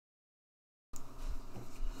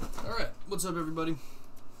What's up, everybody?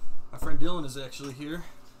 My friend Dylan is actually here.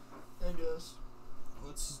 Hey guys.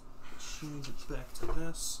 Let's change it back to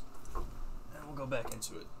this, and we'll go back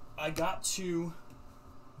into it. I got to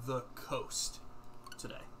the coast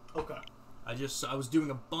today. Okay. I was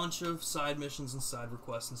doing a bunch of side missions and side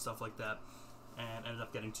requests and stuff like that, and ended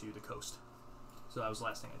up getting to the coast. So that was the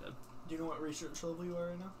last thing I did. Do you know what research level you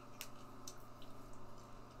are right now?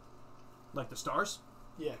 Like the stars?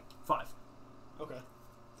 Yeah. 5. Okay.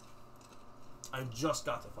 I just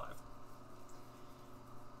got to 5.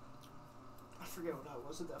 I forget what I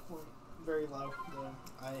was at that point. Very low, though.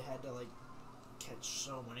 I had to, like, catch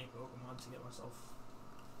so many Pokemon to get myself...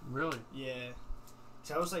 Really? Yeah.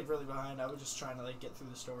 So I was, like, really behind. I was just trying to, like, get through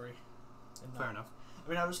the story. And Fair enough. I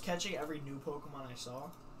mean, I was catching every new Pokemon I saw.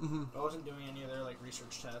 Mm-hmm. But I wasn't doing any of their, like,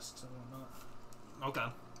 research tasks and whatnot. Okay.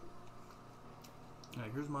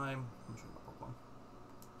 Alright, here's my... Let me show you my Pokemon.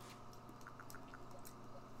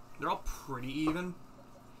 They're all pretty even.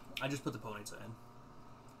 I just put the Ponyta in.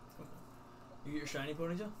 Okay. You get your shiny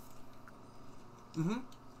Ponyta? Mm-hmm.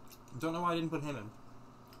 Don't know why I didn't put him in.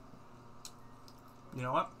 You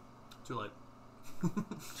know what? Too late.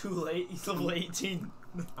 Too late? He's level 18.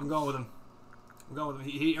 I'm going with him. I'm going with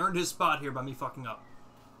him. He earned his spot here by me fucking up.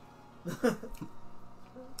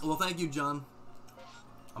 Well, thank you, John.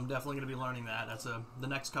 I'm definitely going to be learning that. That's the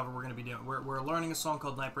next cover we're going to be doing. We're learning a song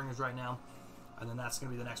called Nightbringers right now, and then that's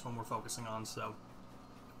going to be the next one we're focusing on, so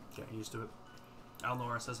get used to it.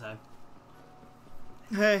 Alnora says hey.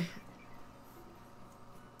 Hey.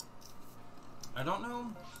 I don't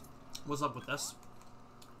know what's up with this.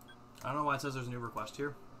 I don't know why it says there's a new request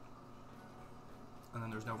here, and then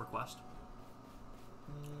there's no request.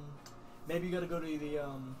 Maybe you gotta go to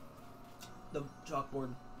the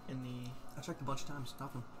chalkboard in the... I checked a bunch of times.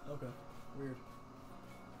 Nothing. Okay. Weird.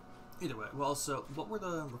 Either way. Well, so what were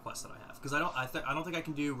the requests that I have? Because I don't think I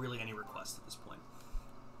can do really any requests at this point.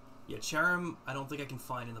 Yeah, Cherim, I don't think I can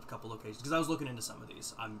find in a couple locations. Because I was looking into some of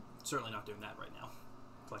these. I'm certainly not doing that right now.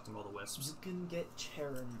 Collecting all the wisps. You can get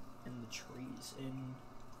Cherim in the trees in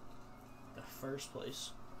the first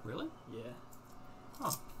place. Really? Yeah.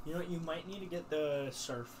 Huh. You know what? You might need to get the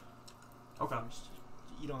surf. Okay. First.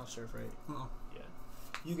 You don't have surf, right? Uh-uh. Yeah.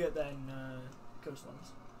 You get that in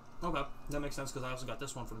Coastlands. Okay. That makes sense because I also got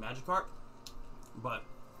this one from Magikarp. But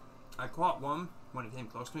I caught one when it came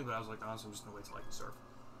close to me, but I was like, honestly, I'm just going to wait till I can surf.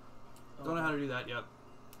 Okay. Don't know how to do that yet.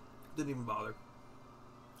 Didn't even bother.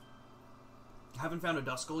 Haven't found a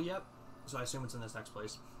Duskull yet, so I assume it's in this next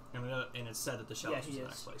place. And it said that the shell is in the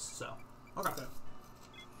next place, so. Okay.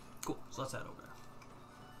 Cool. So let's head over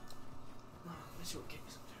there. Let's see what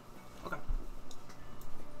game's up to. Okay.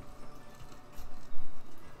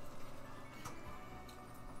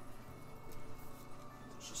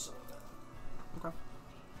 There's just some of that. Okay.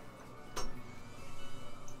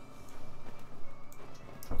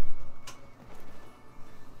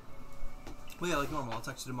 Well, yeah, like normal. I'll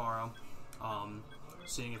text you tomorrow.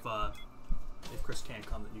 Seeing if Chris can't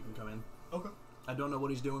come, then you can come in. Okay. I don't know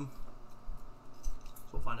what he's doing, so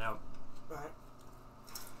we'll find out. Alright.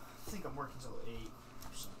 I think I'm working till 8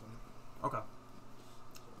 or something. Okay.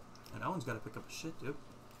 And Owen's got to pick up his shit, dude.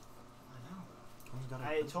 I know.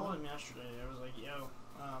 I told him yesterday. I was like, "Yo,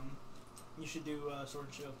 you should do Sword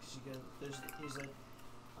and Shield because he's like,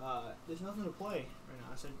 there's nothing to play right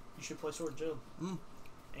now." I said, "You should play Sword and Shield." Mm.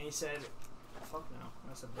 And he said, "Fuck no."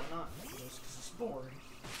 I said, "Why not?" He goes, "Because it's boring."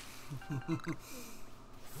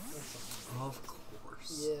 Of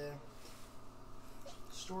course. Yeah.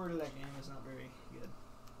 The story to that game is not very good.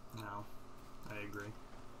 No, I agree.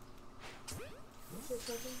 What's that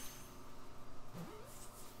second?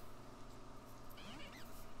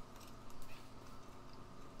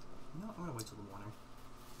 No, I'm gonna wait till the morning.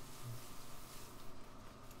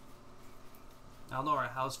 Alnora,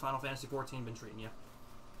 how's Final Fantasy XIV been treating you?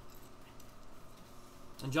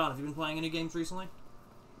 And John, have you been playing any games recently?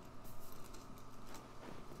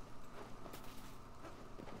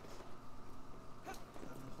 I've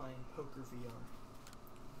been playing Poker VR.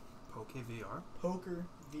 Poke VR? Poker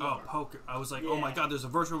VR. Oh, poker. I was like, Yeah. oh my god, there's a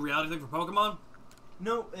virtual reality thing for Pokemon?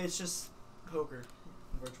 No, it's just poker.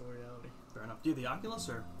 Virtual reality. Fair enough. Do you have the Oculus,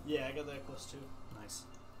 or? Yeah, I got the Oculus too. Nice.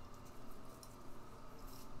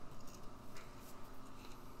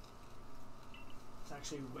 It's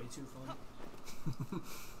actually way too fun.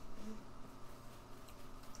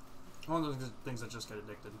 One of those things that just get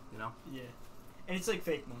addicted, you know? Yeah. And it's like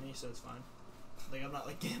fake money, so it's fine. Like, I'm not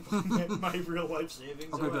like gambling my real life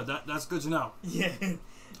savings. Okay, good. That's good to know. Yeah.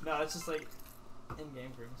 No, it's just like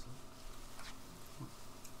in-game currency.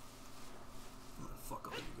 I'm gonna fuck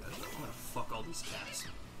all you guys up. I'm gonna fuck all these cats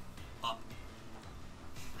up.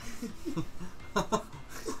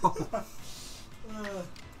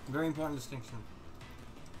 Very important distinction.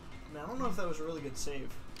 Man, I don't know if that was a really good save.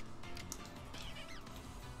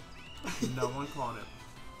 No one caught it.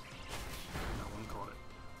 No one caught it.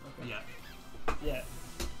 Okay. Yet. Yeah.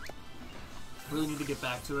 Really need to get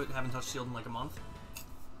back to it. Haven't touched shield in like a month.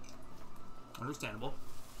 Understandable.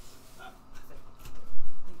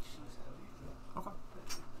 Okay.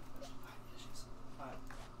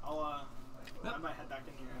 Alright. I might head back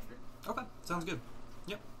in here after. Okay. Sounds good.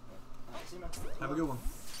 Yep. Alright, see you, man. Have a good one.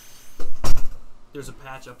 There's a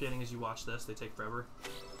patch updating as you watch this. They take forever.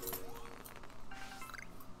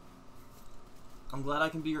 I'm glad I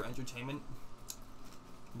can be your entertainment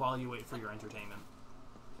while you wait for your entertainment.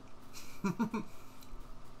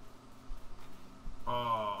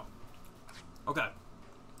 Okay.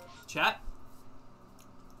 Chat?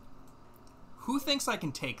 Who thinks I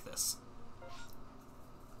can take this?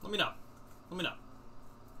 Let me know. Let me know.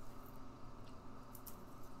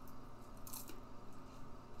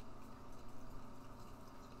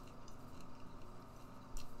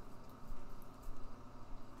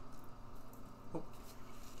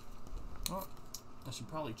 Oh, I should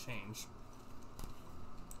probably change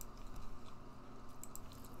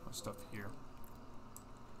my stuff here.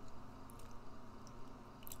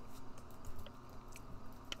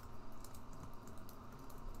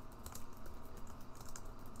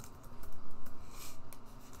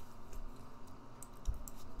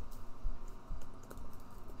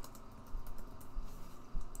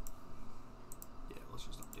 Yeah, let's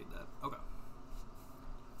just update that. Okay.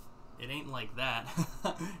 It ain't like that.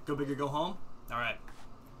 Go big or go home? Alright.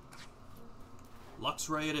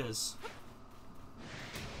 Luxray it is.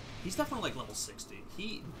 He's definitely like level 60.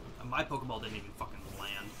 My Pokeball didn't even fucking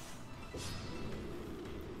land.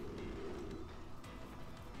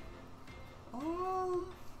 I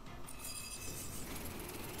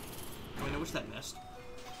mean, I wish that missed.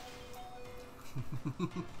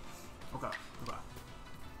 Okay, okay.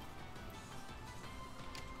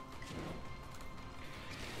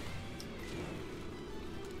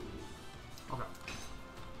 Okay.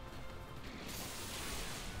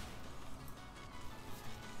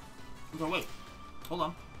 Okay, wait. Hold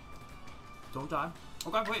on. Don't die.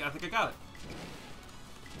 Okay, wait, I think I got it.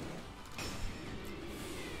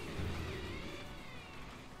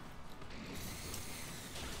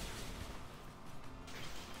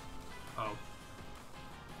 Oh.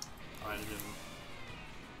 I didn't.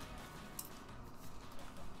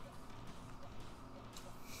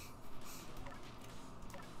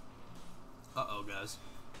 Uh-oh, guys.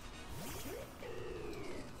 I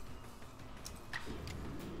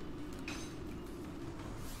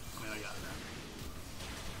mean, I got it now.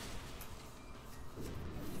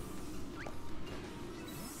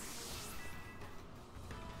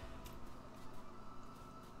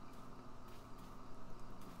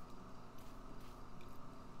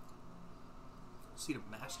 Seed of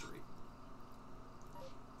Mastery.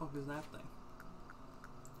 What the fuck is that thing?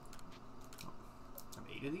 Oh, I have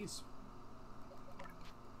 8 of these.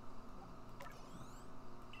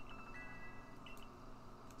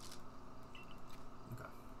 Okay.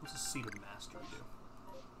 What's a Seed of Mastery do?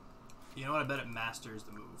 You know what? I bet it masters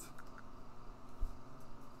the move.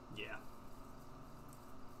 Yeah.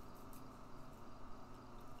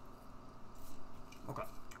 Okay.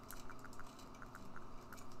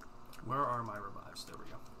 Where are my revives? There we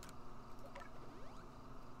go.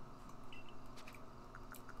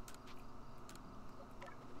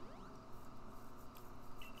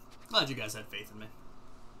 Glad you guys had faith in me.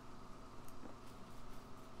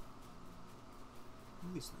 What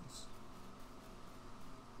are these things?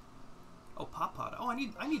 Oh, Pop Pod. Oh, I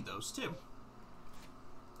need those too.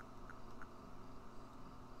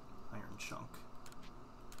 Iron Chunk.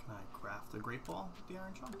 Can I craft the Great Ball with the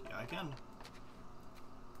Iron Chunk? Yeah, I can.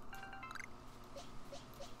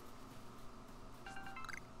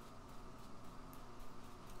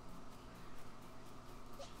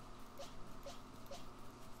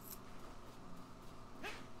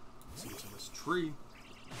 Let's see what's in this tree.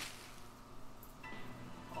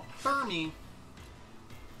 Oh, Burmy!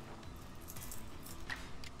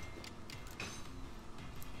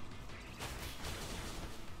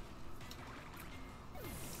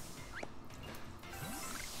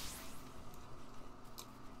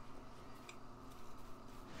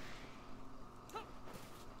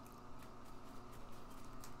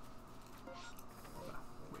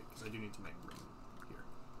 I do need to make room here.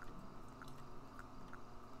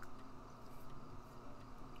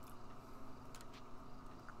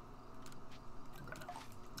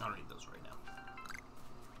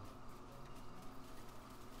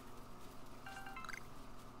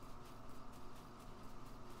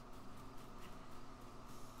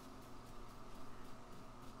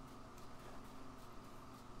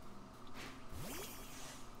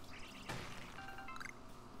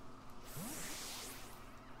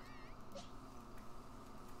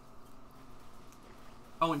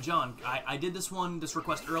 Oh, and John, I did this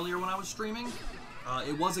request earlier when I was streaming.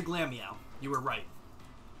 It was a Glameow. You were right.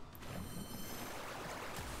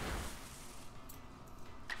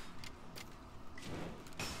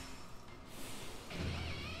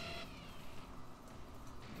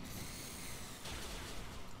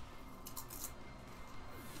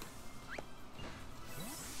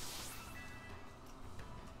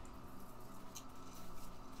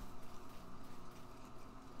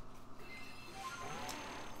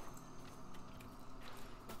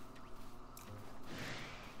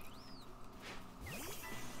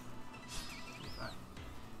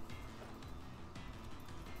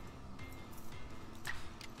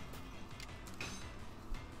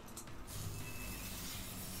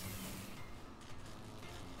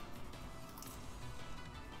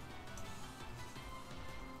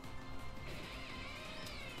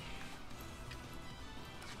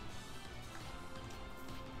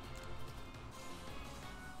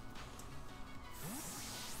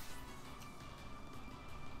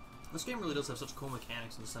 This game really does have such cool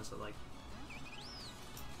mechanics in the sense that, like,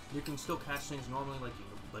 you can still catch things normally like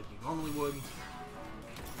you normally would.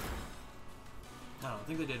 I don't know, I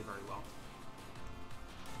think they did it very well.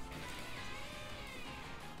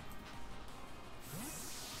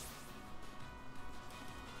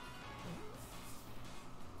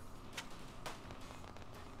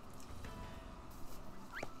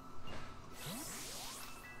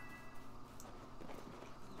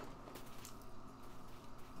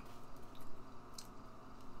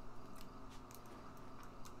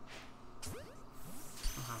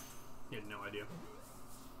 You had no idea.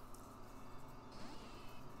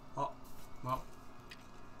 Oh, well.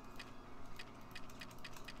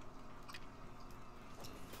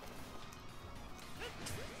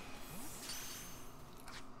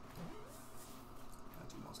 That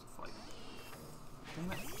dude wants to fight.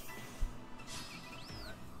 Damn it.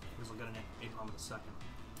 Alright. Guess I'll get an A-bomb in a second.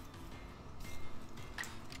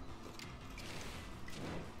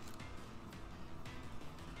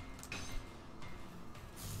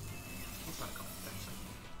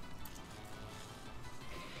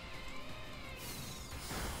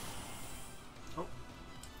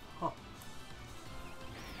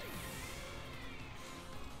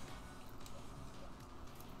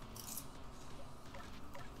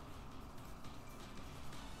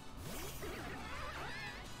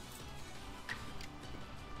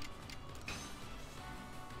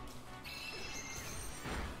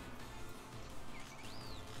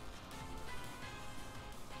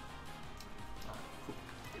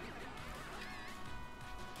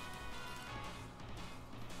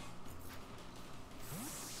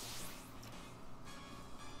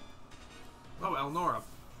 Oh, Elnora,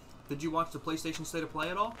 did you watch the PlayStation State of Play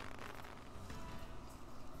at all?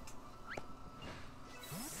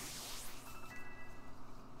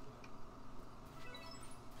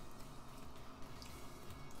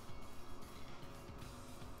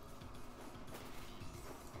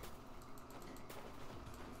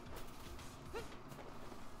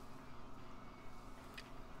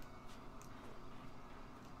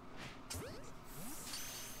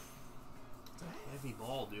 Heavy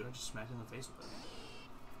ball, dude. I just smacked in the face with it.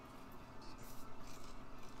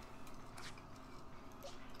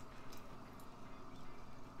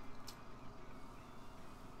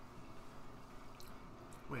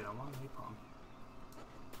 Wait, I want an napalm.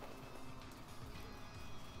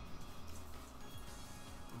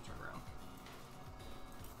 Let me turn around.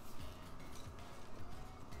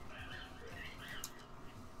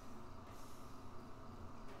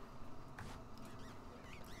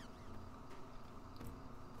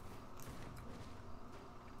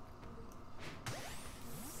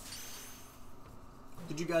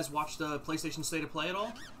 Did you guys watch the PlayStation State of Play at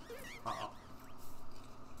all? Uh-oh.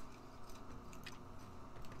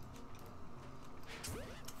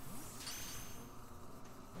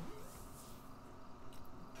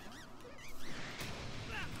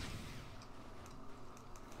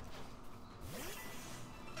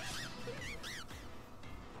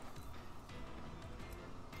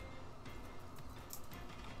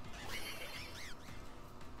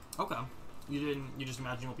 Okay. You just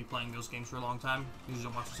imagine you won't be playing those games for a long time? You just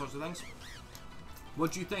don't watch those sorts of things?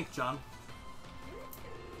 What'd you think, John?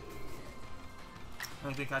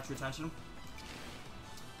 Anything catch your attention?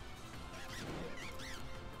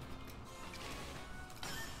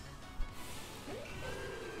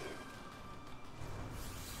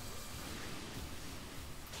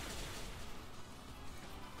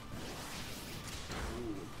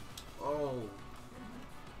 Ooh. Oh.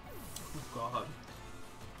 Oh, God.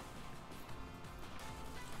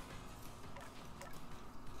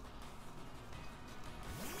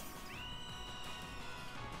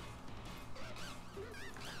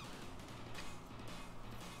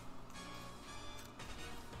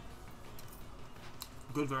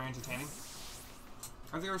 good, very entertaining.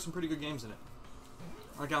 I think there were some pretty good games in it.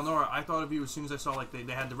 Like Alnora, I thought of you as soon as I saw like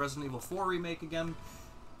they had the Resident Evil 4 remake again.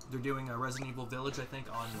 They're doing a Resident Evil Village, I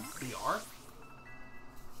think, on VR,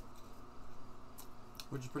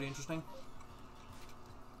 which is pretty interesting.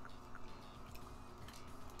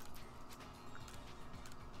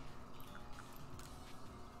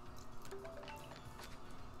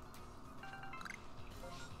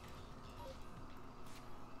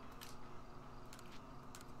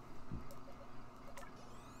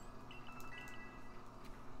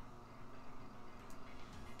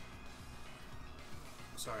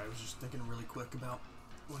 Sorry, I was just thinking really quick about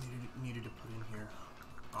what needed to put in here.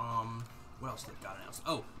 What else did got announced?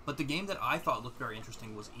 Oh, but the game that I thought looked very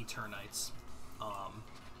interesting was Eternights.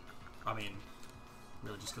 I mean,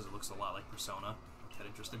 really just because it looks a lot like Persona. That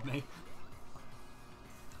interested me.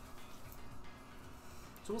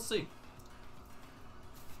 So we'll see.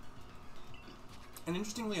 And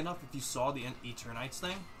interestingly enough, if you saw the Eternights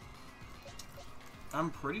thing,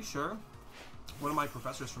 I'm pretty sure one of my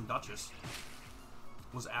professors from Duchess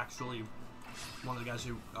was actually one of the guys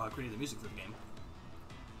who created the music for the game.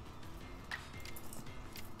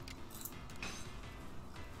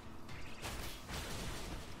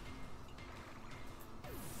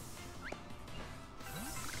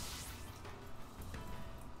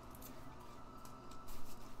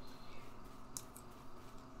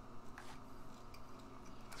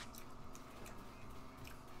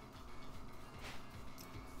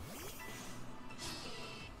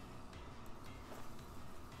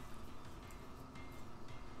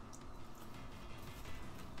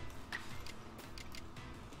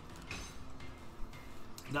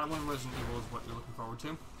 That one, Resident Evil, is what you're looking forward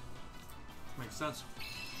to. Makes sense.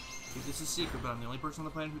 This is a secret, but I'm the only person on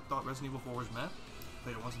the planet who thought Resident Evil 4 was meh.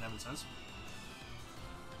 Played it once and haven't since.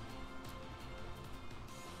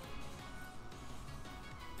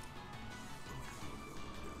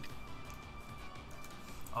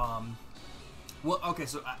 Well, okay,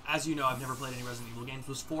 so as you know, I've never played any Resident Evil games.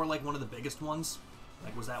 Was 4 like one of the biggest ones?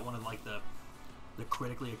 Like, was that one of like the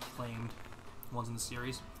critically acclaimed ones in the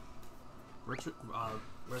series? VR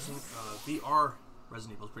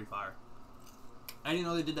Resident Evil is pretty fire. I didn't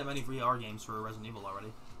know they did that many VR games for Resident Evil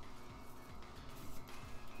already.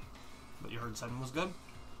 But you heard 7 was good?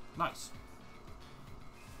 Nice.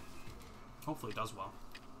 Hopefully it does well.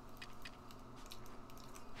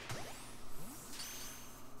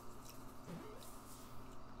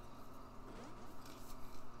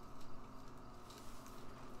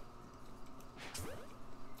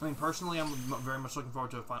 I mean, personally, I'm very much looking forward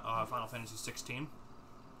to Final Fantasy 16.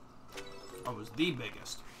 Oh, it was the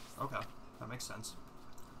biggest. Okay, that makes sense.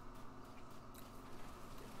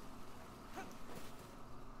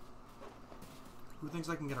 Who thinks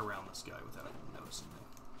I can get around this guy without him noticing me?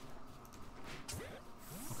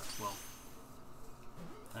 Okay, well,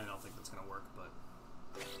 I don't think that's gonna work, but...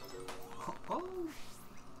 Oh!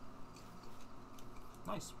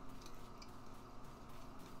 Nice.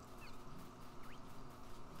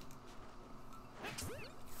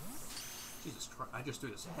 Jesus Christ, I just threw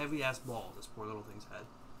this heavy-ass ball at this poor little thing's head.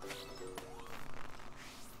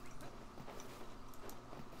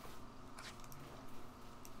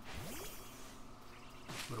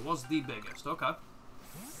 But it was the biggest, okay.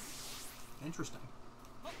 Interesting.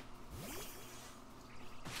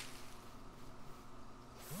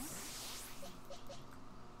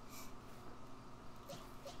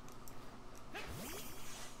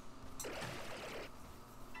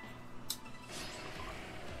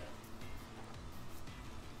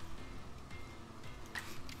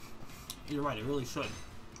 You're right, it really should.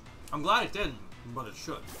 I'm glad it didn't, but it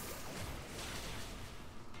should.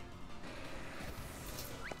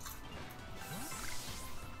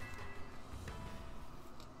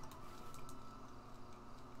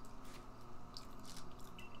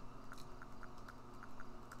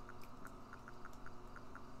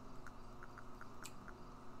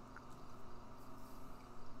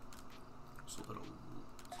 It's a little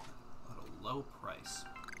low price.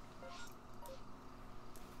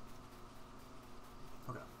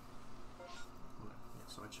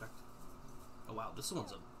 So I checked. Oh wow, this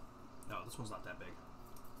one's no, this one's not that big.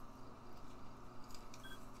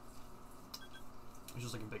 It's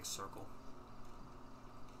just like a big circle.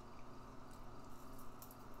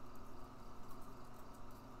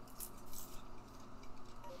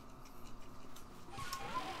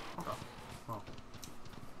 Okay. Well.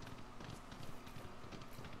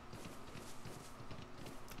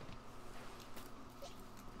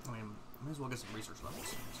 I mean, might as well get some research levels,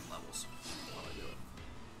 some levels while I do it.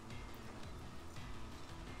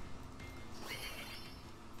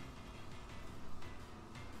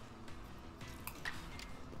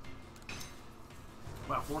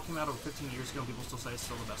 4 came out over 15 years ago and people still say it's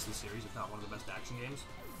still the best of the series, if not one of the best action games.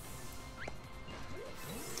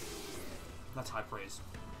 That's high praise.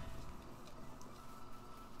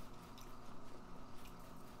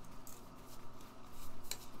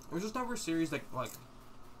 It was just never a series that, like,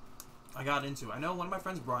 I got into. I know one of my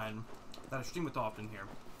friends, Brian, that I stream with often here,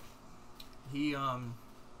 he's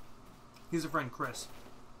a friend, Chris,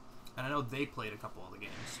 and I know they played a couple of the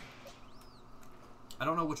games. I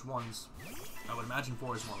don't know which ones. I would imagine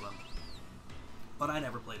 4 is one of them. But I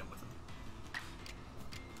never played them with him.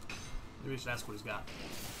 Maybe we should ask what he's got.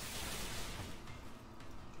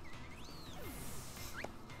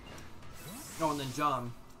 Oh, and then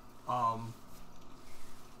John,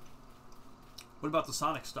 what about the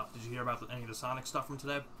Sonic stuff? Did you hear about any of the Sonic stuff from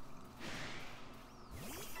today?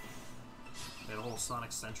 They had a whole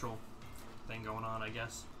Sonic Central thing going on, I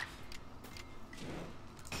guess.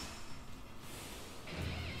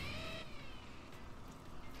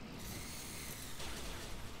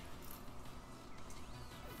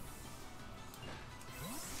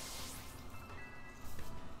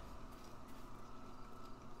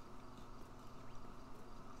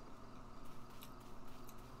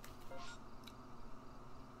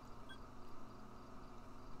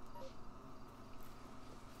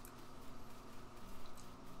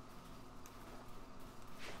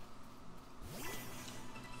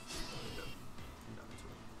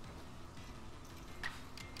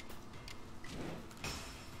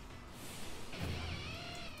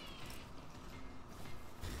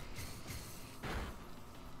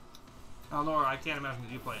 Oh, Laura, I can't imagine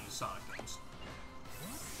you playing the Sonic games.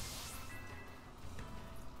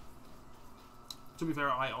 To be fair,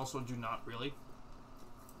 I also do not really.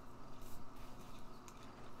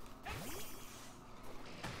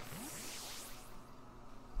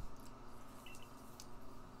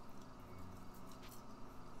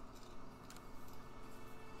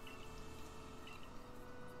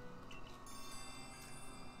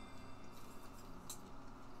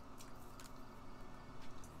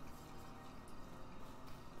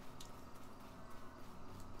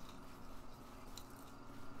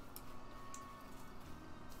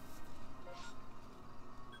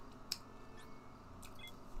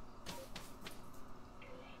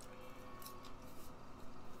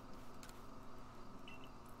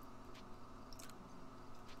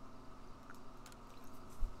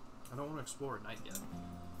 I don't want to explore at night yet.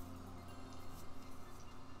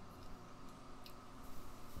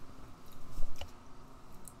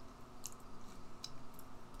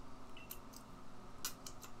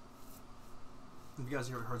 If you guys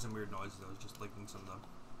heard some weird noises, I was just licking some of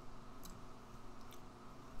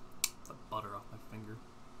the butter off my finger.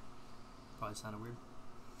 Probably sounded weird.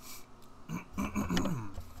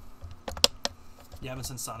 You haven't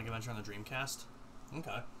seen Sonic Adventure on the Dreamcast?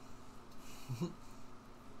 Okay.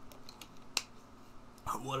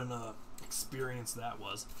 What an experience that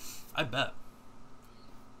was. I bet.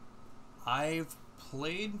 I've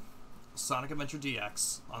played Sonic Adventure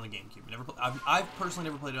DX on the GameCube. I've personally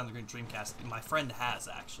never played it on the Dreamcast. My friend has,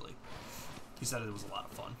 actually. He said it was a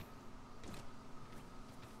lot of fun.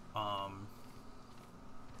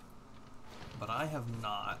 But I have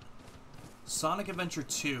not. Sonic Adventure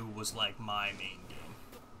 2 was like my main game.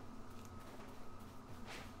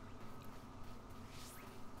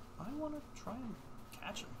 I want to try and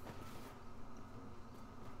catch him.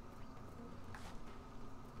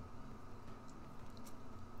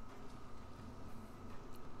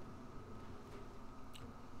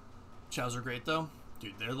 Chows are great though.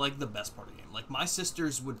 Dude, they're like the best part of the game. Like, my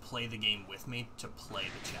sisters would play the game with me to play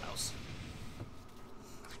the chows.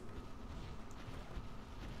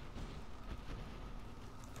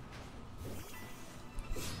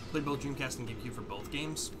 Played both Dreamcast and GameCube for both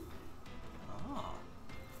games. Ah.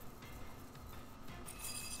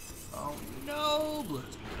 Oh no! Blue's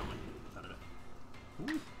gonna kill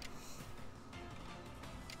me. Ooh.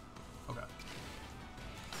 Okay.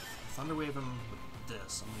 Thunderwave him with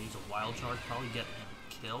this. I'm gonna use a wild charge, probably get him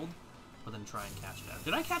killed, but then try and catch it out.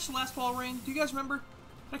 Did I catch the last ball rain? Do you guys remember?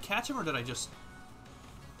 Did I catch him or did I just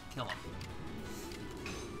kill him?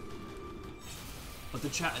 But the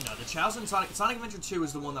Chows in Sonic Adventure 2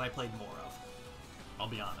 is the one that I played more of. I'll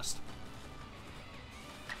be honest.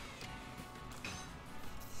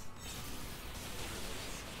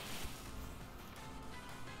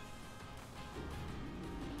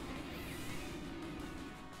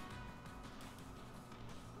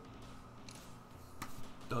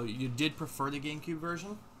 Though you did prefer the GameCube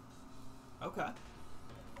version? Okay.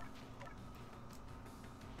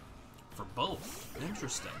 For both.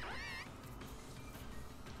 Interesting.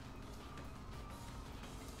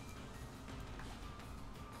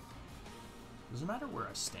 Does it matter where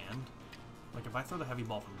I stand? Like, if I throw the heavy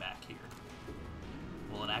ball from back here,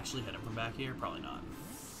 will it actually hit him from back here? Probably not.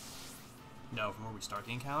 No, from where we start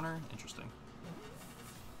the encounter? Interesting.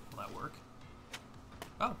 Will that work?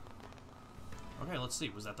 Oh. Okay, let's see.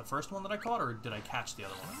 Was that the first one that I caught, or did I catch the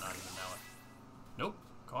other one and not even know it? Nope.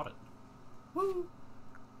 Caught it. Woo!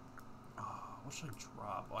 Oh, what should I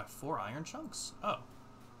drop? Oh, I have 4 iron chunks? Oh.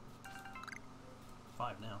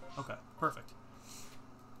 5 now. Okay, perfect.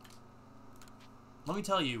 Let me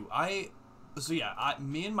tell you,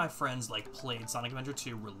 me and my friends, like, played Sonic Adventure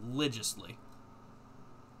 2 religiously.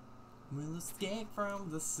 We'll escape from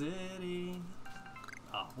the city.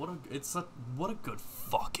 Oh, what a good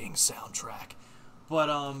fucking soundtrack.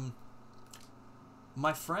 But,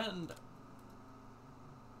 my friend,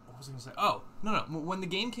 what was I gonna say? Oh, no, when the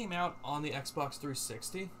game came out on the Xbox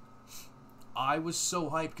 360, I was so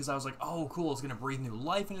hyped because I was like, oh, cool, it's gonna breathe new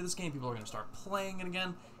life into this game, people are gonna start playing it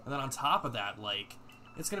again, and then on top of that, like,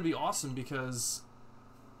 it's gonna be awesome because,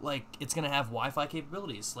 like, it's gonna have Wi-Fi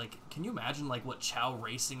capabilities. Like, can you imagine, like, what Chow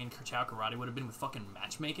Racing and Chow Karate would have been with fucking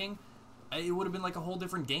matchmaking? It would have been, like, a whole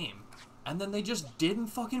different game. And then they just didn't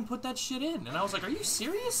fucking put that shit in. And I was like, are you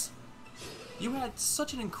serious? You had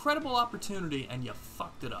such an incredible opportunity, and you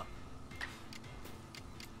fucked it up.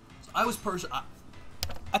 So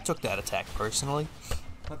I took that attack personally.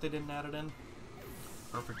 That they didn't add it in.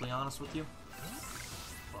 Perfectly honest with you.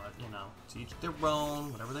 But, you know, to each their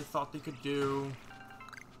own, whatever they thought they could do.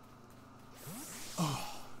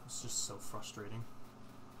 Oh, it's just so frustrating.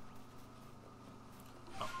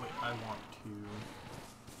 Oh, wait, I want to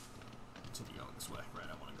continue going this way. Right,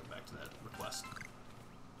 I want to go back to that request.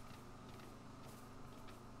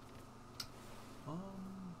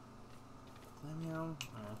 Glamio?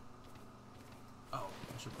 Oh,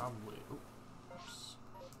 I should probably... Oops.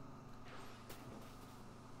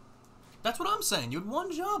 That's what I'm saying. You had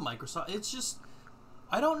one job, Microsoft. It's just...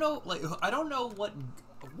 I don't know, like, I don't know what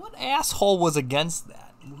asshole was against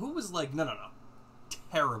that. Who was like, no.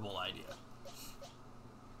 Terrible idea.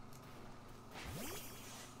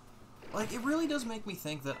 Like, it really does make me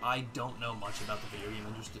think that I don't know much about the video game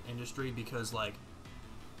industry because, like,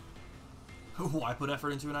 why put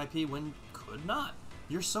effort into an IP when could not?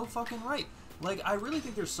 You're so fucking right. Like, I really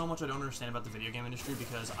think there's so much I don't understand about the video game industry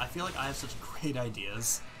because I feel like I have such great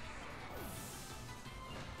ideas.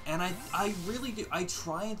 And I really do. I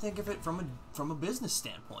try and think of it from a business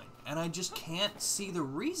standpoint, and I just can't see the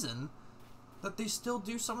reason that they still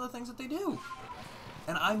do some of the things that they do.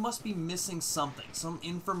 And I must be missing something, some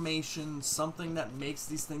information, something that makes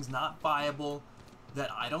these things not viable, that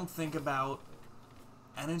I don't think about,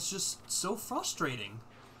 and it's just so frustrating.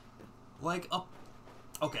 Like, a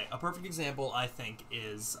perfect example, I think,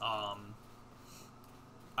 is,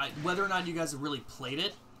 whether or not you guys have really played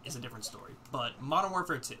it is a different story, but Modern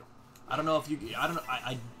Warfare 2. I don't know if you,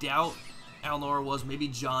 I doubt Alnora was, maybe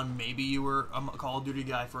John, maybe you were a Call of Duty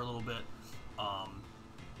guy for a little bit.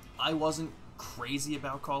 I wasn't crazy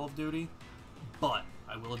about Call of Duty, but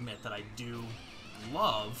I will admit that I do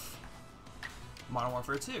love Modern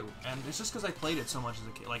Warfare 2, and it's just because I played it so much as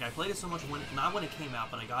a kid. Like, I played it so much not when it came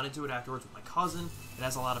out, but I got into it afterwards with my cousin. It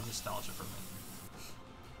has a lot of nostalgia for me.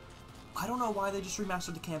 I don't know why they just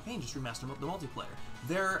remastered the campaign, just remastered the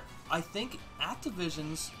multiplayer. I think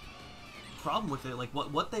Activision's problem with it, like,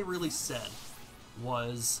 what they really said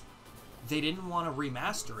was they didn't want to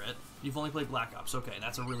remaster it. You've only played Black Ops, okay,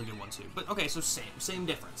 that's a really good one too. But okay, so same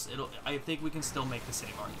difference. I think we can still make the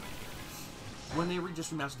same argument here. When they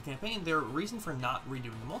just remastered the campaign, their reason for not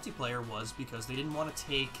redoing the multiplayer was because they didn't want to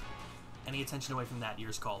take any attention away from that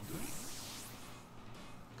year's Call of Duty.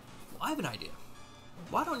 Well, I have an idea.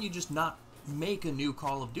 Why don't you just not make a new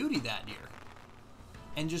Call of Duty that year?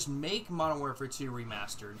 And just make Modern Warfare 2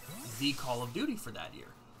 Remastered the Call of Duty for that year.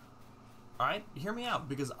 Alright? Hear me out,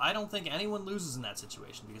 because I don't think anyone loses in that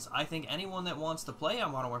situation, because I think anyone that wants to play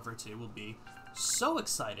on Modern Warfare 2 will be so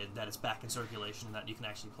excited that it's back in circulation and that you can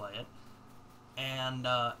actually play it. And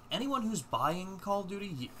anyone who's buying Call of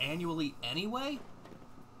Duty annually anyway,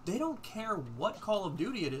 they don't care what Call of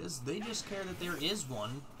Duty it is, they just care that there is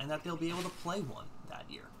one and that they'll be able to play one that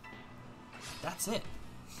year. That's it.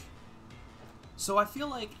 So I feel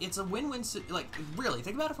like it's a win-win, like, really,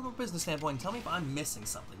 think about it from a business standpoint and tell me if I'm missing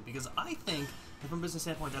something, because I think that from a business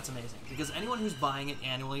standpoint that's amazing, because anyone who's buying it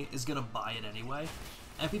annually is going to buy it anyway,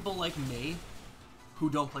 and people like me, who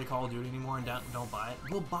don't play Call of Duty anymore and don't buy it,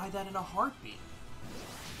 will buy that in a heartbeat.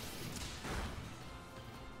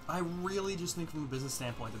 I really just think from a business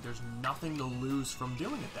standpoint that there's nothing to lose from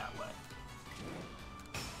doing it that way.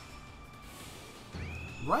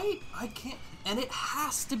 Right? I can't... And it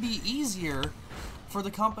has to be easier for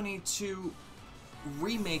the company to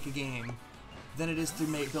remake a game than it is to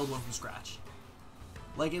build one from scratch.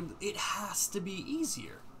 Like, it has to be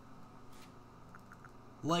easier.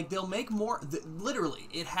 Like, they'll make more... literally,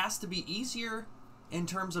 it has to be easier in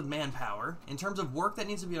terms of manpower. In terms of work that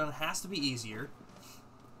needs to be done, it has to be easier.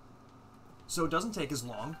 So it doesn't take as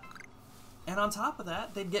long. And on top of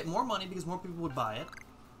that, they'd get more money because more people would buy it.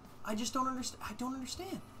 I just don't understand. I don't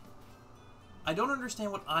understand. I don't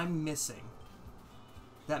understand what I'm missing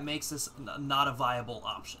that makes this not a viable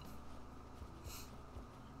option.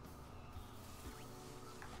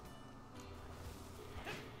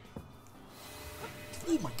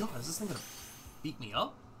 Oh my god, is this thing gonna beat me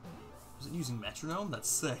up? Is it using metronome? That's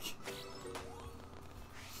sick.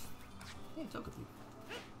 Hey, Togepi.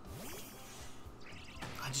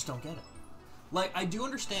 I just don't get it. Like, I do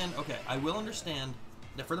understand, okay, I will understand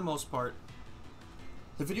that for the most part,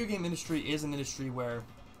 the video game industry is an industry where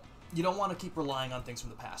you don't want to keep relying on things from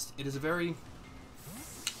the past. It is a very,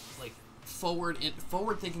 like,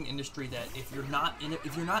 forward-thinking industry that if you're not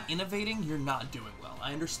innovating, you're not doing well.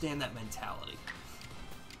 I understand that mentality.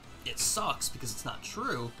 It sucks because it's not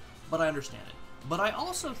true, but I understand it. But I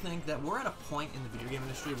also think that we're at a point in the video game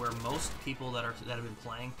industry where most people that have been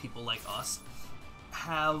playing, people like us,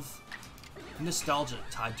 have nostalgia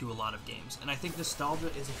tied to a lot of games. And I think nostalgia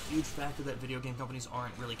is a huge factor that video game companies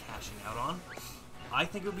aren't really cashing out on. I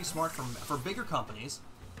think it would be smart for bigger companies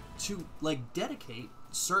to, like, dedicate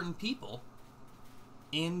certain people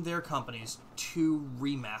in their companies to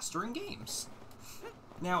remastering games.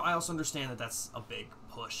 Now, I also understand that that's a big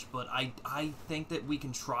push, but I think that we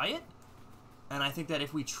can try it, and I think that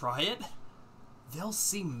if we try it, they'll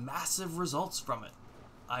see massive results from it.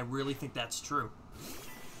 I really think that's true.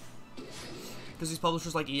 Because these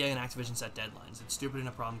publishers like EA and Activision set deadlines. It's stupid and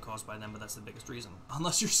a problem caused by them, but that's the biggest reason.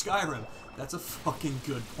 Unless you're Skyrim. That's a fucking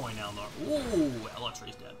good point, Alnar. Ooh,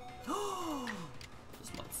 Luxray's dead. This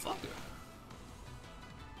motherfucker.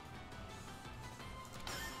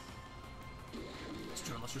 It's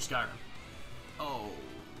true, unless you're Skyrim. Oh,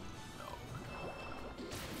 no.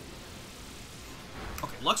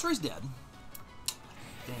 Okay, Luxray's dead.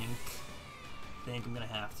 I think I'm gonna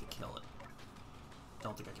have to kill it.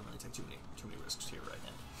 Don't think I can really take too many risks here right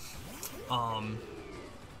now.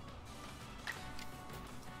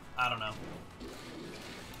 I don't know.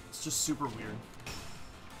 It's just super weird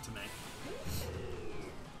to me.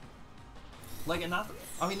 Like, and not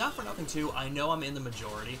for nothing too. I know I'm in the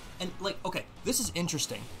majority, and like, okay, this is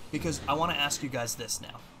interesting because I want to ask you guys this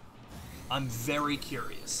now. I'm very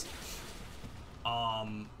curious.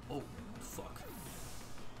 Oh fuck.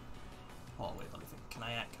 Oh wait, let me think. Can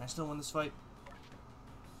I still win this fight?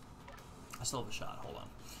 I still have a shot. Hold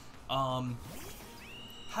on.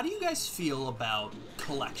 How do you guys feel about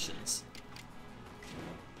collections?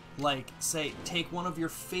 Like, say, take one of your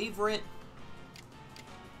favorite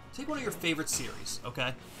series,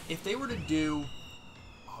 okay? If they were to do...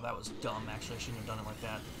 Oh, that was dumb, actually. I shouldn't have done it like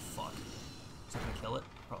that. Fuck. Is that gonna kill it?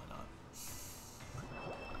 Probably not.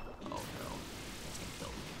 Oh, no. That's gonna kill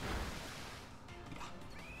it. Yeah.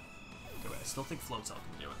 Okay, wait, I still think Float Cell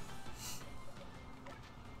can do it.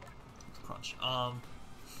 Crunch. How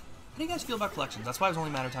do you guys feel about collections? That's why it was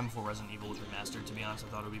only a matter of time before Resident Evil was remastered. To be honest, I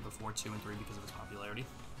thought it would be before 2 and 3 because of its popularity.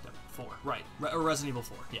 4, right. Or Resident Evil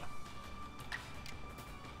 4, yeah.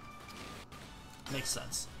 Makes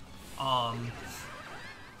sense.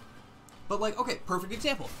 But, like, okay, perfect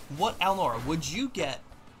example. What, Alnora, would you get,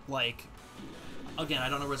 like... Again, I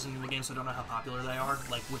don't know Resident Evil games, so I don't know how popular they are.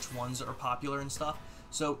 Like, which ones are popular and stuff.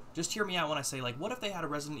 So, just hear me out when I say, like, what if they had a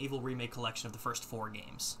Resident Evil remake collection of the first 4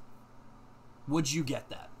 games? Would you get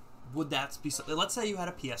that? Would that be... Let's say you had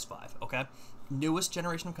a PS5, okay? Newest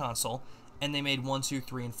generation of console, and they made 1, 2,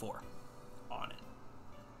 3, and 4 on it.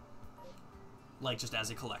 Like, just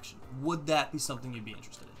as a collection. Would that be something you'd be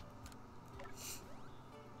interested in?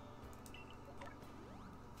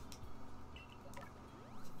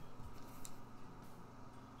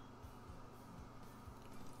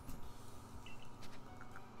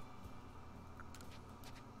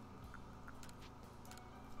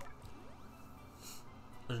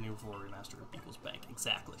 Resident Evil 4 Remastered equals bank.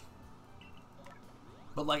 Exactly.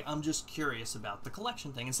 But, like, I'm just curious about the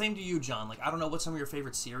collection thing. And same to you, John. Like, I don't know what some of your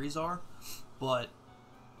favorite series are, but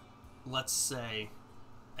let's say...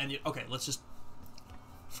 Okay, let's just,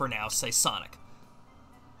 for now, say Sonic.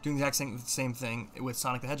 Doing the exact same thing with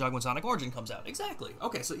Sonic the Hedgehog when Sonic Origin comes out. Exactly.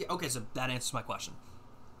 Okay, so that answers my question.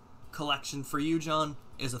 Collection for you, John,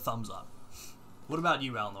 is a thumbs up. What about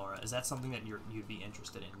you, Alnora? Is that something that you'd be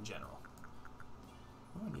interested in general?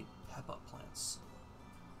 Oh, I need pep-up plants.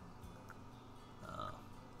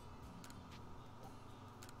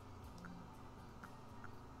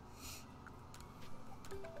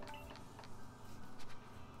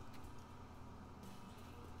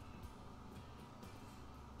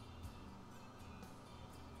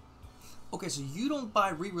 Okay, so you don't buy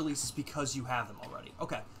re-releases because you have them already.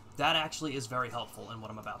 Okay, that actually is very helpful in what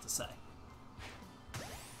I'm about to say.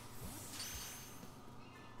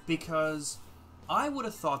 Because I would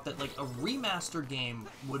have thought that, like, a remastered game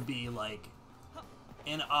would be, like,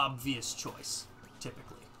 an obvious choice,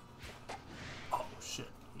 typically. Oh, shit.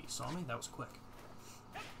 He saw me? That was quick.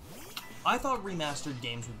 I thought remastered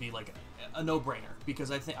games would be, like, a no-brainer. Because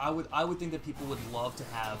I would think that people would love to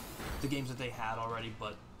have the games that they had already,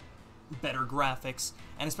 but better graphics,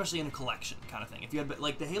 and especially in a collection kind of thing. If you had,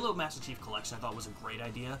 like, the Halo Master Chief Collection, I thought was a great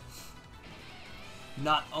idea.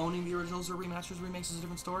 Not owning the originals or remasters, remakes is a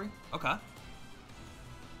different story. Okay.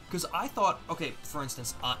 Because I thought, okay, for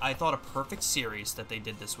instance, I thought a perfect series that they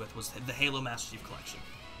did this with was the Halo Master Chief Collection.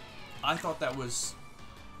 I thought that was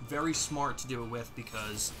very smart to do it with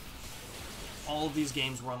because all of these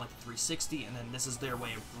games were on, like, the 360, and then this is their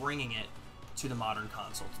way of bringing it to the modern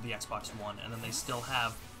console, to the Xbox One, and then they still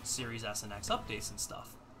have Series S and X updates and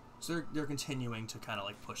stuff. So they're continuing to kind of,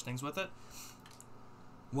 like, push things with it.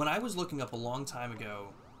 When I was looking up a long time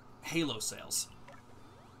ago Halo sales,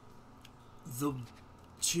 the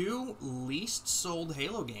 2 least sold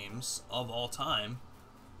Halo games of all time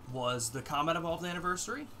was the Combat Evolved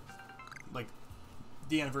Anniversary, like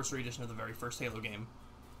the Anniversary Edition of the very first Halo game,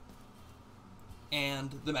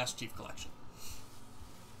 and the Master Chief Collection.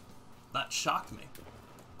 That shocked me.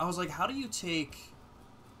 I was like, how do you take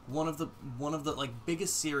one of the like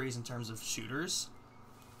biggest series in terms of shooters,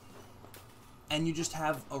 and you just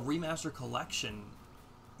have a remaster collection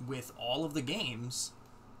with all of the games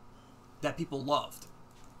that people loved,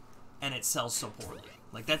 and it sells so poorly?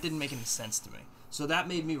 Like, that didn't make any sense to me. So that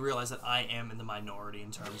made me realize that I am in the minority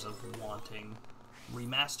in terms of wanting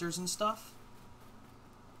remasters and stuff.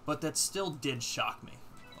 But that still did shock me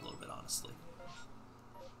a little bit, honestly.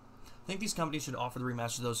 I think these companies should offer the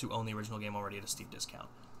remasters to those who own the original game already at a steep discount.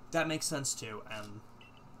 That makes sense too, and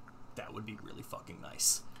that would be really fucking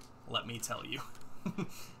nice. Let me tell you.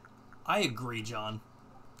 I agree, John.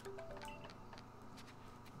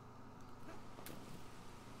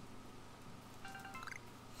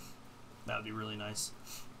 That would be really nice.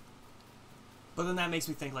 But then that makes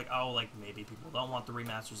me think, like, oh, like, maybe people don't want the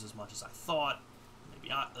remasters as much as I thought. Maybe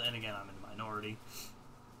not. And again, I'm in the minority.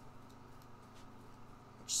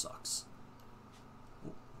 Which sucks.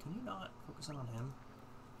 Ooh, can you not focus in on him?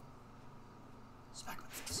 Smack my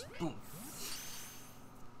face. Boom.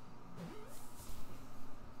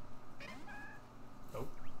 Nope.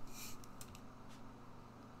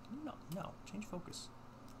 No. Change focus.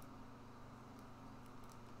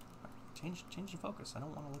 Change the focus. I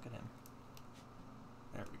don't want to look at him.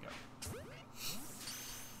 There we go.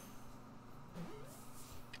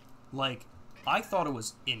 Like, I thought it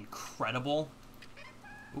was incredible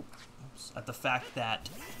at the fact that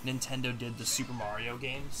Nintendo did the Super Mario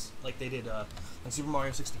games. Like, they did like Super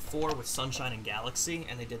Mario 64 with Sunshine and Galaxy,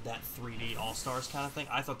 and they did that 3D All-Stars kind of thing.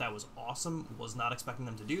 I thought that was awesome. Was not expecting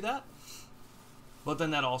them to do that. But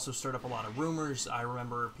then that also stirred up a lot of rumors. I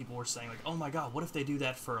remember people were saying, like, oh my god, what if they do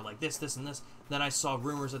that for, like, this, and this? Then I saw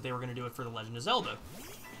rumors that they were going to do it for The Legend of Zelda.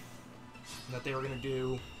 That they were going to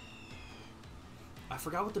do... I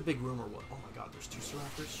forgot what the big rumor was. Oh my god, there's 2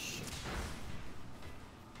 Staractors? Shit.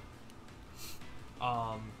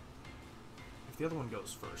 If the other one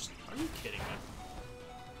goes first. Are you kidding me?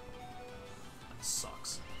 That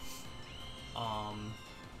sucks.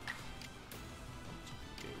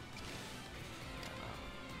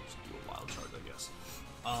 Just do a wild charge, I guess.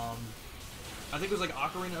 I think it was like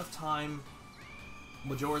Ocarina of Time,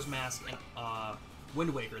 Majora's Mask, and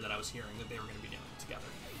Wind Waker that I was hearing that they were going to be doing together.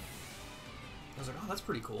 I was like, oh, that's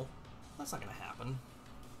pretty cool. That's not going to happen.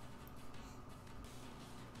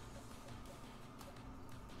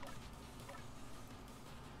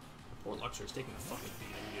 Poor Luxor's taking a fucking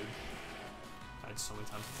beating, dude. I died so many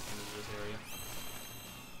times into this area.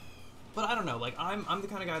 But I don't know, like, I'm the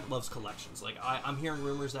kind of guy that loves collections. Like, I'm hearing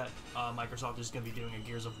rumors that Microsoft is going to be doing a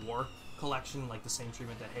Gears of War collection, like the same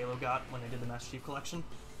treatment that Halo got when they did the Master Chief Collection.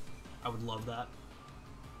 I would love that.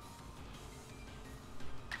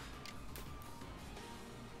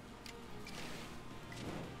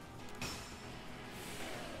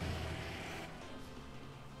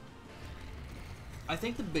 I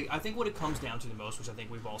think what it comes down to the most, which I think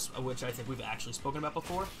we've actually spoken about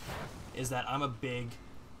before, is that I'm a big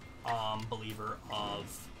believer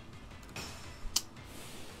of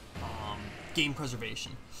game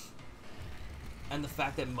preservation, and the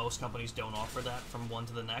fact that most companies don't offer that from one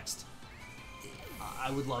to the next.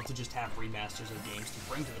 I would love to just have remasters of games to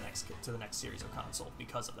bring to the next series of console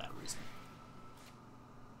because of that reason.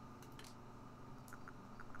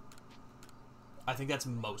 I think that's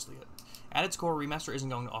mostly it. At its core, remaster isn't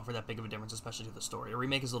going to offer that big of a difference, especially to the story. A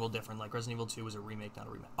remake is a little different. Like Resident Evil 2 was a remake, not a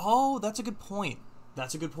remake. Oh, that's a good point.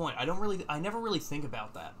 That's a good point. I never really think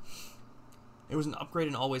about that. It was an upgrade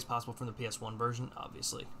and always possible from the PS1 version,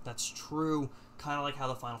 obviously. That's true. Kind of like how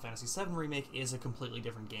the Final Fantasy VII remake is a completely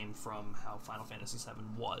different game from how Final Fantasy VII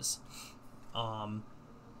was. I'm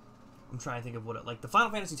trying to think of what like the Final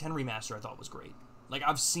Fantasy X remaster I thought was great. Like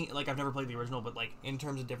I've never played the original, but like in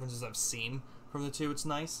terms of differences I've seen from the two, it's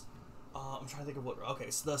nice. I'm trying to think of what. Okay,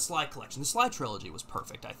 so the Sly collection, the Sly trilogy was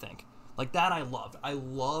perfect. I think like that I loved. I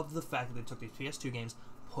loved the fact that they took these PS2 games,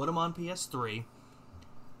 put them on PS3,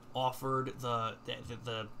 offered the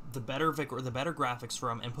better graphics for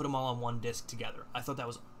them, and put them all on one disc together. I thought that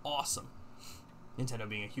was awesome. Nintendo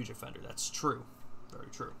being a huge offender. That's true. Very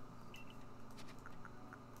true.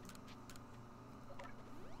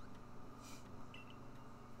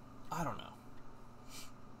 I don't know.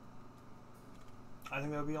 I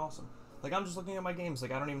think that would be awesome. Like, I'm just looking at my games.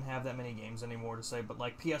 Like, I don't even have that many games anymore to say, but,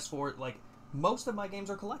 like, PS4, like, most of my games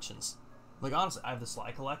are collections. Like, honestly, I have the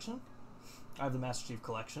Sly collection. I have the Master Chief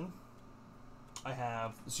collection. I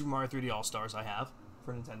have the Super Mario 3D All-Stars I have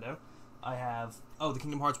for Nintendo. I have, the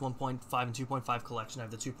Kingdom Hearts 1.5 and 2.5 collection. I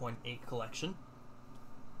have the 2.8 collection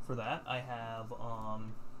for that. I have,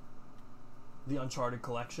 the Uncharted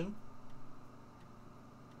collection.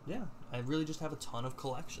 Yeah, I really just have a ton of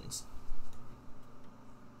collections.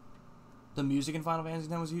 The music in Final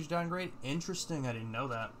Fantasy X was a huge downgrade. Interesting, I didn't know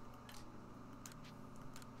that.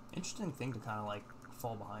 Interesting thing to kind of like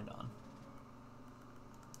fall behind on.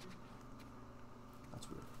 That's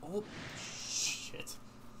weird. Oh, shit.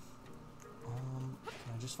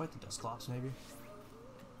 Can I just fight the Dusclops maybe?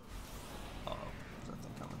 Uh-oh, is that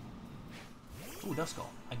thing coming? Ooh, Dusclaw,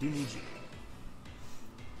 I do need you.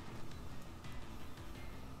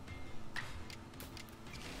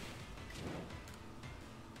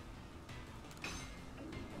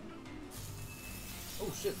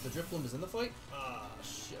 Oh shit, the Drifloon is in the fight? Ah,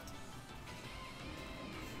 shit.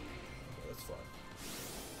 Okay, that's fine.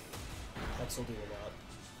 That still do a lot.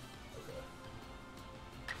 Okay.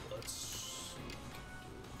 Let's see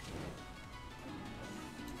what we can do.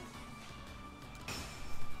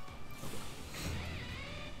 Okay.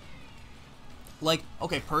 Like,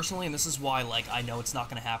 okay, personally, and this is why, like, I know it's not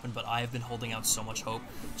going to happen, but I have been holding out so much hope.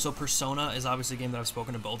 So Persona is obviously a game that I've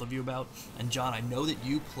spoken to both of you about. And John, I know that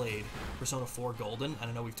you played Persona 4 Golden, and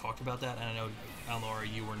I know we've talked about that, and I know, Alnora,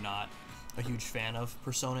 you were not a huge fan of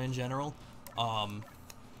Persona in general. But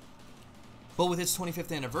with its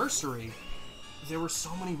 25th anniversary, there were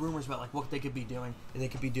so many rumors about, like, what they could be doing. They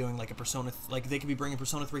could be doing, like, a Persona, like, they could be bringing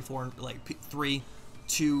Persona 3, 4, and, like, 3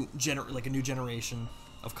 to, like, a new generation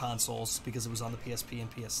of consoles, because it was on the PSP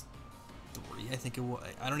and PS3. I think it was.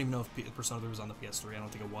 I don't even know if Persona 3 was on the PS3. I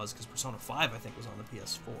don't think it was, because Persona 5 I think was on the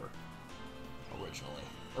PS4 originally,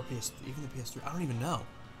 or even the PS3. I don't even know.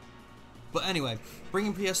 But anyway,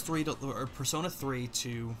 bringing PS3 to, or Persona 3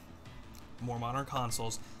 to more modern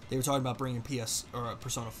consoles. They were talking about bringing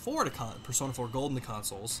Persona 4 to Persona 4 Golden to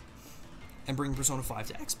consoles, and bringing Persona 5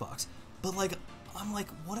 to Xbox. But like, I'm like,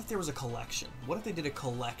 what if there was a collection? What if they did a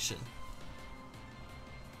collection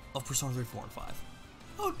of Persona 3, 4, and 5?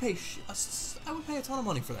 I would pay a ton of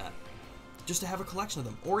money for that, just to have a collection of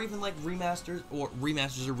them, or even like remasters or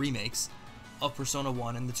remakes of Persona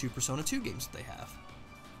 1 and the 2 Persona 2 games that they have.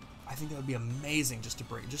 I think that would be amazing just to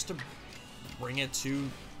bring it to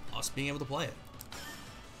us being able to play it.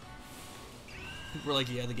 People were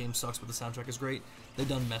like, yeah, the game sucks, but the soundtrack is great. They've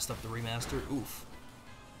done messed up the remaster. Oof,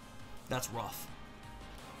 that's rough.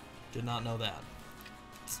 Did not know that.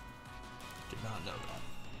 Did not know that.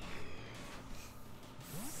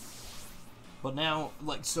 But now,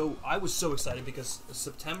 like, so I was so excited because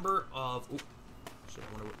September of... Ooh, shit,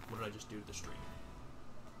 I wonder what did I just do to the stream?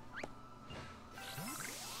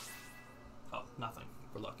 Oh, nothing.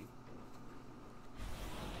 We're lucky.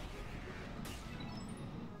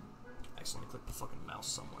 I accidentally clicked the fucking mouse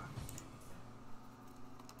somewhere.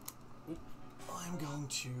 Ooh, I'm going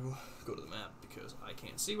to go to the map because I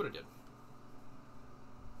can't see what I did.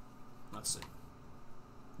 Let's see.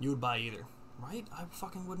 You would buy either, right? I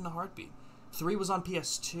fucking would in a heartbeat. 3 was on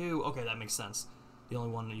PS2. Okay, that makes sense. The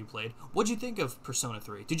only one that you played. What'd you think of Persona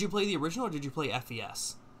 3? Did you play the original or did you play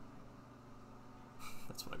FES?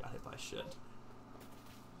 That's what I got hit by. Shit.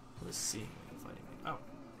 What is seeing me and fighting me? Oh.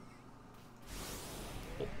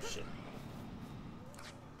 Oh, shit.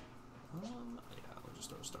 Yeah, we'll just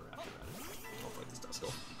start after that. I'll fight this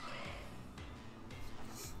Duskull.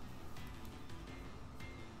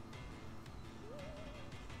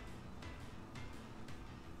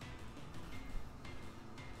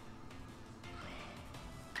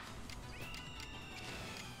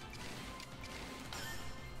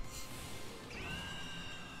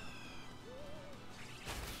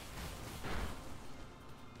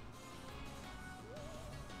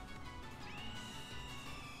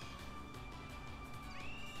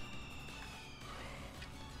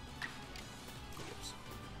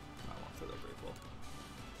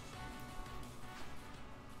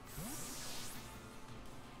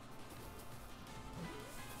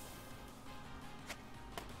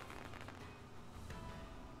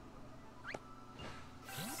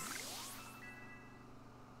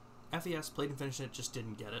 FES, played and finished it, just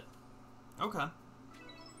didn't get it. Okay.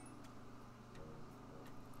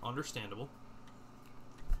 Understandable.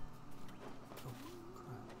 Oh,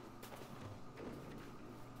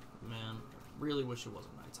 crap. Man, really wish it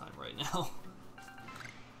wasn't nighttime right now.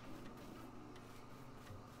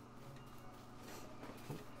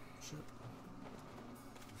 Oh, shit.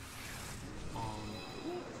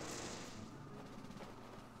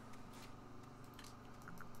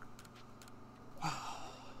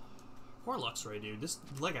 Poor Luxray, dude. This,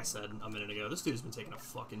 like I said a minute ago, this dude's been taking a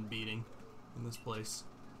fucking beating in this place.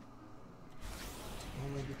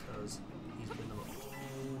 Only because he's been the most.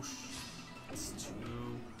 Oh, shit. That's 2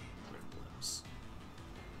 Rift Limbs.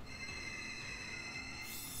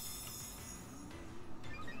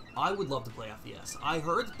 I would love to play FES. I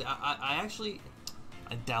heard that I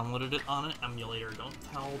downloaded it on an emulator. Don't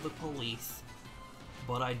tell the police.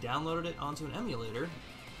 But I downloaded it onto an emulator.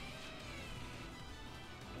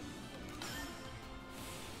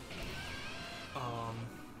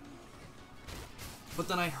 But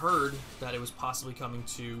then I heard that it was possibly coming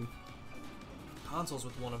to consoles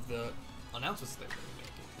with one of the announcements they were going to be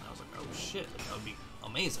making. And I was like, oh shit, like, that would be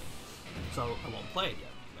amazing. So I won't play it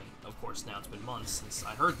yet. And of course, now it's been months since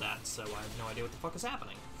I heard that, so I have no idea what the fuck is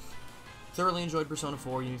happening. Thoroughly enjoyed Persona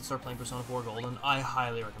 4. You need to start playing Persona 4 Golden. I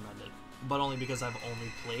highly recommend it. But only because I've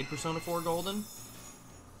only played Persona 4 Golden.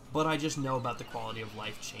 But I just know about the quality of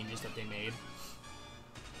life changes that they made.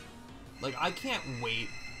 Like, I can't wait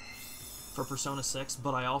for Persona 6,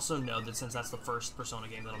 but I also know that since that's the first Persona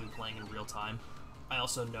game that I'll be playing in real time, I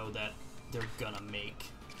also know that they're gonna make,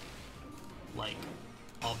 like,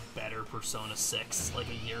 a better Persona 6, like,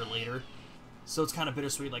 a year later. So it's kind of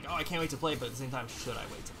bittersweet, like, oh, I can't wait to play it, but at the same time, should I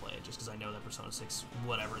wait to play it? Just because I know that Persona 6,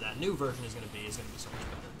 whatever that new version is gonna be so much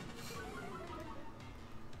better.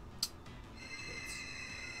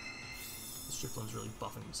 This Strickland's really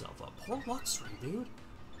buffing himself up. Poor Luxray, dude.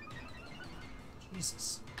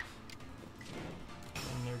 Jesus.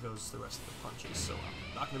 And there goes the rest of the punches, so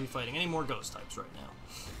I'm not going to be fighting any more ghost types right now.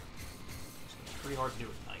 It's pretty hard to do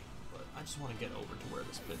at night, but I just want to get over to where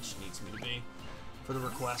this bitch needs me to be for the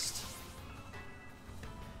request.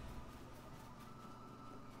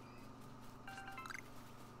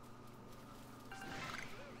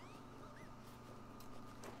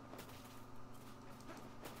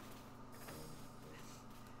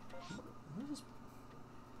 Where is this?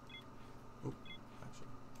 Oh, actually.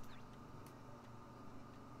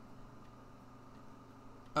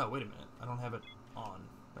 Oh, wait a minute. I don't have it on.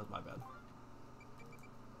 That was my bad.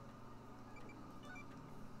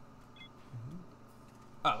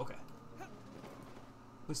 Oh, okay. At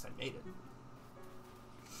least I made it.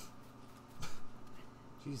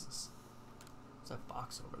 Jesus. What's that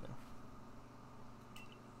box over there?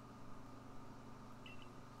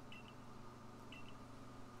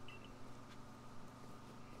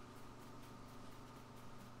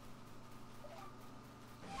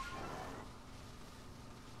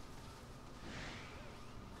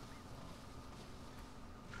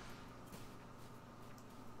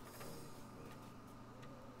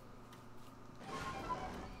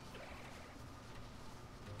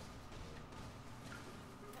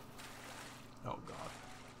 Oh god.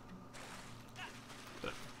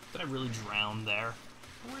 Did I really drown there?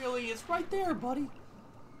 Really? It's right there, buddy.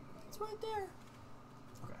 It's right there.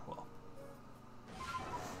 Okay, well.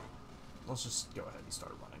 Let's just go ahead and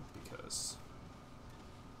start running because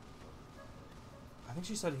I think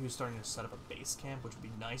she said he was starting to set up a base camp, which would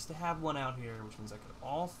be nice to have one out here, which means I could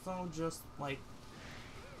also just, like,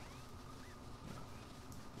 you know,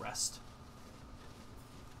 rest.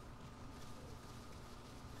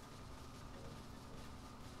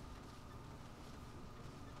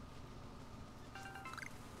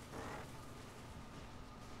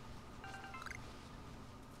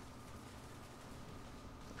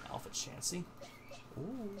 Chancy. Ooh.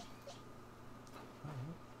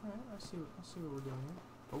 Alright, I see what we're doing here.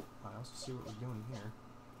 Oh, I also see what we're doing here.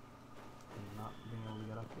 And not being able to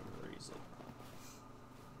get up here very easily.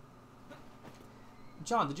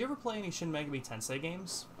 John, did you ever play any Shin Megami Tensei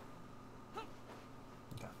games?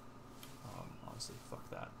 Okay. Honestly, fuck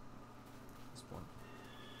that. At this point.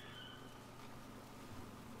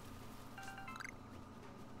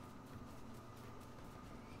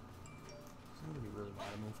 I'm gonna be really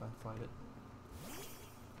mad at me if I fight it.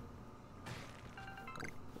 Oh,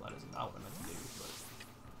 well, that is not what I meant to do, but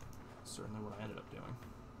certainly what I ended up doing.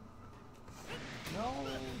 No,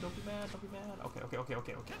 don't be mad, don't be mad. Okay.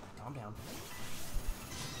 Calm down.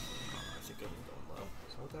 I think I'm going low.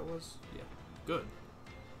 Is that what that was? Yeah. Good.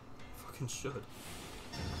 Fucking should.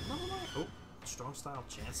 No. Oh, strong style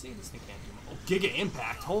Chansey? This thing can't do much. Oh, Giga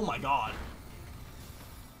Impact. Oh my god.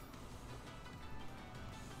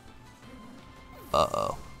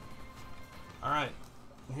 Uh-oh. Alright.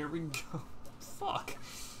 Here we go. Fuck.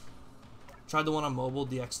 Tried the one on mobile,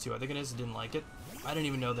 DX2. I think it is. Didn't like it. I didn't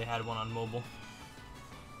even know they had one on mobile.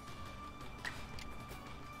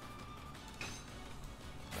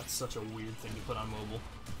 That's such a weird thing to put on mobile.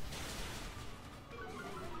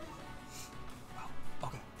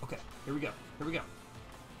 Okay, okay. Here we go. Here we go.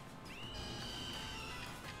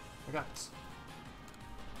 I got this.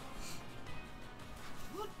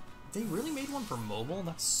 What? They really made one for mobile?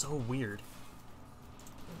 That's so weird.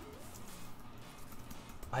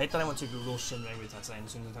 I hate that I went to Google Shin Megami Tensei and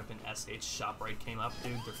as soon as I typed in SH ShopRite came up,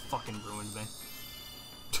 dude, they're fucking ruined me.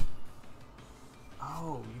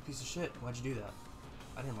 Oh, you piece of shit. Why'd you do that?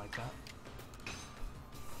 I didn't like that.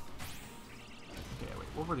 Okay, wait,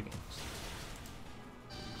 what were the games?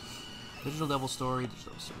 Digital Devil Story,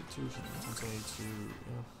 Digital Devil Story 2, Shin Megami Tensei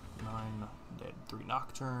 2, F9, Dead 3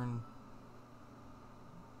 Nocturne,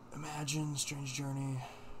 Imagine, Strange Journey.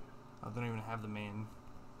 I don't even have the main.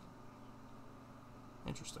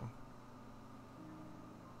 Interesting.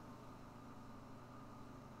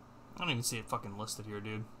 I don't even see it fucking listed here,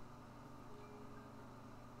 dude.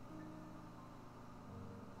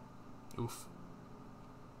 Oof.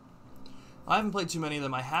 I haven't played too many of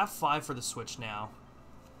them. I have 5 for the Switch now.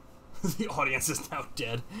 The audience is now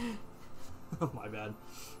dead. Oh, my bad.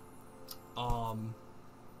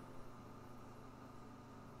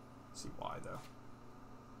 Let's see why, though.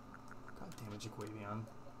 God damn it, Jaquavion.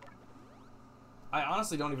 I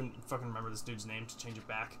honestly don't even fucking remember this dude's name to change it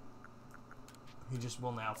back. He just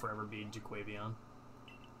will now forever be Jaquavion.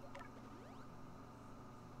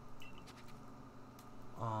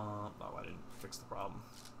 Oh, I didn't fix the problem.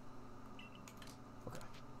 Okay.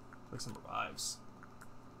 Make some revives.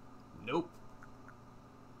 Nope.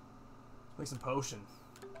 Make some potion.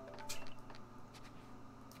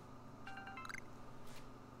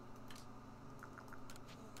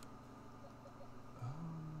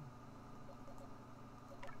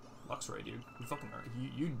 Luxray, dude. You fucking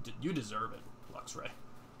you deserve it, Luxray.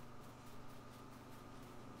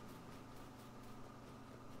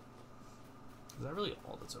 Is that really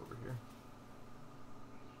all that's over here?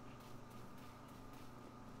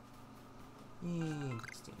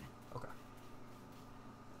 Interesting. Okay.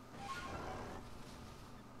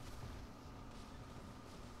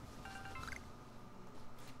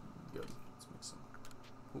 Good. Let's make some.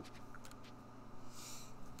 Ooh.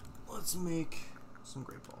 Let's make some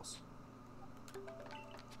great balls.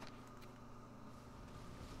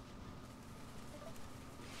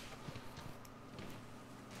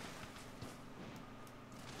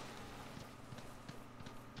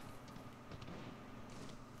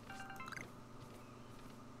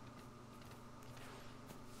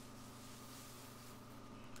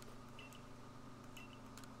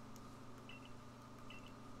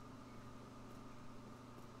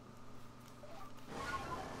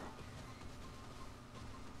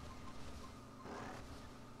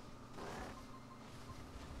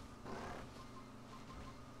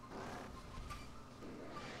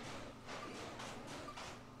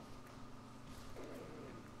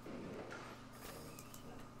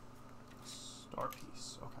 Star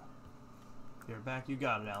piece, okay. You're back, you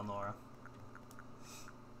got it, Alnora.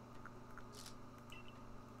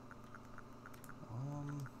 I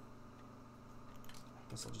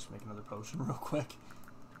guess I'll just make another potion real quick.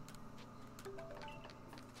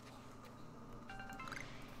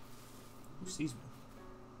 Who sees me?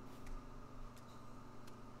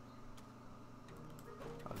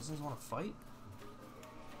 Oh, does he want to fight?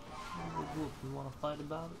 We want to fight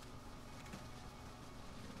about it?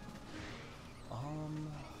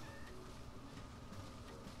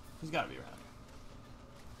 He's got to be around here.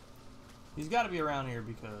 He's got to be around here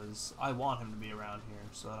because I want him to be around here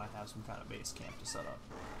so that I have some kind of base camp to set up.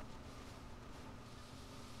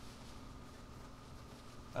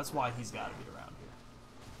 That's why he's got to be around here.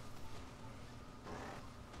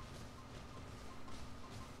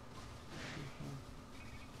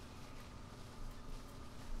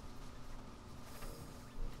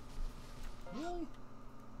 Really?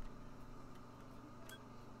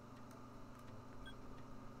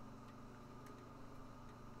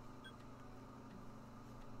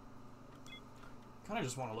 I kind of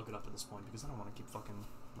just want to look it up at this point because I don't want to keep fucking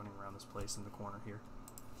running around this place in the corner here.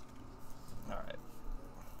 Alright.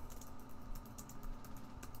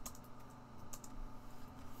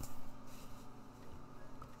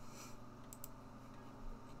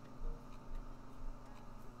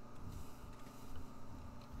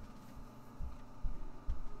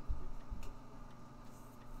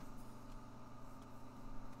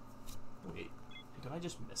 Wait, did I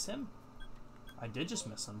just miss him? I did just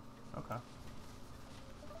miss him. Okay.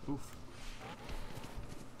 Oof.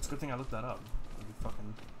 good thing I looked that up. I'd be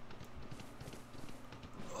fucking...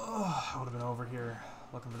 Ugh, I would have been over here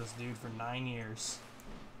looking for this dude for 9 years.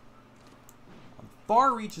 On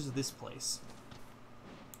far reaches of this place.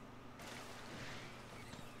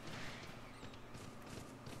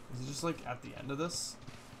 Is he just, like, at the end of this?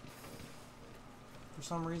 For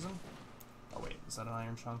some reason? Oh, wait. Is that an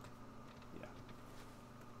iron chunk? Yeah.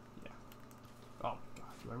 Yeah. Oh, my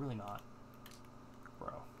God. Do I really not? Bro.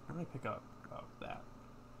 What did I pick up? Oh, that.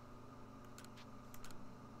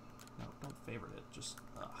 No, don't favorite it. Just,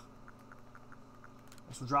 ugh.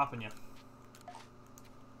 Thanks for dropping you.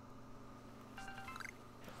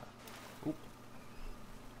 Oop.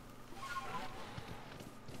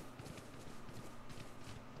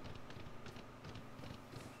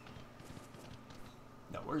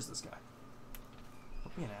 No, where's this guy?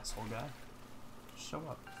 Don't be an asshole guy. Show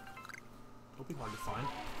up. Don't be hard to find.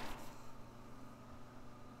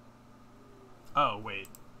 Oh, wait.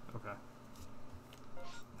 Okay.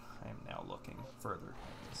 I am now looking further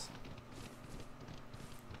at this.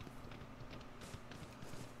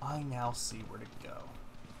 I now see where to go.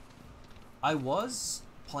 I was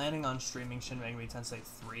planning on streaming Shin Megami Tensei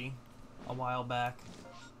 3 a while back,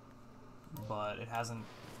 but it hasn't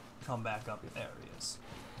come back up yet. There he is.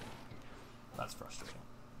 That's frustrating.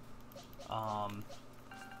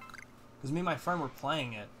 Because me and my friend were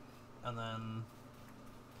playing it, and then...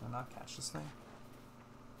 Can I not catch this thing?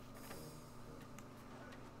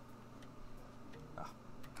 Ah.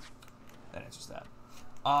 That answers that.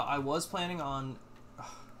 I was planning on... I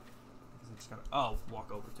just gotta... Oh,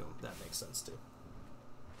 walk over to him. That makes sense, too.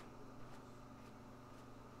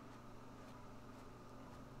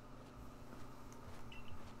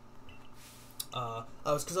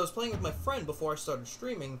 Because I was playing with my friend before I started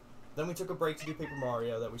streaming. Then we took a break to do Paper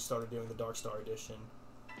Mario. That we started doing the Dark Star Edition,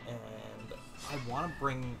 and I want to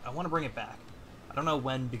bring it back. I don't know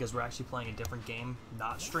when because we're actually playing a different game,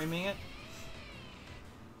 not streaming it.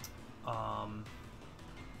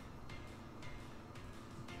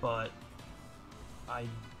 But I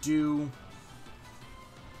do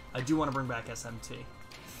want to bring back SMT 3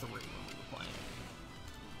 when we were playing it.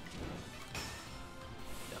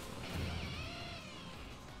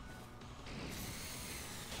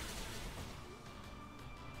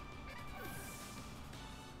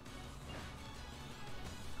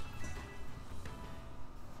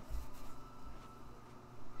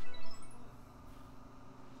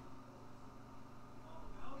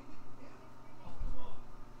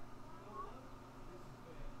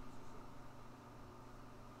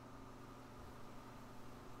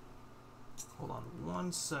 Hold on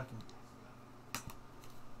 1 second.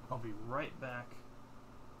 I'll be right back.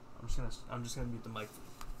 I'm just gonna mute the mic for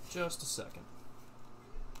just a second.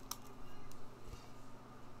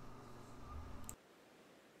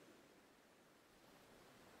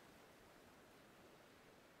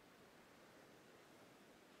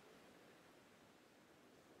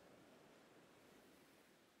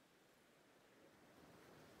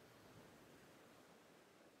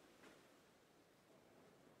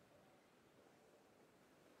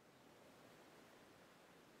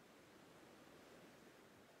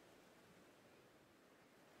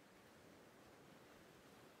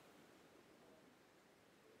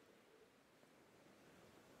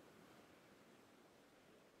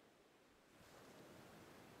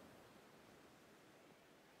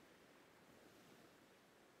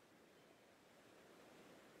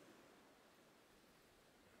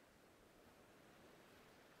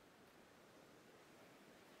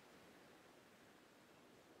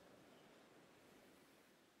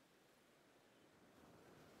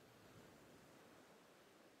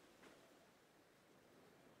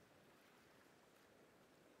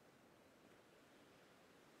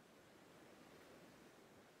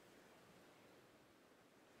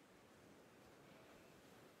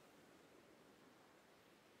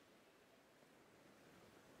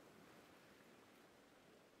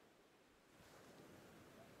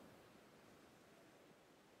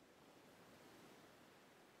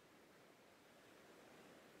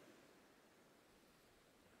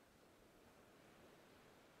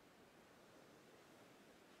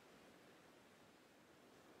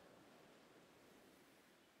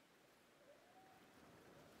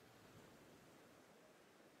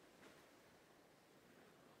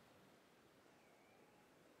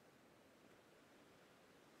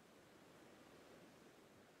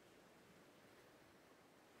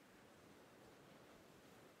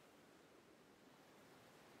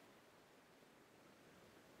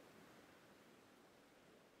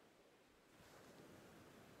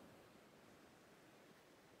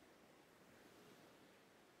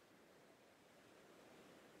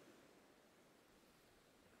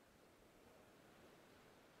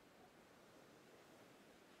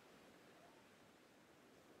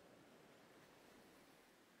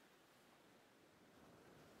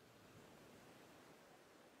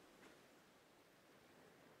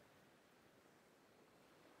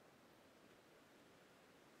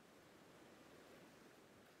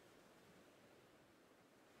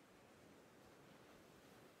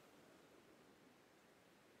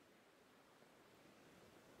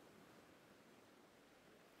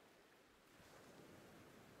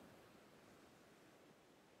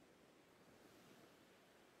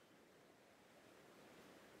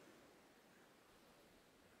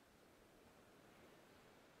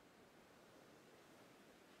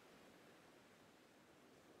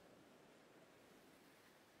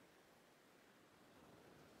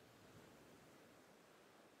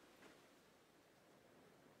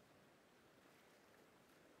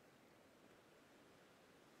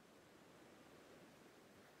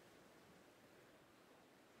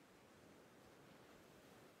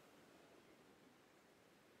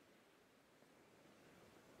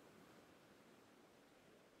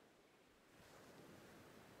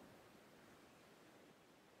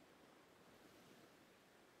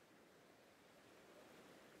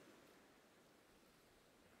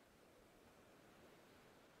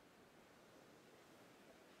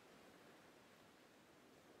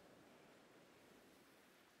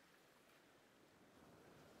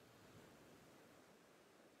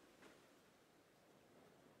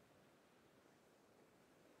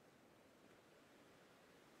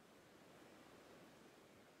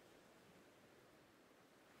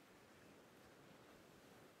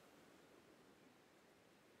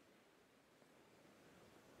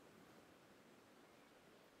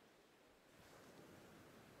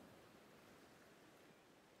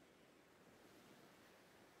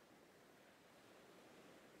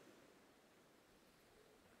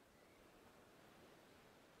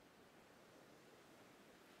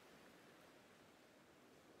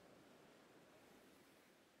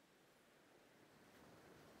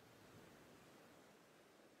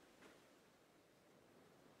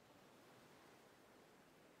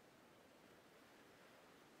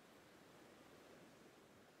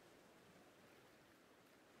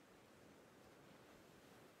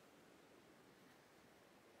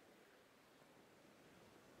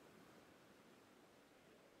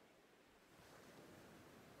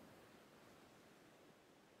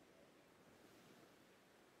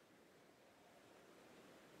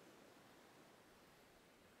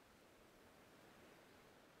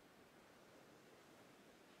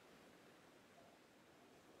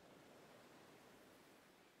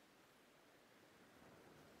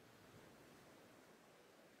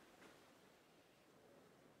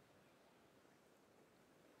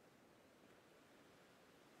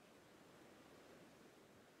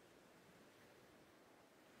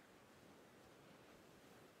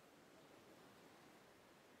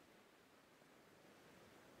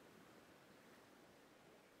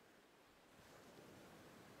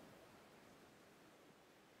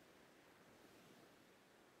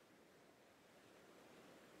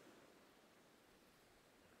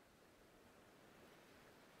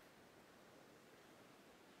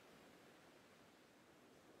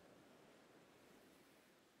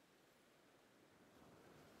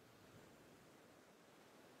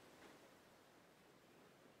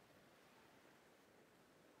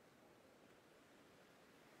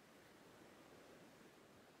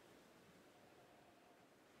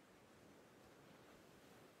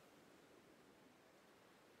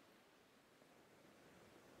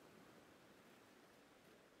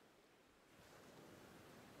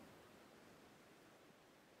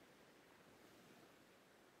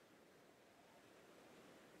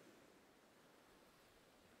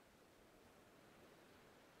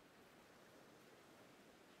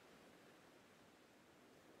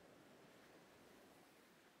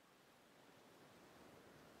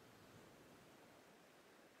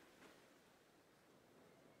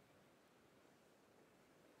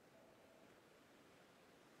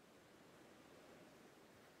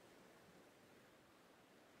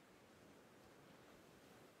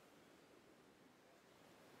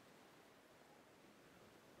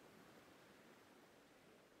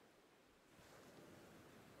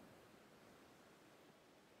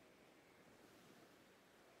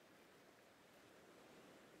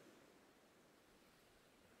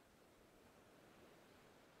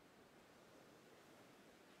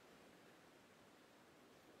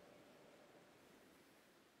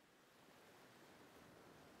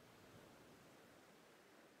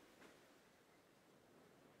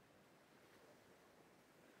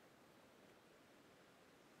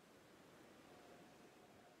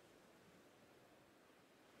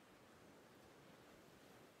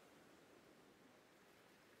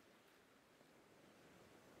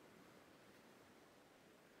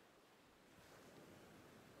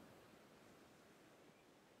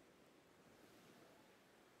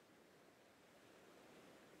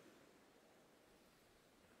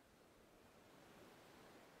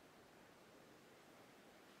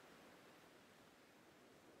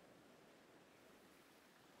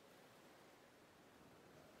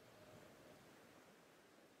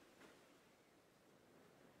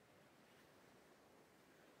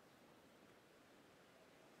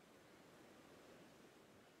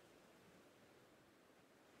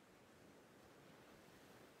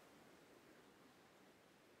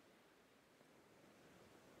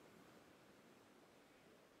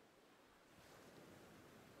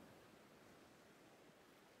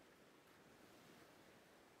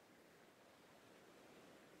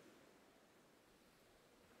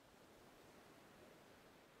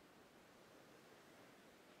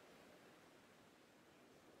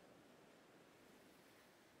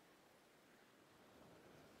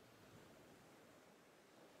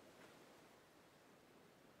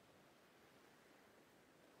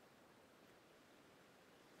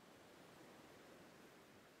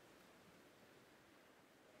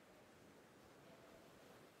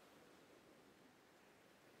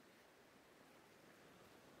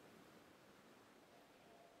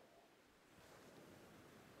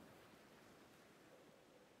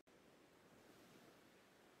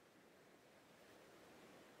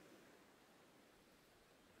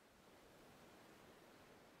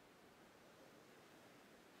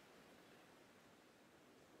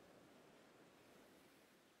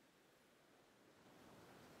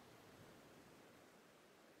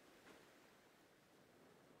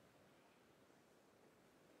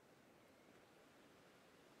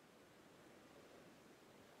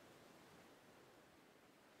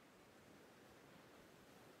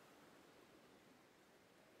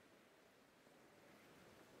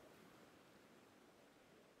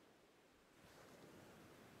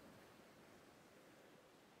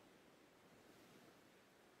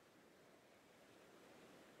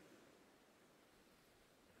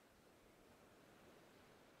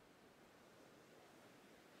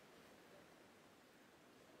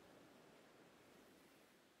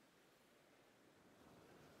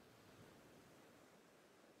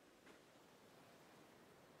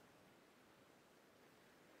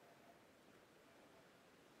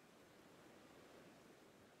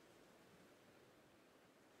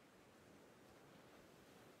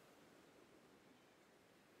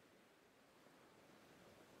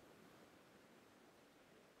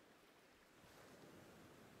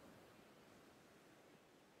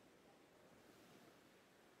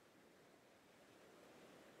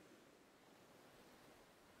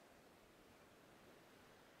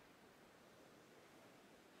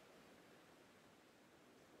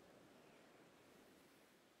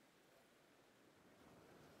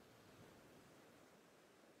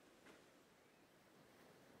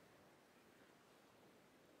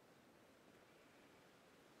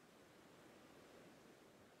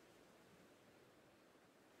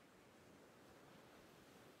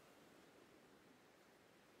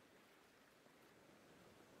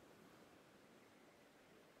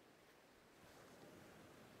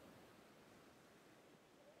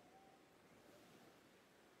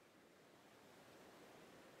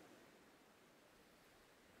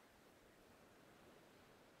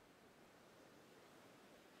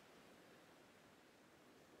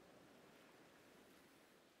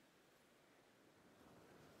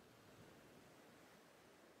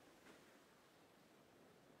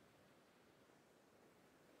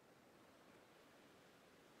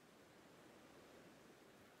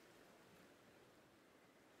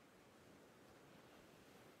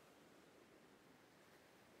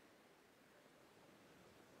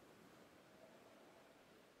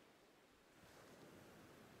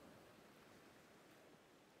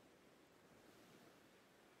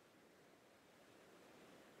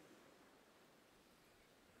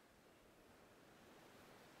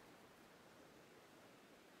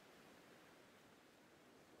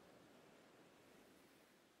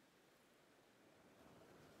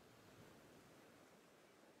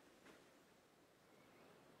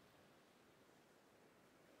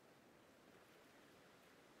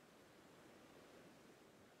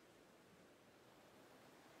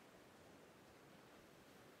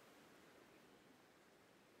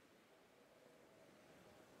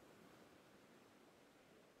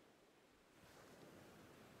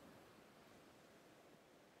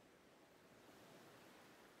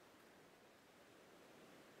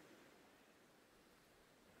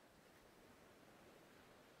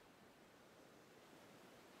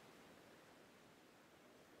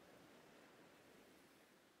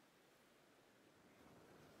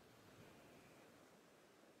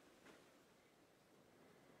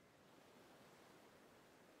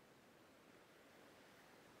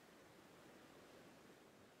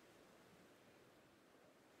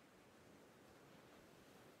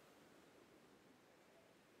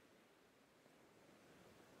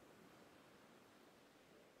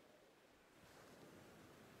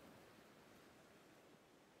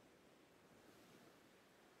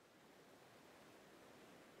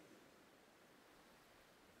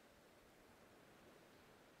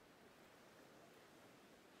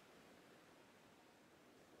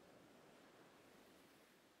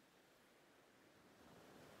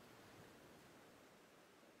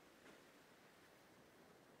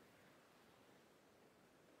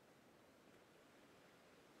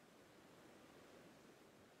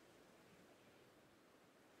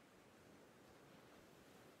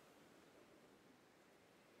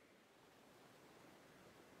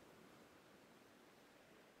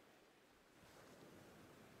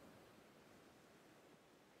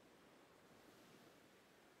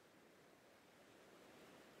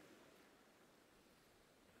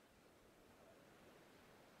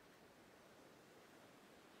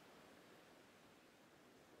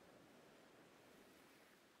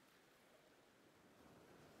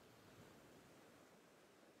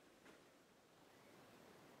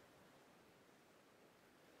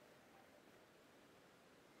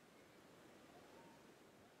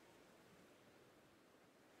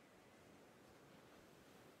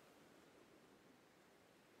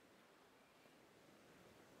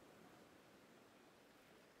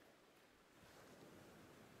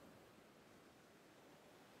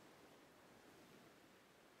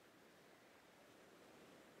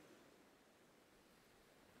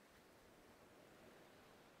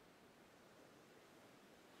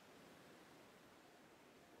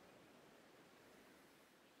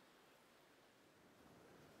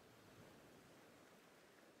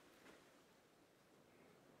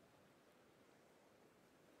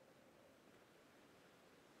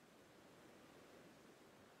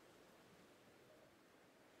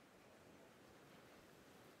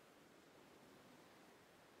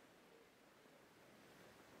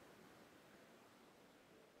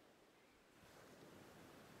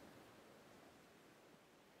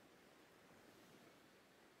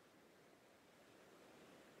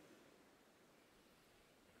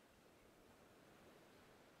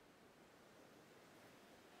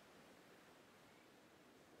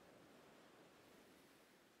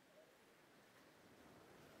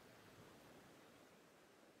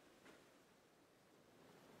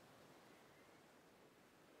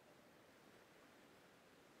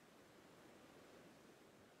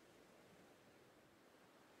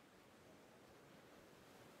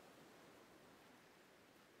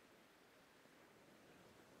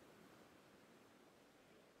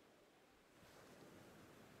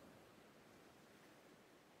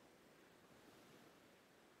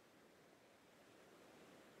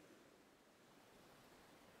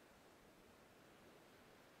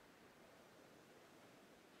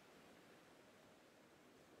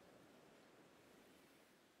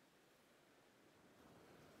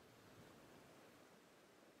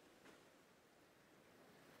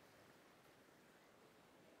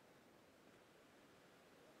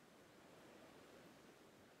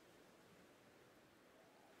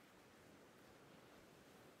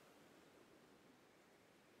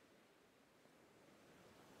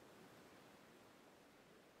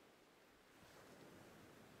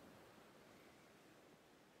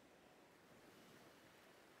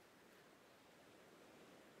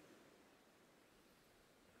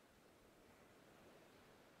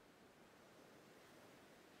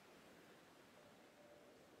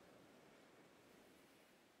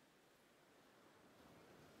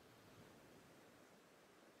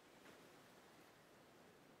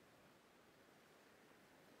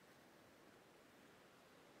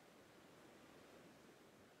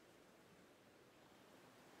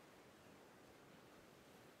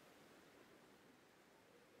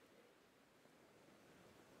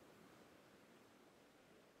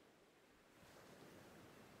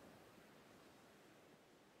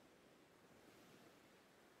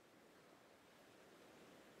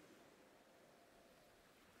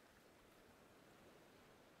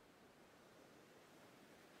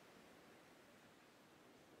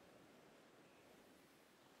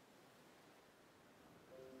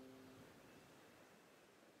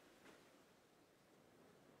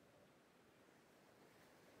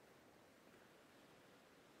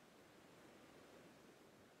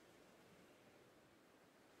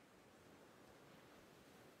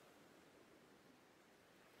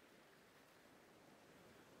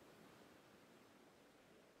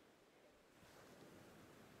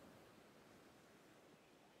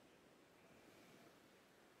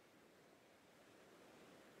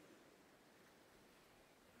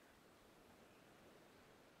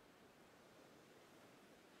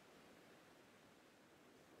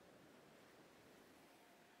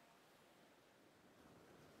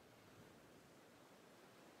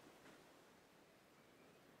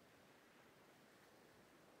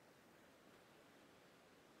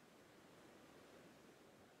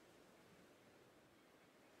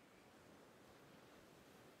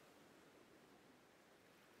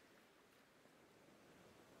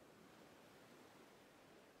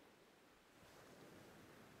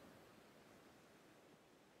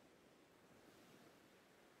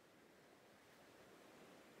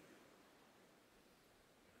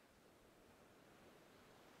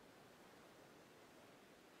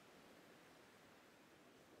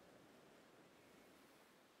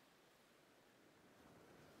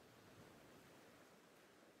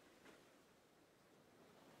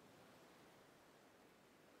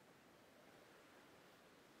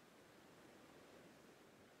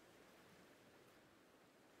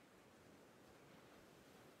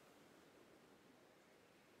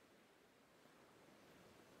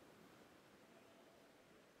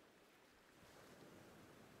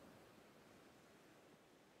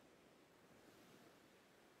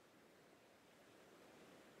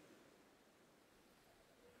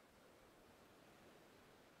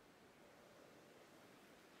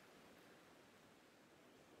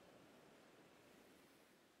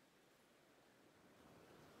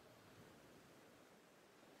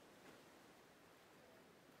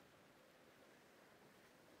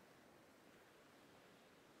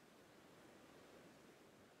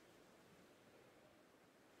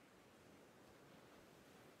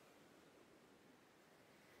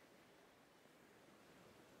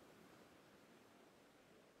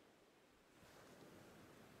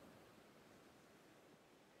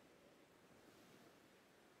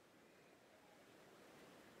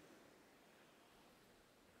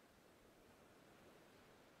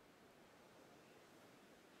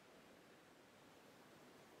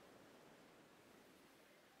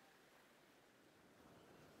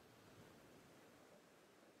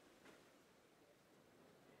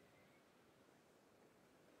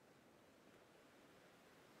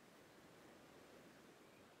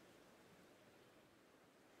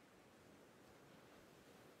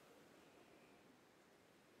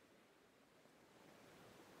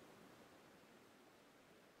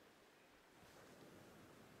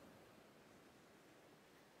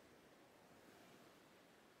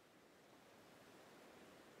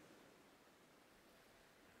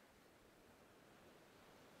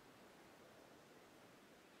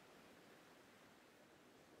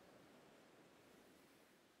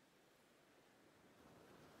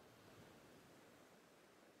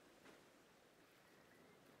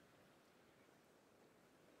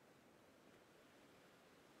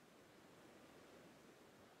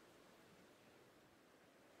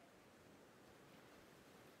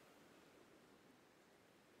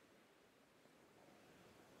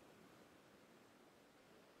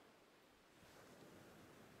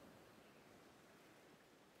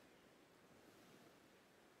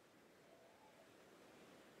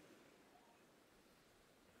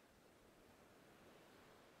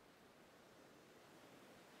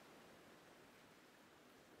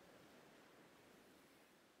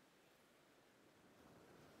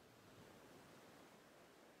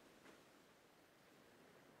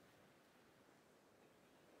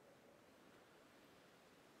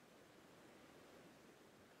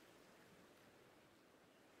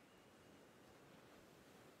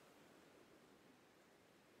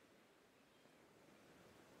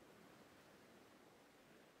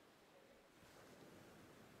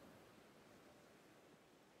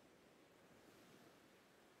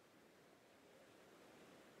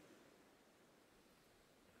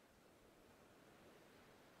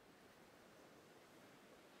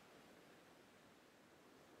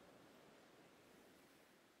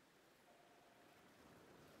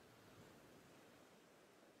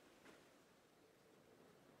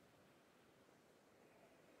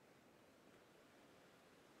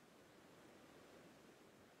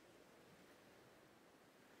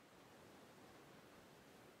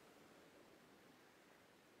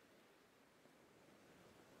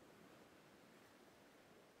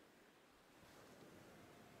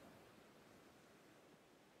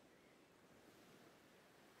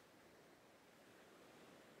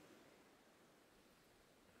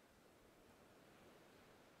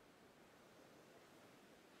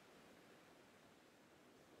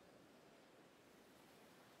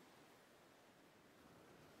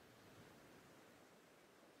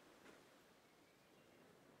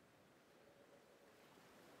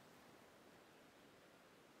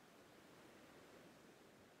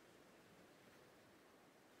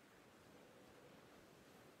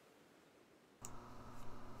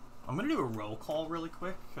 I'm gonna do a roll call really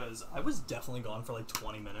quick, because I was definitely gone for like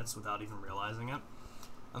 20 minutes without even realizing it.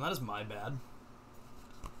 And that is my bad.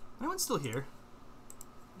 Anyone still here?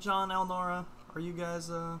 John, Elnora, are you guys,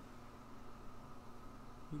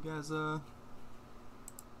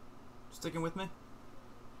 sticking with me?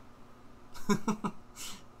 You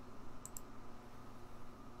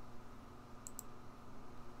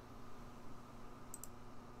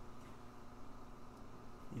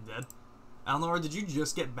dead? Elnora, did you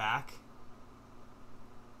just get back?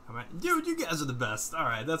 Dude, you guys are the best.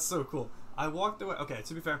 Alright, that's so cool. I walked away. Okay,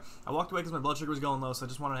 to be fair, I walked away because my blood sugar was going low, so I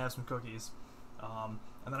just wanted to have some cookies. And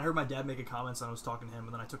then I heard my dad make a comment, and I was talking to him,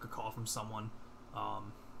 and then I took a call from someone.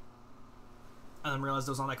 And then realized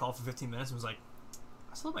I was on that call for 15 minutes and was like,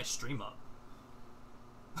 I still have my stream up.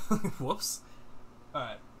 Whoops.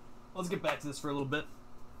 Alright, let's get back to this for a little bit.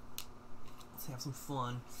 Let's have some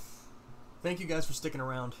fun. Thank you guys for sticking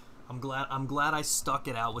around. I'm glad I stuck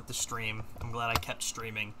it out with the stream. I'm glad I kept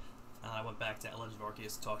streaming, and I went back to Legend of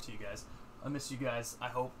Arceus to talk to you guys. I miss you guys. I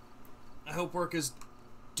hope work is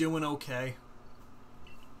doing okay.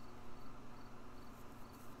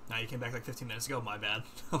 Now you came back like 15 minutes ago. My bad.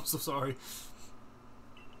 I'm so sorry.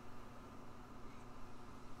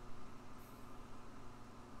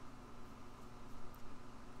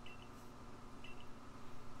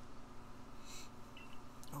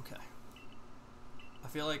 Okay. I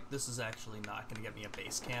feel like this is actually not going to get me a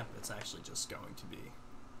base camp. It's actually just going to be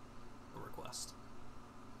a request.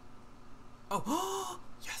 Oh!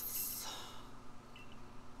 Yes!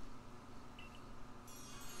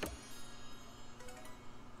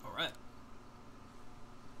 Alright.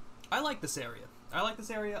 I like this area. I like this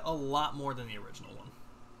area a lot more than the original one.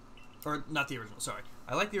 Or, not the original, sorry.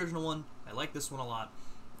 I like the original one. I like this one a lot.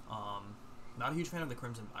 Not a huge fan of the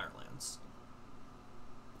Crimson Firelands.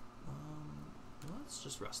 Let's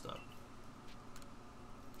just rest up.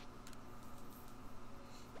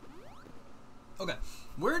 Okay,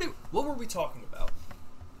 what were we talking about?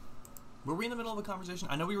 Were we in the middle of a conversation?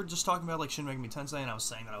 I know we were just talking about like Shin Megami Tensei, and I was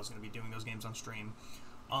saying that I was going to be doing those games on stream.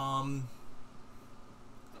 What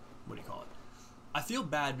do you call it? I feel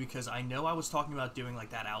bad because I know I was talking about doing like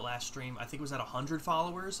that Outlast stream. I think it was at 100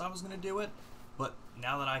 followers I was going to do it, but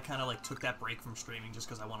now that I kind of like took that break from streaming just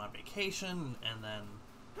because I went on vacation and then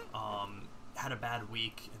had a bad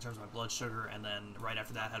week in terms of my blood sugar, and then right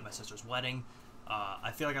after that had my sister's wedding.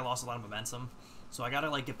 I feel like I lost a lot of momentum, so I gotta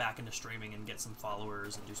like get back into streaming and get some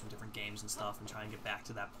followers and do some different games and stuff and try and get back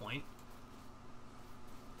to that point.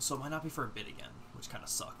 So it might not be for a bit again, which kind of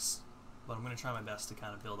sucks, but I'm gonna try my best to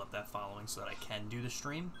kind of build up that following so that I can do the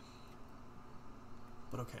stream.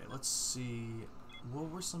 But okay, let's see, what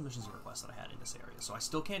were some missions and requests that I had in this area? So I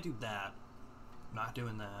still can't do that. I'm not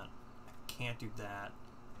doing that. I can't do that.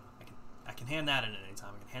 I can hand that in at any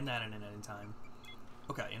time. I can hand that in at any time.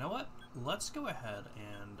 Okay, you know what? Let's go ahead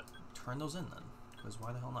and turn those in then, because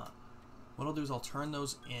why the hell not? What I'll do is I'll turn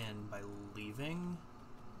those in by leaving,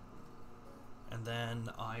 and then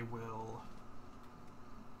I will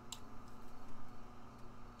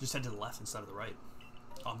just head to the left instead of the right.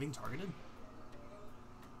 Oh, I'm being targeted?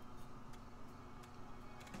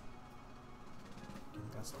 I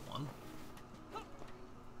think that's the one.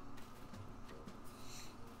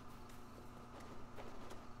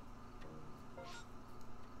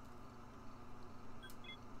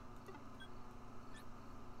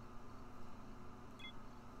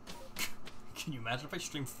 Can you imagine if I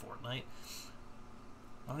stream Fortnite?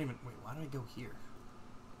 I don't even... Wait, why did I go here?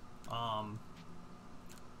 Nah,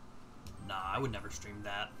 I would never stream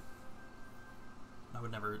that. I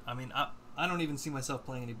would never... I mean, I don't even see myself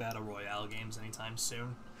playing any Battle Royale games anytime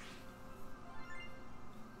soon.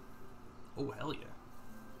 Oh, hell yeah.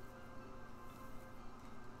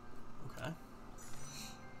 Okay.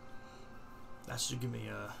 That should give me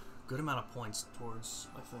a good amount of points towards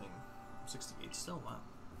my thing. 68 still, wow.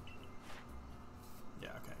 Yeah,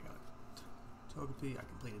 okay, I got it. Togepi, I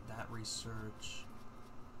completed that research.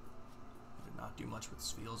 I did not do much with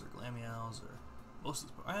Spheals or Glameows or most of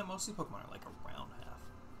these. Mostly Pokemon are like around half.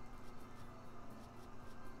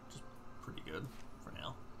 Which is pretty good for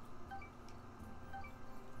now.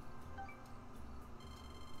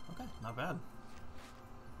 Okay, not bad.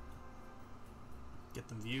 Get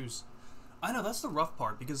them views. I know, that's the rough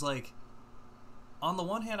part because like on the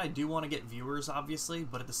one hand, I do want to get viewers, obviously,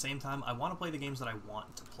 but at the same time, I want to play the games that I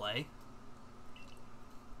want to play.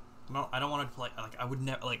 No, I don't want to play, like, I would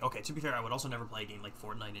never, like, okay, to be fair, I would also never play a game like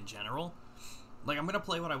Fortnite in general. Like, I'm going to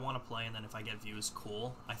play what I want to play, and then if I get views,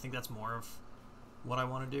 cool. I think that's more of what I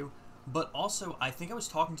want to do. But also, I think I was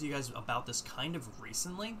talking to you guys about this kind of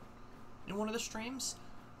recently in one of the streams.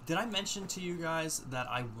 Did I mention to you guys that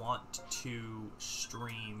I want to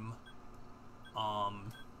stream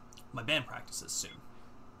my band practices soon?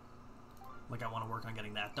 Like, I want to work on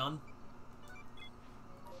getting that done.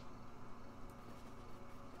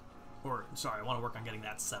 Or, sorry, I want to work on getting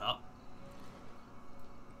that set up.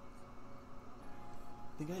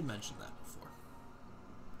 I think I had mentioned that before.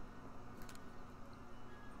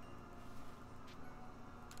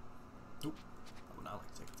 Oop. I would not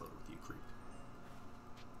like to take a photo with you, creep.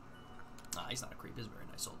 Nah, he's not a creep. He's a very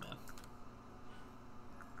nice old man.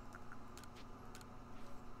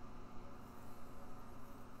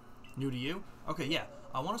 New to you? Okay, yeah.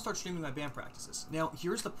 I want to start streaming my band practices. Now,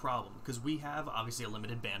 here's the problem, because we have, obviously, a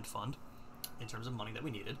limited band fund in terms of money that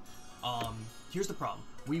we needed. Here's the problem.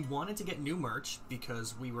 We wanted to get new merch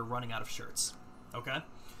because we were running out of shirts. Okay?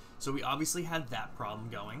 So we obviously had that problem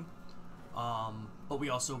going. But we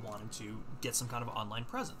also wanted to get some kind of online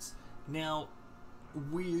presence. Now,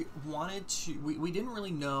 we wanted to... We didn't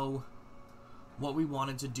really know what we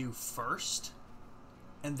wanted to do first.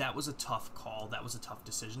 And that was a tough call. That was a tough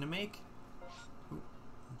decision to make. Is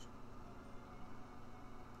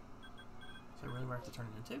that really where I have to turn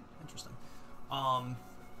it into? Interesting.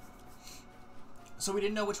 So we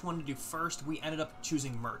didn't know which one to do first. We ended up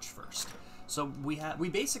choosing merch first. So we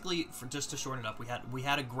basically, just to shorten it up, we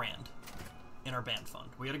had a grand in our band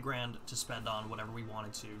fund. We had a grand to spend on whatever we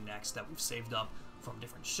wanted to next that we've saved up from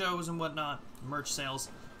different shows and whatnot, merch sales.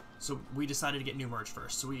 So we decided to get new merch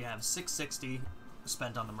first. So we have $660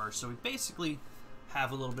 spent on the merch. So we basically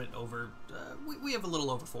have a little bit over. We have a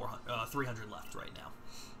little over 300 left right now.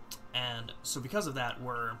 And so because of that,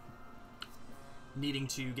 we're needing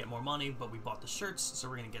to get more money, but we bought the shirts, so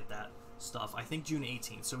we're gonna get that stuff. I think June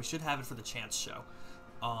 18th, so we should have it for the Chance show.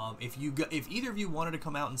 If either of you wanted to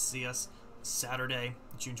come out and see us Saturday,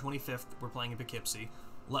 June 25th, we're playing in Poughkeepsie.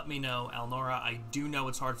 Let me know, Alnora. I do know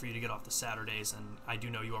it's hard for you to get off the Saturdays, and I do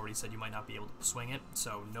know you already said you might not be able to swing it,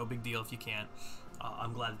 so no big deal if you can't.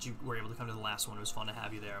 I'm glad that you were able to come to the last one. It was fun to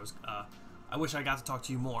have you there. I wish I got to talk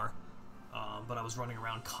to you more. But I was running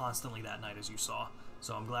around constantly that night, as you saw.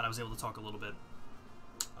 So I'm glad I was able to talk a little bit.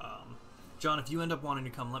 John, if you end up wanting to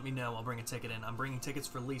come, let me know. I'll bring a ticket in. I'm bringing tickets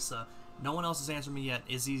for Lisa. No one else has answered me yet.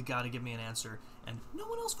 Izzy's got to give me an answer. And no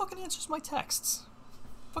one else fucking answers my texts.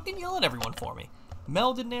 Fucking yell at everyone for me.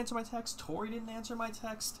 Mel didn't answer my text. Tori didn't answer my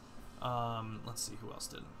text. Let's see who else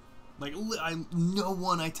did. Like, no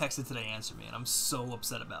one I texted today answered me, and I'm so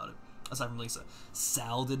upset about it. Aside from Lisa.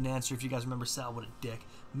 Sal didn't answer. If you guys remember Sal, what a dick.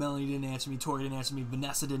 Melanie didn't answer me. Tori didn't answer me.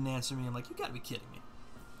 Vanessa didn't answer me. I'm like, you gotta be kidding me.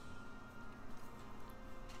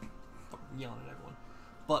 Fucking yelling at everyone.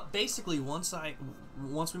 But basically, once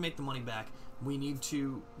we make the money back, we need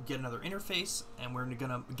to get another interface, and we're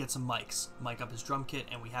gonna get some mics. Mic up his drum kit,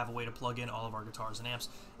 and we have a way to plug in all of our guitars and amps,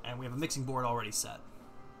 and we have a mixing board already set.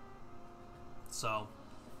 So,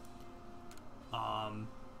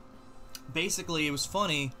 basically, it was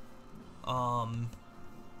funny.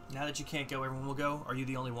 Now that you can't go, everyone will go. Are you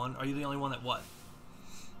the only one? Are you the only one that what?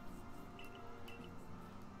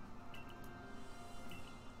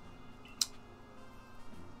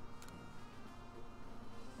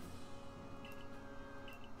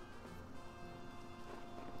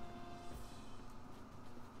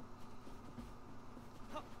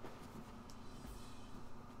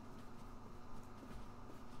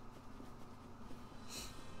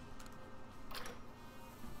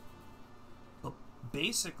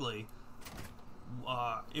 Basically,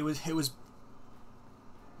 it was.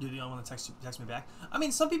 You're the only one that text me back. I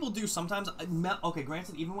mean, some people do sometimes. Okay,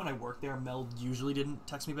 granted, even when I worked there, Mel usually didn't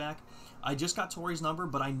text me back. I just got Tori's number,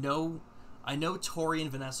 but I know Tori and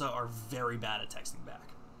Vanessa are very bad at texting back.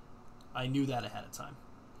 I knew that ahead of time.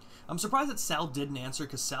 I'm surprised that Sal didn't answer,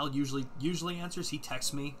 because Sal usually answers. He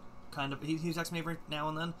texts me, kind of. He texts me every now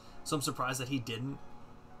and then, so I'm surprised that he didn't.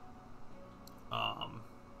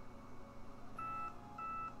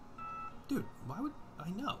 Dude, why would I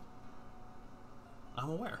know? I'm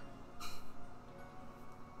aware.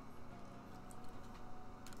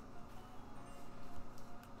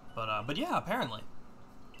 But yeah, apparently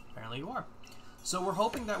you are. So we're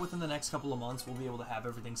hoping that within the next couple of months we'll be able to have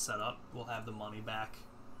everything set up. We'll have the money back,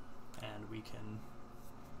 and we can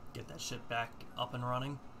get that shit back up and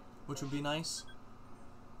running, which would be nice.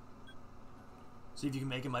 See if you can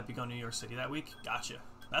make it. Might be going to New York City that week. Gotcha.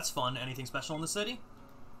 That's fun. Anything special in the city?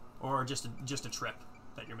 Or just a trip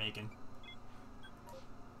that you're making?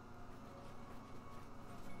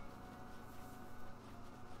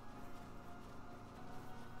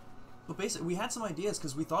 But basically, we had some ideas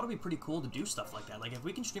because we thought it'd be pretty cool to do stuff like that. Like, if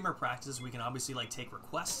we can stream our practices, we can obviously, like, take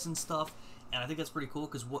requests and stuff. And I think that's pretty cool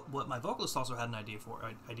because what my vocalist also had an idea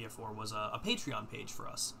for was a Patreon page for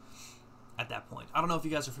us at that point. I don't know if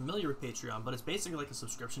you guys are familiar with Patreon, but it's basically like a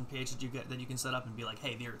subscription page that you can set up and be like,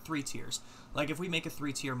 hey, there are 3 tiers. Like, if we make a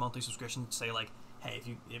 3-tier monthly subscription, say, like, hey,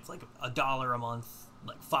 if like $1 a month,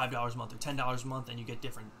 like $5 a month, or $10 a month, and you get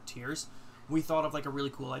different tiers, we thought of like a really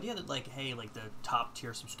cool idea that like, hey, like the top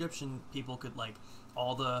tier subscription people could like,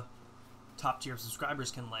 all the top tier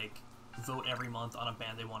subscribers can like vote every month on a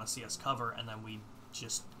band they want to see us cover, and then we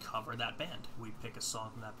just cover that band. We pick a song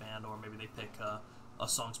from that band, or maybe they pick a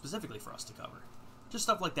song specifically for us to cover. Just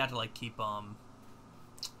stuff like that to like keep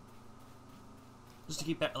just to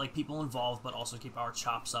keep like people involved, but also keep our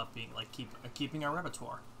chops up, being like keeping our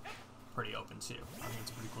repertoire pretty open too. I think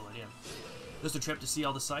it's a pretty cool idea. Just a trip to see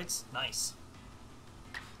all the sights. Nice.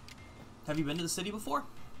 Have you been to the city before?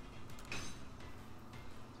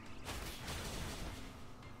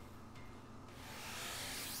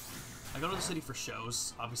 I go to the city for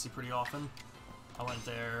shows, obviously, pretty often. I went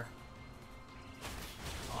there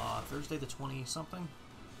Thursday the 20-something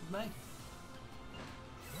of May.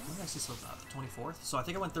 When did I see Slipknot? The 24th? So I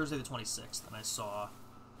think I went Thursday the 26th, and I saw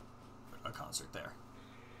a concert there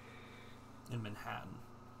in Manhattan.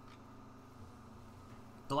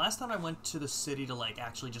 The last time I went to the city to, like,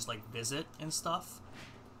 actually just, like, visit and stuff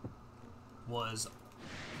was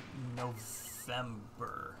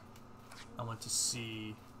November. I went to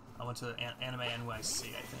Anime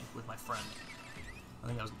NYC, I think, with my friend. I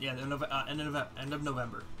think that was, yeah, end of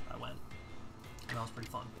November I went. And that was pretty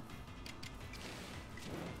fun.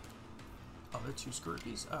 Oh, they're 2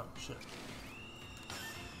 Scorpies? Oh, shit.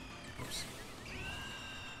 Oops.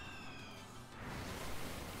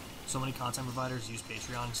 So many content providers use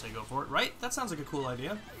Patreon and say go for it, right? That sounds like a cool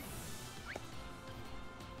idea.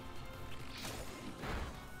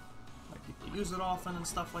 Like, people use it often and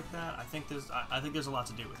stuff like that. I think there's a lot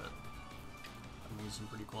to do with it. I think there's some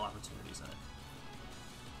pretty cool opportunities in it.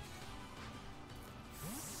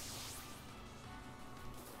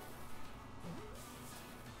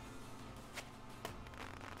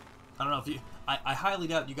 I don't know if you... I highly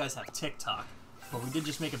doubt you guys have TikTok, but we did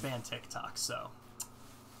just make a band TikTok, so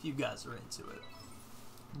if you guys are into it,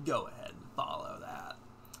 go ahead and follow that.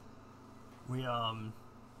 We, our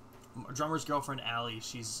drummer's girlfriend, Allie,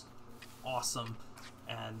 she's awesome,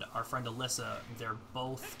 and our friend Alyssa, they're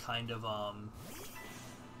both kind of,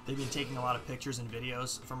 they've been taking a lot of pictures and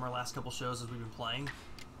videos from our last couple shows as we've been playing,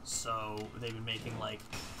 so they've been making, like,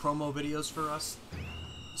 promo videos for us.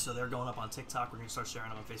 So they're going up on TikTok. We're going to start sharing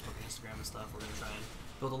them on Facebook and Instagram and stuff. We're going to try and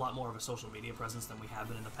build a lot more of a social media presence than we have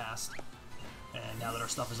been in the past. And now that our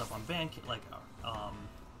stuff is up on Bandcamp, like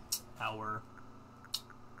our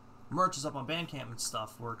merch is up on Bandcamp and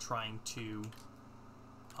stuff, we're trying to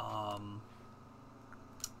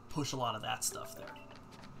push a lot of that stuff there.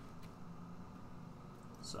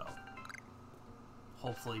 So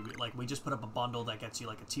hopefully, we just put up a bundle that gets you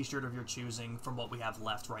like a t-shirt of your choosing from what we have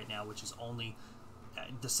left right now, which is only...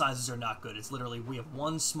 the sizes are not good. It's literally, we have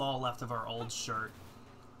 1 small left of our old shirt.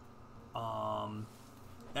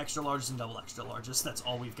 Extra larges and double extra larges. That's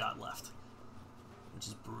all we've got left. Which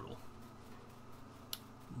is brutal.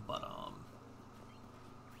 But,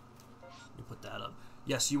 let me put that up.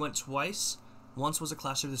 Yes, you went twice. Once was a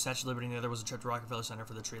class trip to the Statue of Liberty, and the other was a trip to Rockefeller Center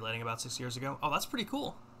for the tree lighting about 6 years ago. Oh, that's pretty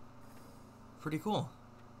cool. Pretty cool.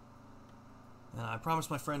 And I promised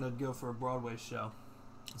my friend I'd go for a Broadway show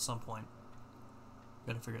at some point.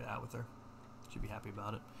 Gotta figure that out with her. She'd be happy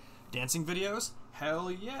about it. Dancing videos? Hell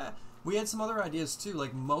yeah! We had some other ideas too.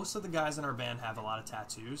 Like, most of the guys in our band have a lot of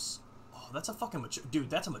tattoos. Oh, that's a fucking macho. Dude,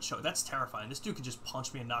 that's a macho. That's terrifying. This dude could just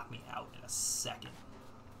punch me and knock me out in a second.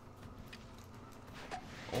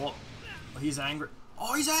 Oh, he's angry.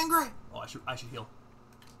 Oh, he's angry! Oh, I should heal.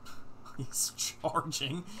 He's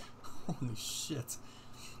charging. Holy shit.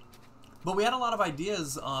 But we had a lot of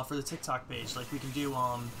ideas for the TikTok page. Like, we can do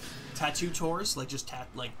tattoo tours, like just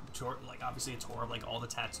obviously a tour of like all the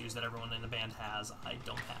tattoos that everyone in the band has. I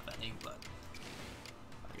don't have any, but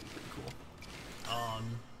I think it's pretty cool.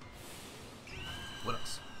 What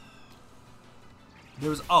else? There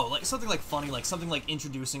was like something like funny, like something like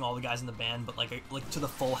introducing all the guys in the band, but like to the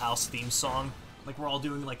Full House theme song. Like, we're all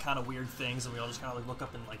doing like kind of weird things, and we all just kind of like look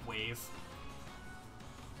up and like wave.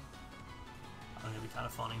 I think it'd be kind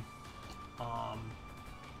of funny.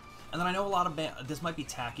 And then I know a lot of this might be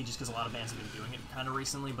tacky just because a lot of bands have been doing it kind of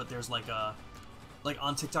recently, but there's like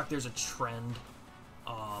on TikTok there's a trend,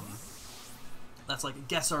 that's like,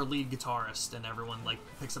 guess our lead guitarist, and everyone like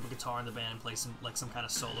picks up a guitar in the band and plays some kind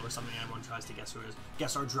of solo or something, and everyone tries to guess who it is.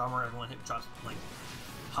 Guess our drummer, everyone drops like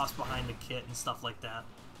hops behind the kit and stuff like that.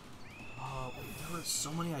 There were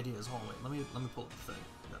so many ideas. Hold on, wait. Let me pull up the thing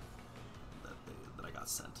that I got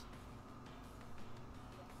sent.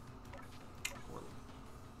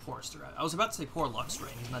 Poor Stir. I was about to say poor Luxray.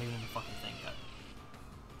 He's not even in the fucking thing yet.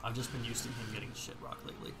 I've just been used to him getting shit rock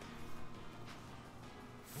lately.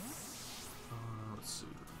 Let's see.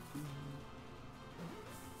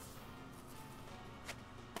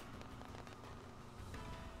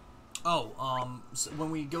 So when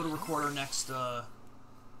we go to record our next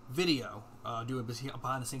video, do a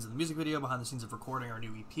behind the scenes of the music video, behind the scenes of recording our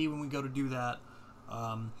new EP when we go to do that,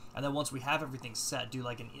 and then once we have everything set, do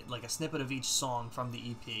like a snippet of each song from the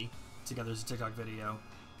EP together as a TikTok video,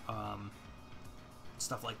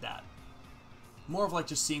 stuff like that. More of like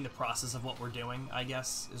just seeing the process of what we're doing, I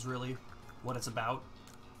guess, is really what it's about,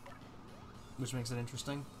 which makes it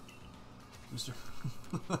interesting. Mr.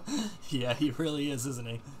 Yeah, he really is, isn't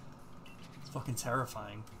he? It's fucking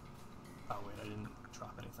terrifying. Oh wait, I didn't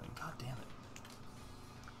drop anything. God damn it.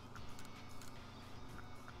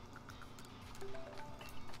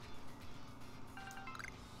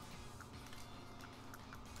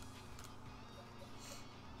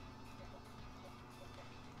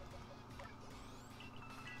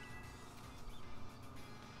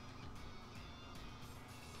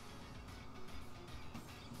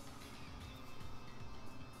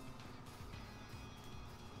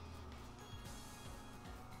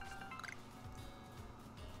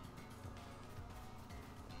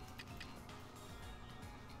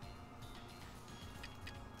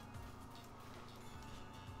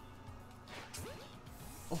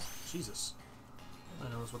 Oh, Jesus. I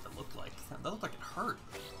didn't notice what that looked like. That looked like it hurt.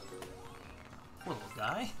 Poor little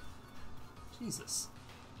guy. Jesus.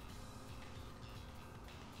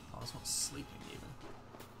 Oh, this one's sleeping even.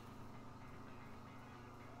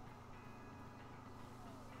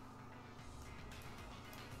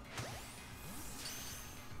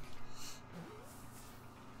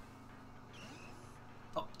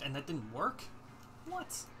 Oh, and that didn't work?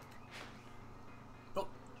 What? Oh.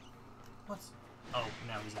 What? Oh,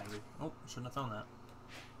 now he's angry. Oh, shouldn't have thrown that.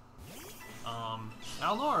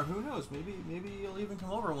 Alnar, who knows? Maybe he'll even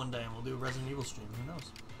come over one day and we'll do a Resident Evil stream. Who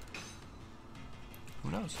knows?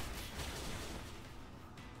 Who knows?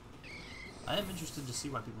 I am interested to see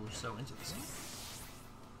why people are so into this game.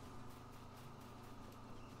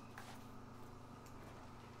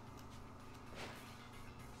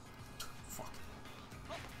 Fuck.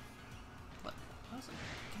 What? What is it?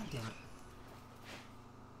 God damn it.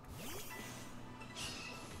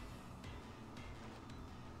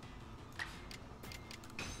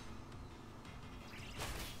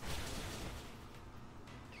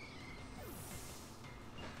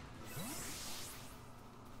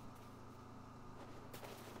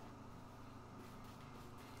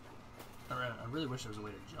 I really wish there was a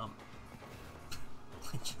way to jump.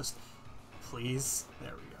 Like, just, please.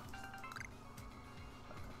 There we go.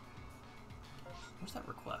 Okay. Where's that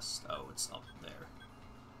request? Oh, it's up there.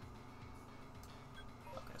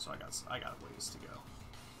 Okay, so I got ways to go.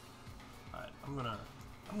 All right, I'm gonna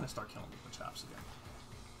start killing the chops again.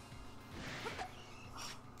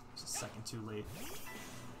 It's a second too late.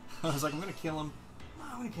 I was like, I'm gonna kill him.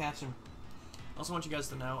 I'm gonna catch him. I also want you guys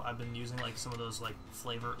to know I've been using like some of those like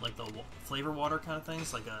flavor, like the flavor water kind of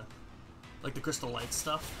things, like the Crystal Light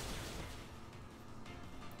stuff.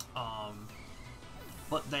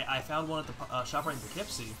 But I found one at the shop right in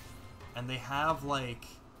Poughkeepsie, and they have like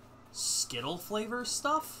Skittle flavor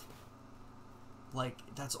stuff. Like,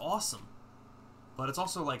 that's awesome, but it's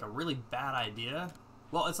also like a really bad idea.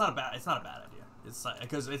 Well, it's not a bad idea. It's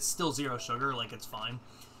because it's still zero sugar, like it's fine.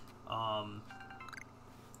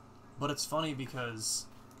 But it's funny because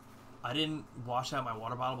I didn't wash out my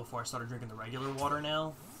water bottle before I started drinking the regular water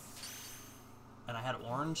now, and I had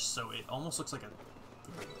orange, so it almost looks like a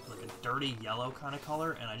dirty yellow kind of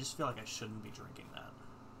color, and I just feel like I shouldn't be drinking that.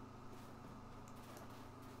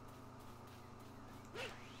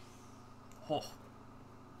 Oh,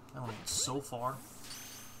 that went so far.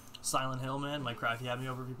 Silent Hill, man, Minecraft, if you have me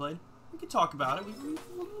over, if you played, we can talk about it.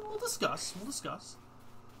 We'll discuss. We'll discuss.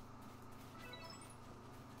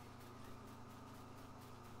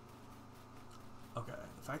 Okay,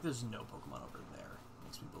 the fact there's no Pokemon over there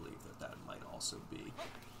makes me believe that that might also be...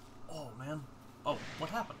 Oh, man. Oh, what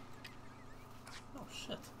happened? Oh,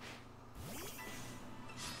 shit.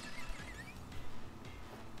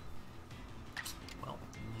 Well,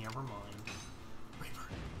 never mind. Reaper.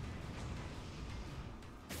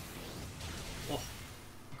 Oh.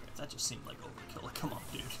 Okay, that just seemed like overkill. Like, come on,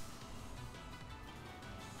 dude.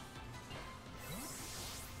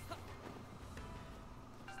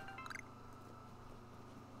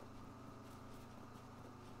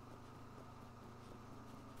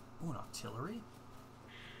 Octillery?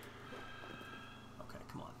 Okay,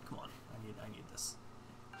 come on, come on. I need this.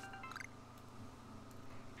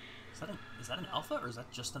 Is that an alpha or is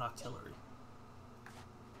that just an Octillery?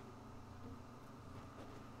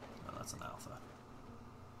 No, that's an alpha.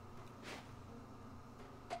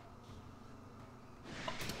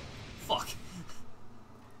 Oh, fuck.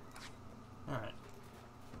 Alright.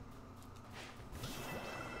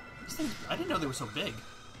 These things, I didn't know they were so big.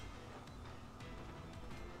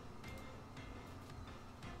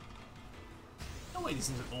 No way these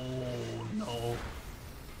things are... Oh, no.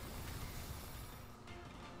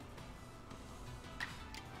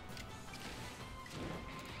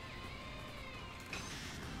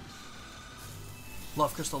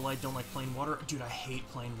 Love Crystal Light, don't like plain water. Dude, I hate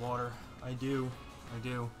plain water. I do.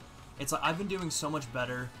 It's like I've been doing so much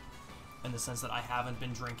better in the sense that I haven't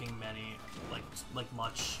been drinking many, like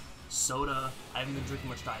much soda. I haven't been drinking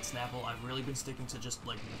much Diet Snapple. I've really been sticking to just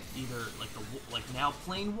like either like now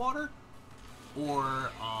plain water or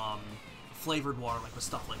flavored water, like with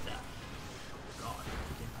stuff like that. Oh God,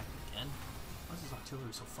 getting back again. Why is this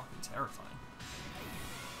artillery so fucking terrifying?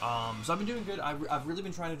 So I've been doing good. I've really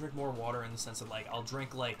been trying to drink more water in the sense that, like, I'll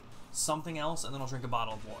drink, like, something else, and then I'll drink a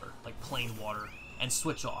bottle of water, like plain water, and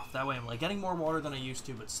switch off. That way I'm, like, getting more water than I used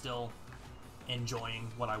to, but still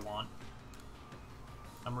enjoying what I want.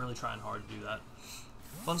 I'm really trying hard to do that.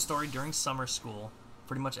 Fun story, during summer school,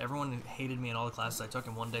 pretty much everyone hated me in all the classes I took,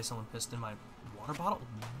 and one day someone pissed in my water bottle.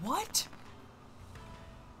 What?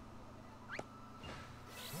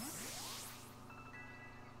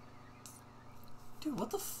 Dude, what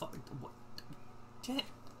the fuck? What?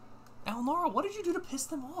 Elnora, what did you do to piss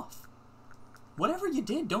them off? Whatever you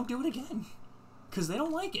did, don't do it again. Because they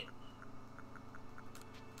don't like it.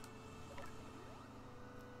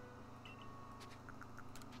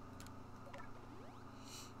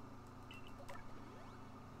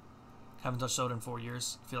 Haven't touched soda in 4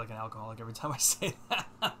 years. I feel like an alcoholic every time I say that.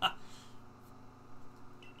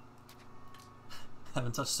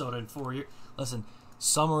 Haven't touched soda in 4 years. Listen.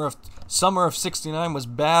 Summer of '69 was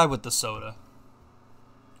bad with the soda.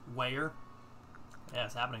 Where? Yeah,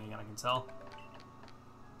 it's happening again, I can tell.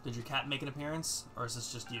 Did your cat make an appearance? Or is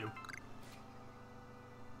this just you?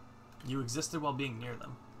 You existed while being near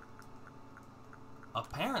them.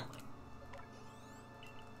 Apparently.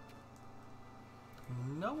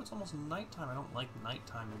 No, it's almost nighttime. I don't like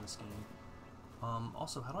nighttime in this game.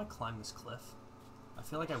 Also, how do I climb this cliff? I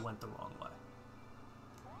feel like I went the wrong way.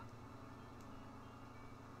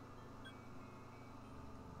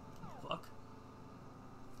 Fuck.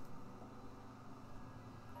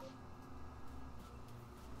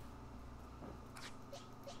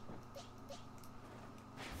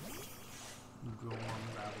 You go on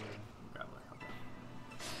gravel. Okay.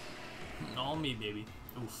 All me, baby.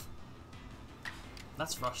 Oof.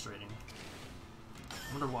 That's frustrating.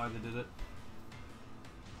 I wonder why they did it.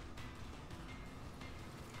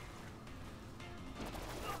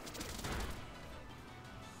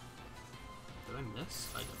 Did I miss?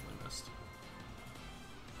 I definitely missed.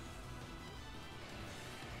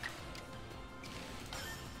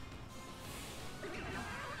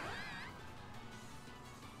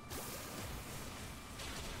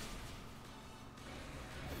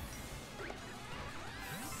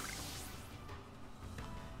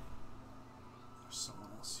 There's someone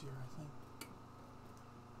else here, I think.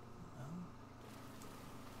 No?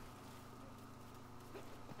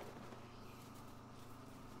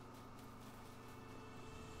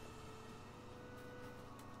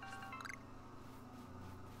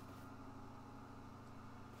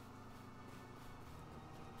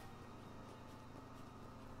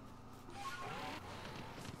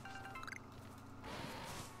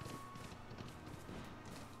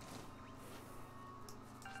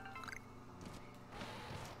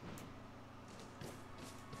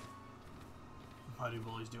 Why do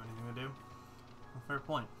bullies do anything to do? Well, fair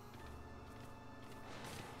point.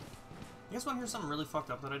 You guys want to hear something really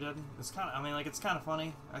fucked up that I did? It's kind of, I mean, like, it's kind of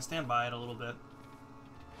funny. I stand by it a little bit.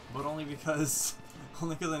 But only because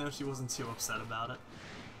I know she wasn't too upset about it.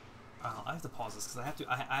 I have to pause this because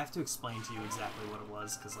I have to explain to you exactly what it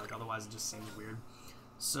was, because, like, otherwise it just seems weird.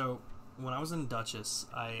 So, when I was in Duchess,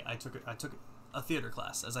 I took a theater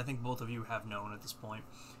class, as I think both of you have known at this point.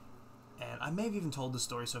 And I may have even told this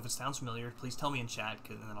story, so if it sounds familiar, please tell me in chat,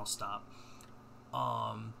 and then I'll stop.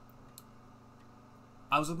 I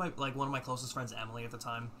was with one of my closest friends, Emily, at the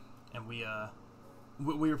time, and we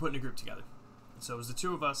were putting a group together. So it was the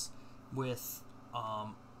two of us with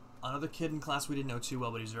another kid in class we didn't know too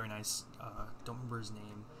well, but he was very nice. Don't remember his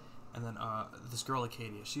name. And then this girl,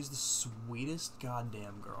 Acadia. She's the sweetest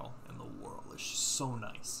goddamn girl in the world. She's so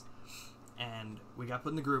nice. And we got put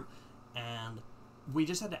in the group. and we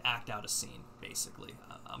just had to act out a scene, basically.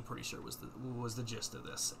 I'm pretty sure was the gist of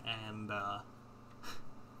this, and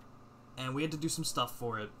we had to do some stuff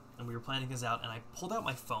for it, and we were planning things out, and I pulled out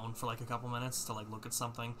my phone for like a couple minutes to like look at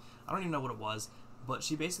something. I don't even know what it was, but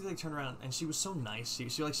she basically like, turned around, and she was so nice.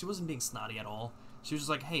 She wasn't being snotty at all. She was just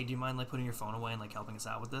like, hey, do you mind like putting your phone away and like helping us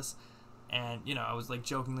out with this? And, you know, I was like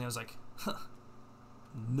jokingly, I was like, huh,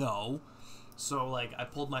 no. So like I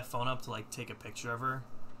pulled my phone up to like take a picture of her,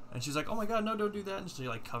 and she was like, oh my god, no, don't do that. And she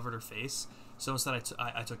like covered her face. So instead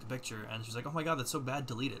I took the picture, and she was like, oh my god, that's so bad,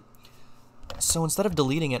 delete it. So instead of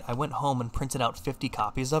deleting it, I went home and printed out 50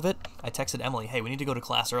 copies of it. I texted Emily, hey, we need to go to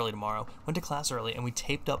class early tomorrow. Went to class early, and we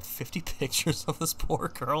taped up 50 pictures of this poor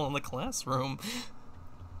girl in the classroom.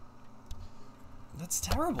 That's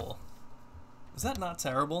terrible. Is that not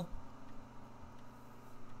terrible?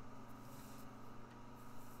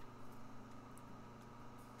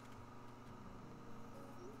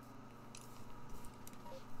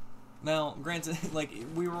 Now, granted, like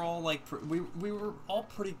we were all like we were all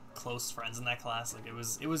pretty close friends in that class. Like it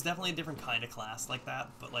was definitely a different kind of class like that.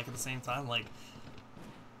 But like at the same time, like,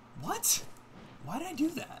 what? Why did I do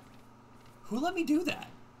that? Who let me do that?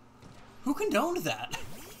 Who condoned that?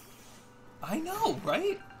 I know,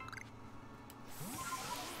 right?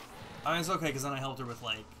 I mean, it's okay because then I helped her with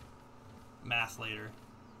like math later.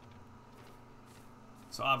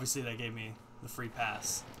 So obviously they gave me the free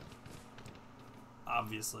pass.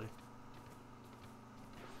 Obviously.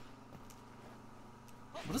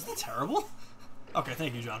 What, isn't that terrible? Okay,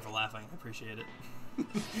 thank you, John, for laughing. I appreciate it.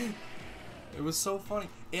 It was so funny.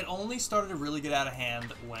 It only started to really get out of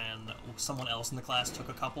hand when someone else in the class took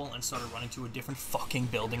a couple and started running to a different fucking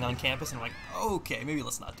building on campus, and I'm like, okay, maybe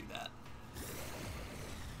let's not do that.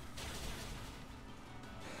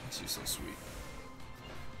 She's so sweet.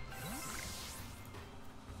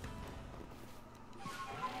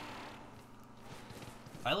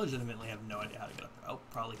 I legitimately have no idea how to get up there. Oh,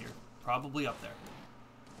 probably here. Probably up there.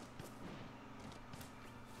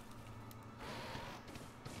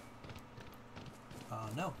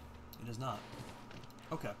 No, it is not.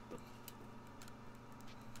 Okay.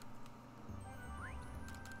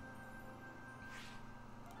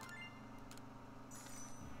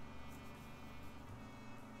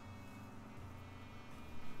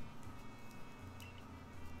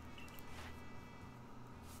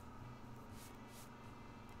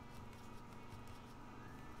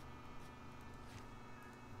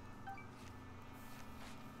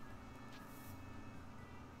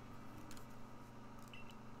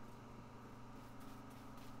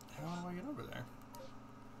 How do I get over there?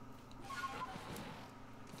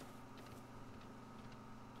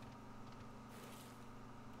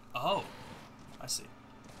 Oh, I see.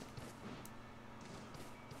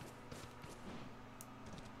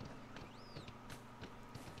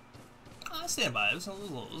 I stand by it. It was a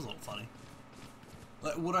little funny.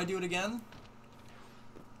 Would I do it again?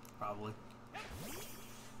 Probably.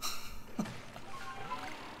 I'm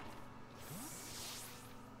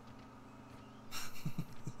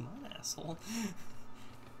an asshole.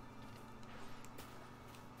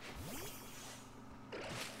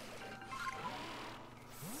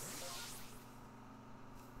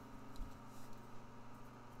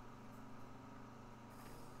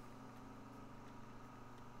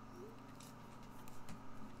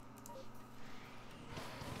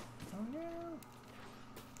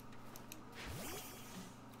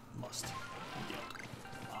 Must get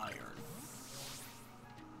iron.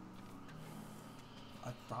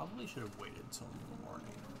 I probably should have waited till the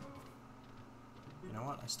morning. You know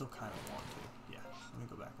what? I still kind of want to. Yeah, let me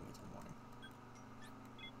go back and wait till the morning.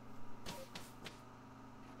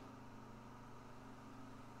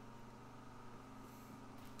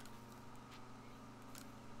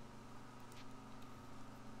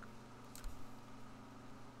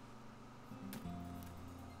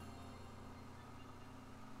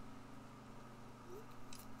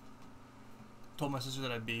 Told my sister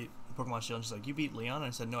that I beat Pokemon Shield, and she's like, you beat Leon? And I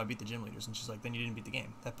said, no, I beat the gym leaders. And she's like, then you didn't beat the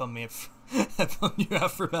game. That bummed me up. That bummed you out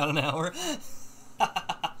for about an hour.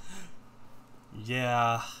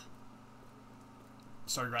 Yeah.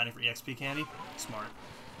 Started grinding for EXP candy? Smart.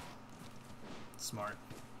 Smart.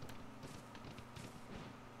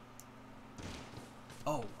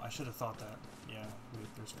 Oh, I should have thought that. Yeah, wait,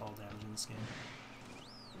 there's fall damage in this game.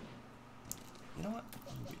 You know what?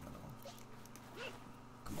 Let me beat another one.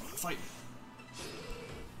 Come on, fight me.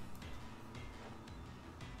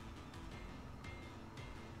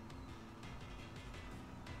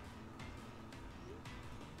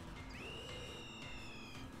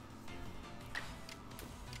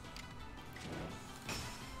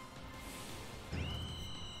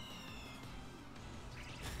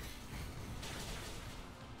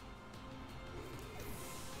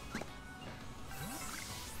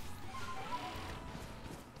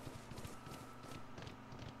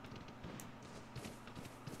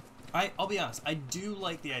 I'll be honest, I do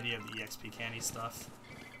like the idea of the EXP candy stuff.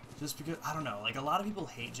 Just because, I don't know, like, a lot of people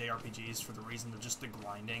hate JRPGs for the reason of just the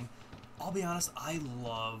grinding. I'll be honest, I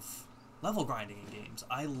love level grinding in games.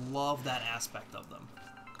 I love that aspect of them.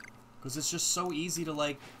 Because it's just so easy to,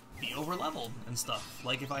 like, be over-leveled and stuff.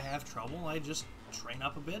 Like, if I have trouble, I just train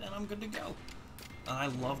up a bit and I'm good to go. And I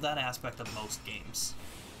love that aspect of most games.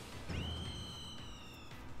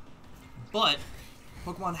 But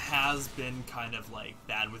Pokemon has been kind of, like,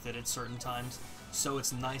 bad with it at certain times. So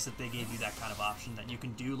it's nice that they gave you that kind of option, that you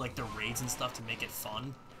can do, like, the raids and stuff to make it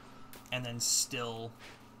fun. And then still,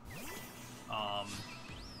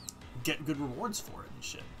 get good rewards for it and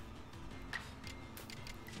shit.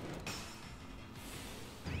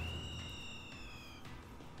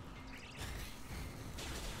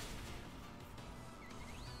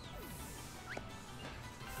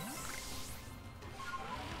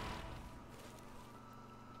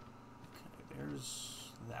 Okay,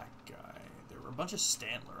 there's that guy. There were a bunch of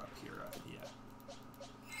Stantler up here, yeah.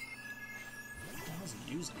 What the hell is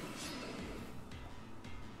he using?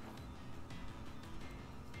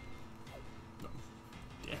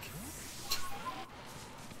 Dick.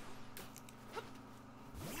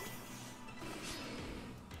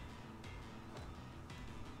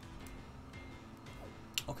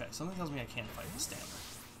 Okay, something tells me I can't fight the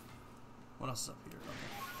Stantler. What else is up here?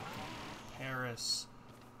 Okay. Paris.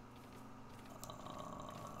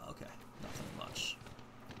 Okay, nothing much.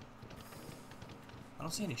 I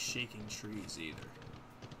don't see any shaking trees either.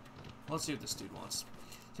 Let's see what this dude wants.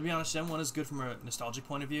 To be honest, Gen 1 is good from a nostalgic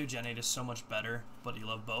point of view. Gen 8 is so much better, but you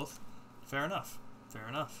love both. Fair enough. Fair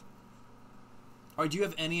enough. Alright, do you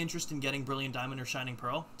have any interest in getting Brilliant Diamond or Shining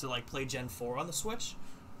Pearl to, like, play Gen 4 on the Switch?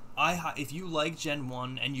 If you like Gen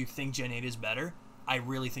 1 and you think Gen 8 is better, I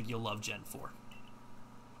really think you'll love Gen 4.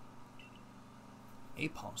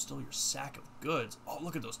 Apalm stole your sack of goods. Oh,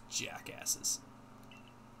 look at those jackasses.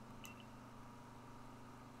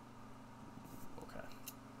 Okay.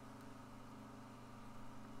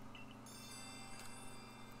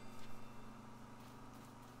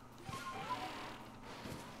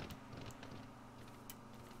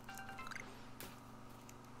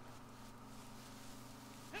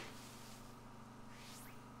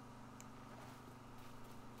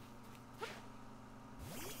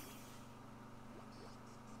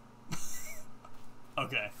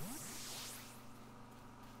 Okay.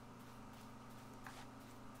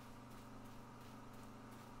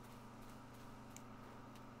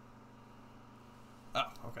 Oh,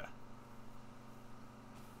 okay.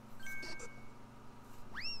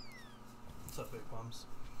 What's up, Big Bums?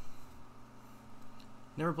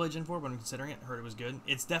 Never played Gen 4, but I'm considering it. Heard it was good.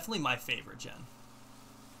 It's definitely my favorite gen.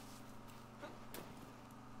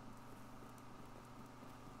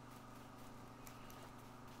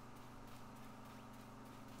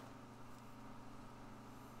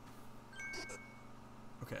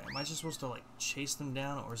 Okay, am I just supposed to, like, chase them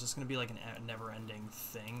down, or is this going to be, like, a never-ending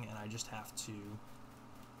thing, and I just have to,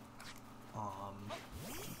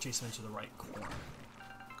 chase them into the right corner? I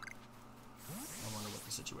wonder what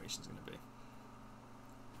the situation's going to be.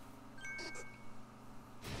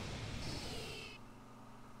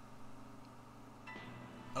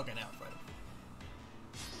 Okay, now fight him.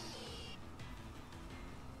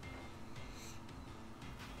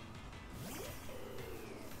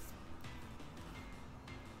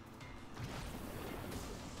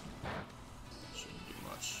 Shouldn't do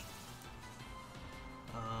much.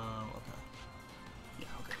 Okay. Yeah,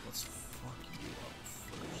 okay, let's fuck you up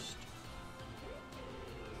first.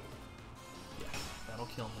 Yeah, that'll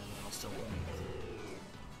kill him, and I'll still do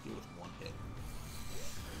it with one hit.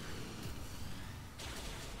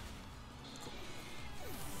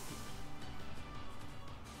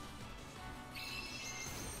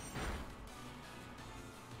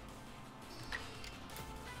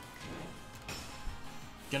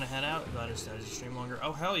 Gonna head out. Glad I started to stream longer.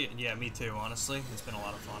 Oh hell yeah, yeah, me too. Honestly, it's been a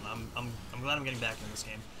lot of fun. I'm glad I'm getting back in this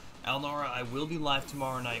game. Alnora, I will be live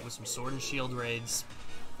tomorrow night with some Sword and Shield raids.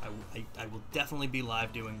 I will definitely be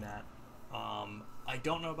live doing that. I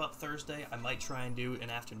don't know about Thursday. I might try and do an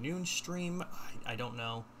afternoon stream. I don't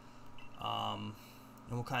know. And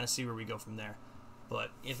we'll kind of see where we go from there. But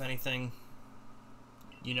if anything,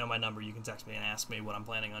 you know my number. You can text me and ask me what I'm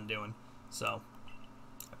planning on doing. So,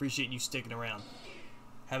 I appreciate you sticking around.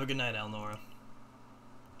 Have a good night, Alnora.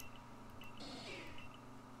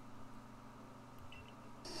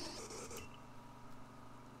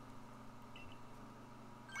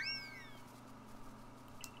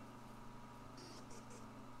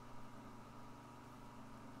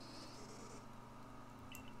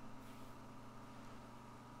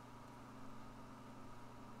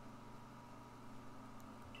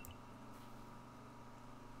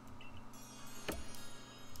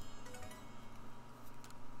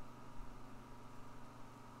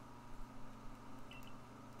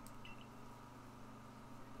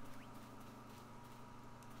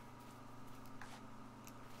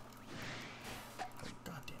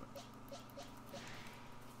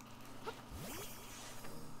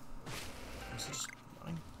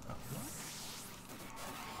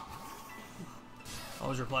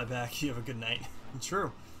 always reply back, you have a good night.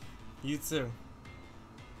 True. You too.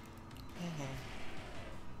 Can't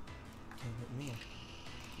hit me.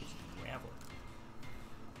 He's a gravel.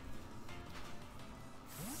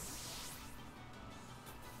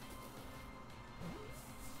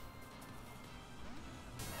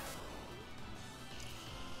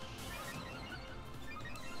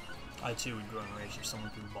 I too would grow in rage if someone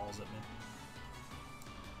threw balls at me.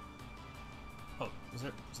 Oh, is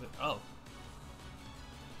there? Oh.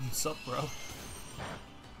 What's up, bro?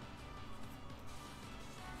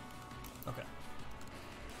 Okay.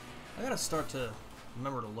 I gotta start to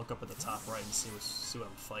remember to look up at the top right and see what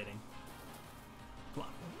I'm fighting. Come on.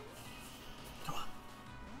 Come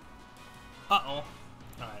on. Uh-oh.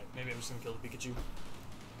 Alright, maybe I'm just gonna kill the Pikachu.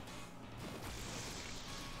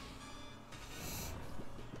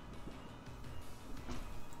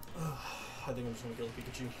 I think I'm just gonna kill the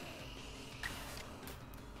Pikachu.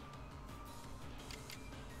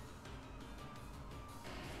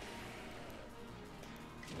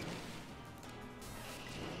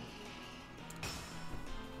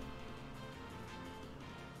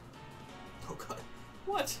 Oh god.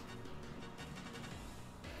 What?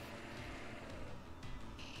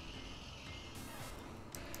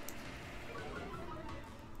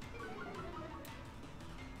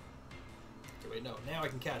 Okay, wait, no. Now I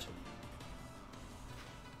can catch him.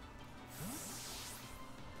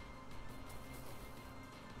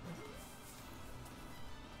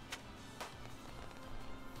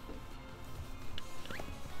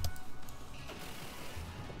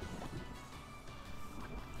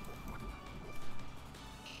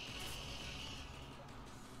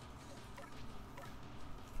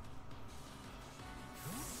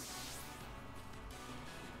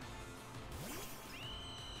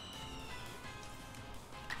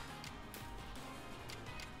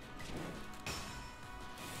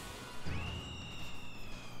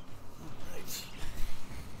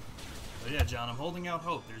 Yeah, John, I'm holding out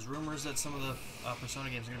hope. There's rumors that some of the Persona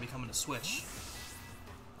games are going to be coming to Switch.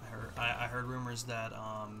 I heard rumors that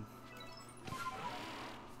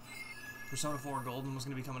Persona 4 Golden was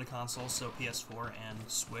going to be coming to consoles, so PS4 and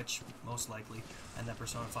Switch, most likely, and that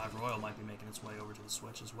Persona 5 Royal might be making its way over to the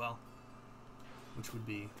Switch as well, which would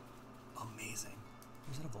be amazing.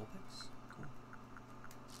 Was that a Vulpix? Cool.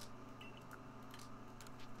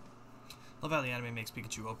 Love how the anime makes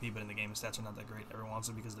Pikachu OP, but in the game his stats are not that great. Everyone wants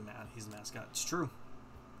him because he's the mascot. It's true.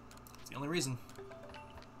 It's the only reason.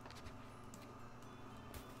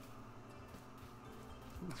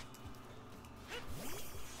 Ooh.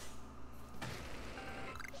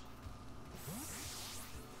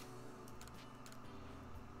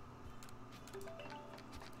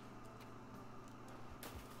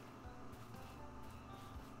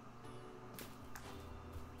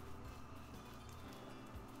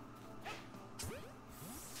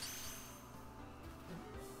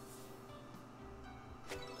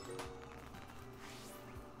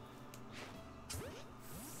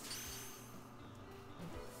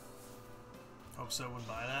 Hope so would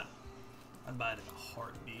buy that. I'd buy it in a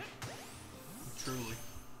heartbeat. Truly.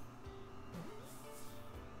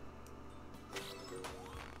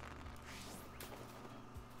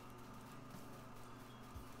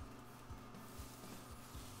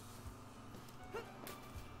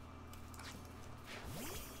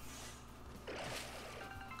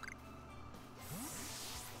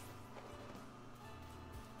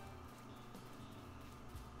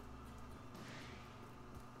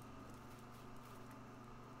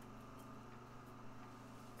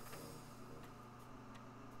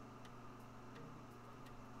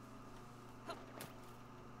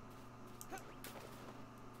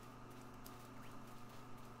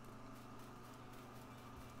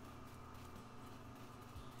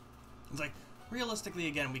 It's like, realistically,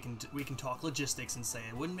 again, we can talk logistics and say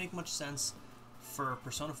it wouldn't make much sense for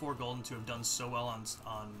Persona 4 Golden to have done so well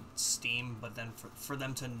on Steam, but then for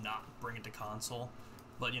them to not bring it to console.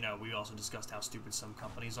 But, you know, we also discussed how stupid some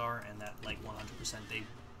companies are, and that, like, 100% they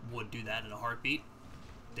would do that in a heartbeat.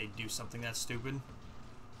 They'd do something that's stupid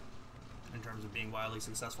in terms of being wildly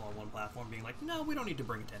successful on one platform, being like, no, we don't need to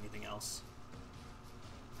bring it to anything else.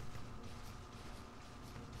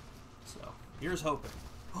 So, here's hoping.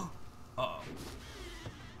 Uh-oh.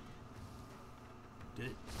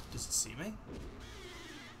 Does it see me?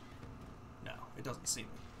 No, it doesn't see me.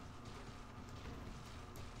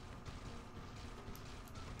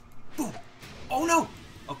 Boom! Oh no!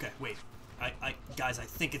 Okay, wait. Guys, I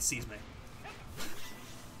think it sees me.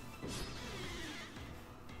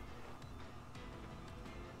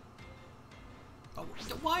 Oh,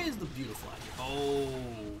 why is the beautiful out here? Oh.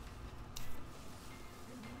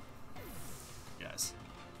 Guys.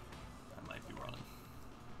 I might be running.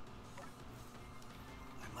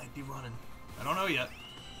 might be running. I don't know yet.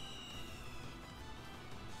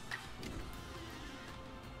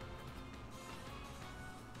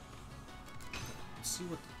 Let's see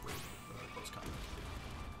what the close combat can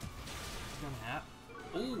do. Gun hat.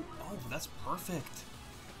 Oh, that's perfect.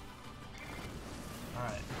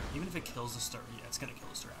 Alright, even if it kills the star, yeah, it's gonna kill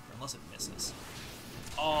the Staraptor, unless it misses.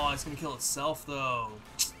 Oh, it's gonna kill itself, though.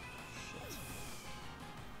 Shit.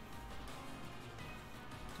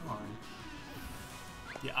 Come on.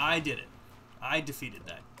 Yeah, I did it. I defeated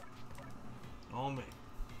that. Oh, me.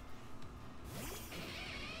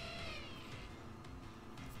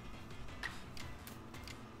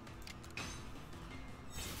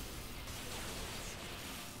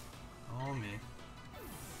 Oh, me.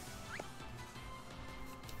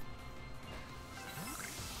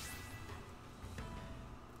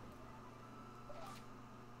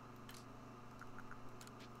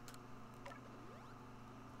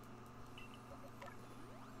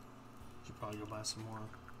 Should probably go buy some more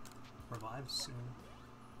revives soon.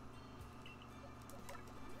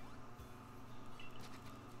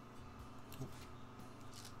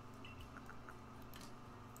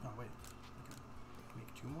 Oh wait, I can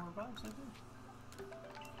make 2 more revives, I think.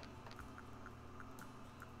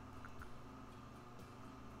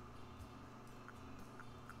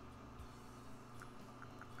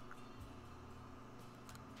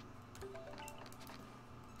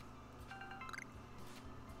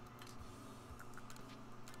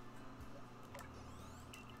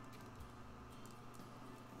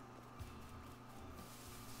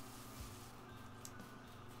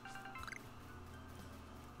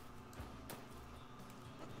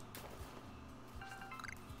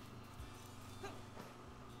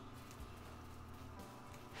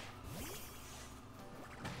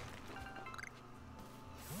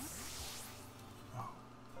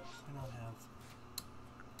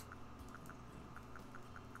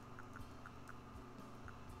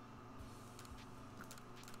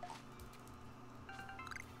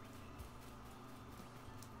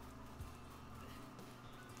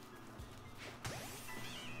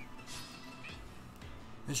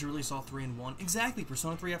 They should release all 3 in one. Exactly!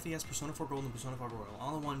 Persona 3 FES, Persona 4 Gold, and Persona 5 Royal.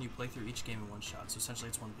 All in one, you play through each game in one shot. So essentially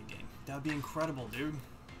it's one big game. That would be incredible, dude.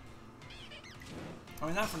 I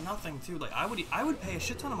mean, not for nothing, too. Like, I would pay a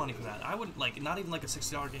shit ton of money for that. I would, like, not even like a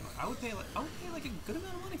 $60 game. I would pay like a good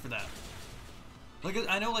amount of money for that. Like,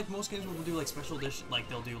 I know, like, most games will do, like, special edition. Like,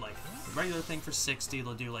 they'll do, like, the regular thing for 60.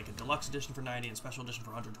 They'll do, like, a deluxe edition for 90 and special edition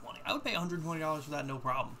for 120. I would pay $120 for that, no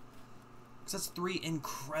problem. Because that's 3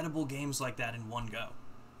 incredible games like that in one go.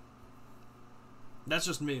 That's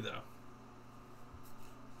just me, though.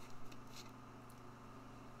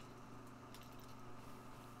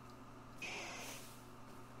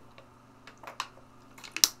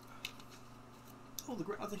 Oh,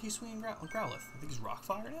 I think he's swinging Growlithe. I think he's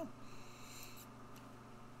Rockfire now.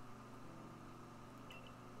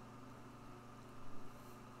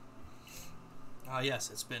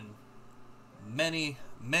 Yes, it's been many,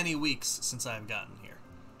 many weeks since I've gotten here.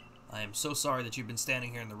 I am so sorry that you've been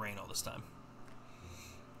standing here in the rain all this time.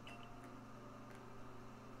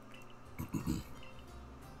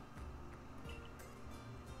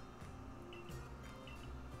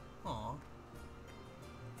 Aww.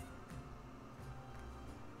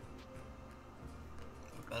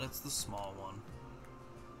 I bet it's the small one.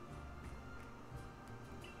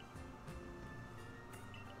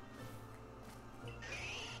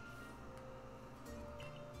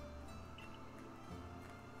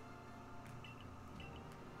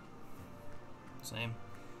 Same.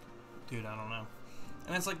 Dude, I don't know.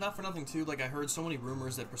 And it's like, not for nothing too, like I heard so many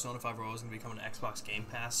rumors that Persona 5 Royal is going to become an Xbox Game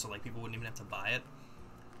Pass, so like people wouldn't even have to buy it.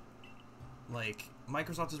 Like,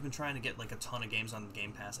 Microsoft has been trying to get like a ton of games on the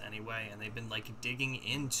Game Pass anyway, and they've been like digging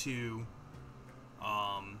into,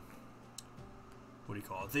 what do you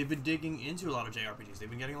call it? They've been digging into a lot of JRPGs. They've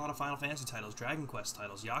been getting a lot of Final Fantasy titles, Dragon Quest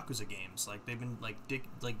titles, Yakuza games. Like, they've been like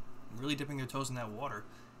really dipping their toes in that water.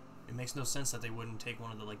 It makes no sense that they wouldn't take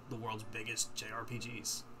one of the world's biggest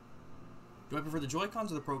JRPGs. Do I prefer the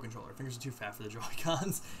Joy-Cons or the Pro Controller? Fingers are too fat for the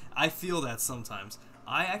Joy-Cons. I feel that sometimes.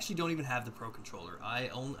 I actually don't even have the Pro Controller. I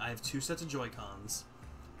have 2 sets of Joy-Cons,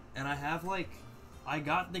 and I have I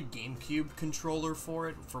got the GameCube controller for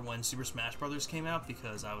it for when Super Smash Bros. Came out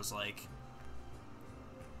because I was like,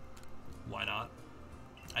 why not?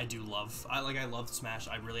 I love Smash.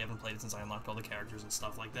 I really haven't played it since I unlocked all the characters and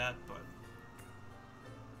stuff like that, but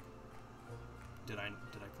did I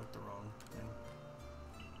click the wrong thing?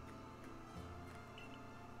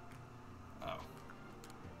 Oh.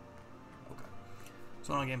 Okay.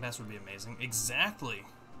 So on Game Pass would be amazing. Exactly.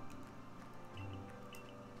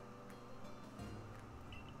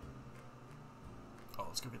 Oh,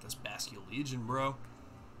 let's go get this Bascule Legion, bro.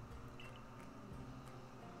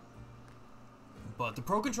 But the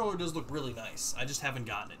Pro Controller does look really nice. I just haven't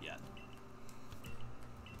gotten it yet.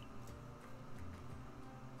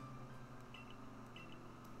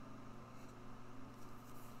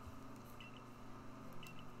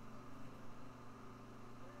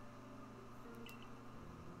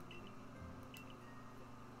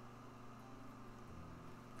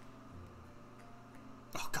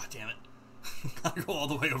 Oh, god damn it. Gotta go all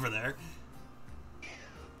the way over there.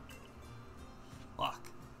 Lock.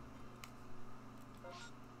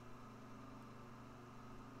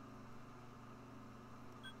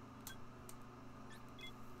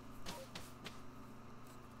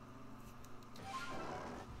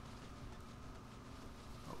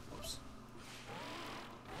 Oh, whoops.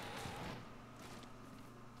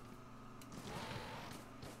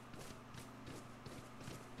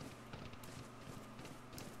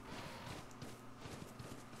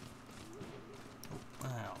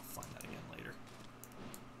 I'll find that again later.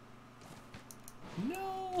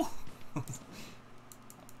 No!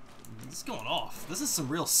 It's going off. This is some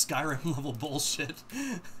real Skyrim level bullshit.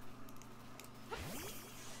 I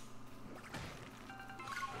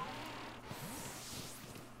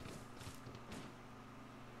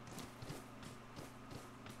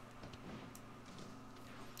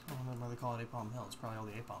don't know why they call it Apalm Hill. It's probably all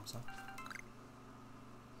the Apalms, huh?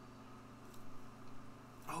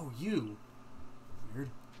 Oh, you! Weird.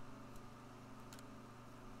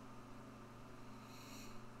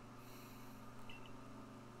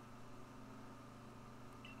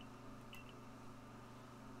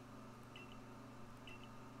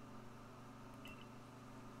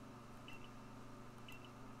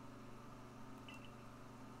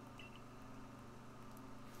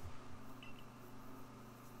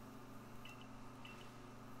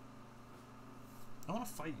 I want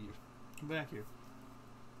to fight you. Come back here.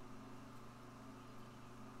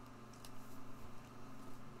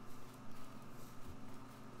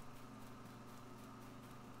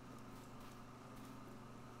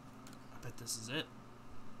 I bet this is it.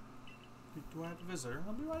 Do I have a visitor?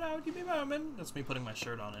 I'll be right out. Give me a moment. That's me putting my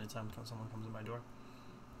shirt on anytime someone comes in my door.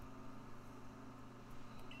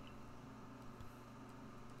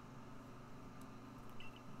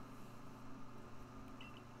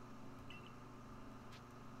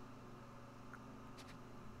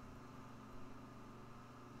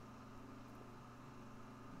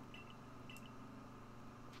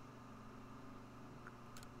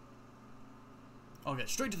 Okay,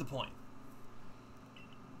 straight to the point.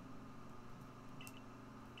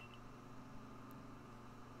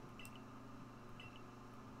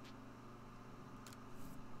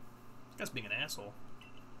 This guy's being an asshole.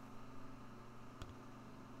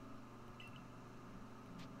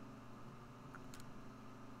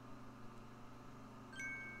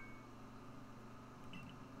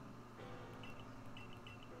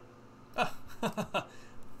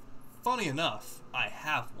 Funny enough, I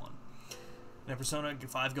have one. And if Persona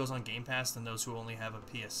 5 goes on Game Pass, then those who only have a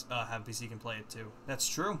PC can play it too. That's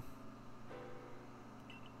true.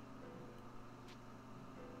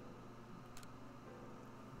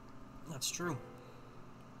 That's true.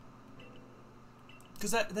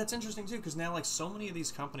 Because that's interesting too, because now like so many of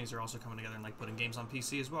these companies are also coming together and like putting games on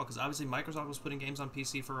PC as well. Because obviously Microsoft was putting games on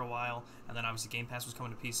PC for a while, and then obviously Game Pass was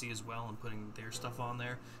coming to PC as well and putting their stuff on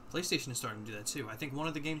there. PlayStation is starting to do that too. I think one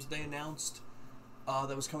of the games they announced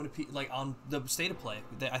that was coming to like on the State of Play,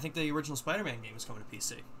 I think the original Spider-Man game was coming to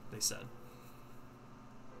PC. They said.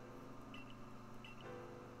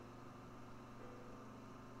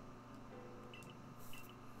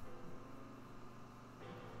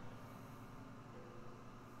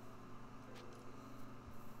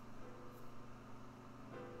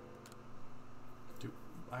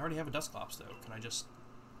 I already have a Dusclops though. Can I just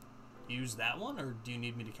use that one, or do you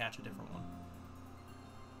need me to catch a different one?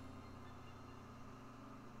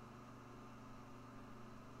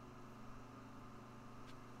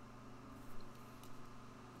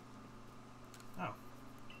 Oh.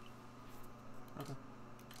 Okay.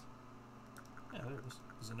 Yeah, there it is.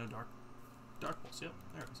 Is it no dark? Dark pulse, yep,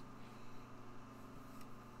 there it is.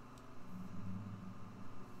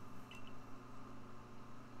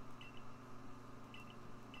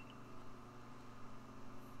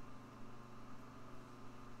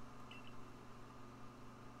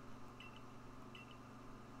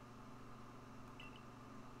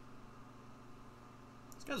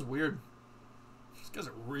 This guy's weird. This guy's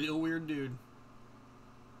a real weird dude.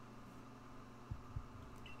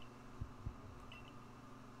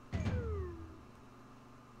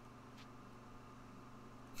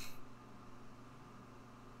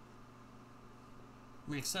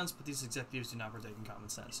 Makes sense, but these executives do not partake in common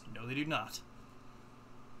sense. No, they do not.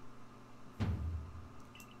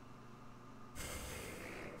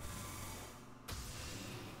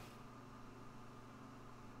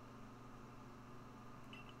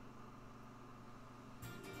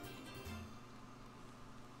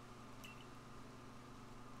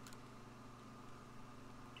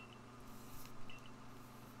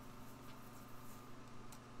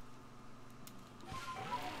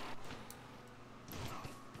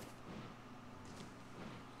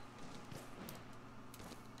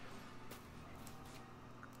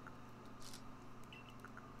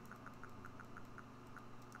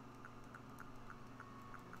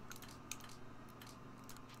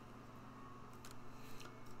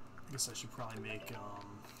 I guess I should probably make,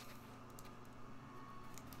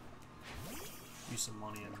 use some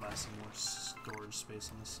money and buy some more storage space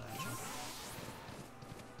on the satchel.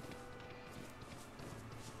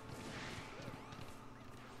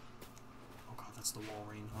 Oh god, that's the wall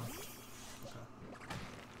rain, huh? Okay.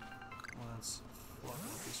 Well, that's fucking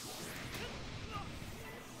with this wall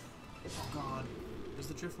rain. Oh god. Is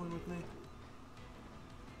the Drifloon with me?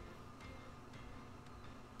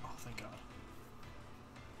 Oh, thank god.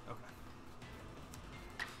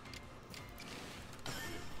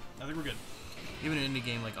 I think we're good. Even an indie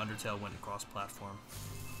game like Undertale went across platform.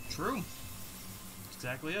 True. That's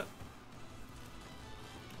exactly it.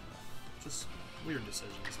 Just weird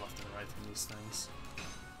decisions left and right from these things.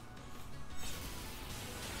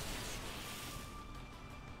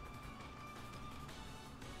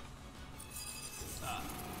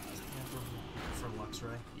 For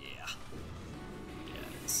Luxray? Yeah. Yeah,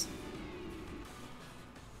 it is.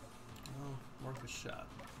 Well, worth a shot.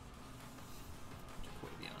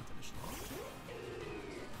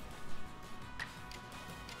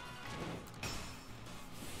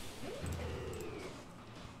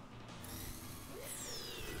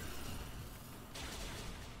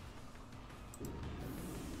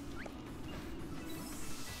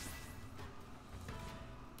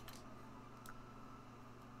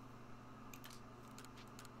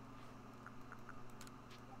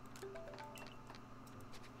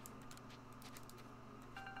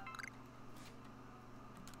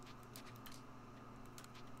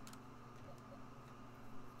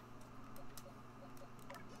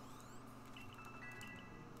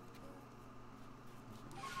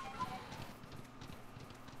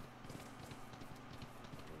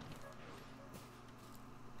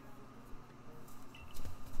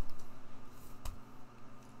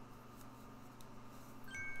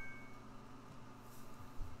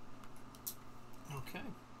 Okay.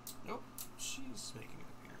 Nope. She's making an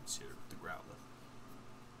appearance here with the Growlithe.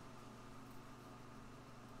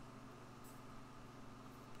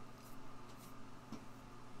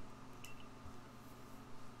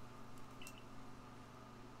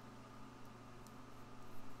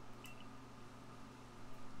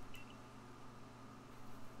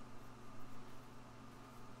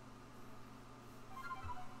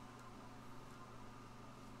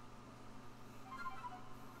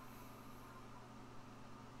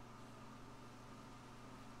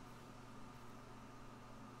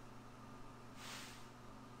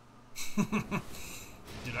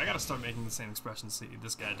 Dude, I gotta start making the same expressions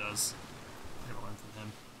this guy does. I gotta learn from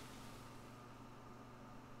him.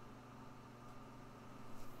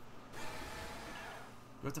 Do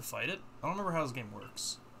I have to fight it? I don't remember how this game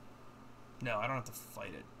works. No, I don't have to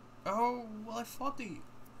fight it. Oh, well, I fought the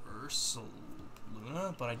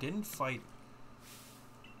Ursaluna, but I didn't fight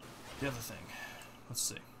the other thing. Let's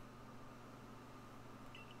see.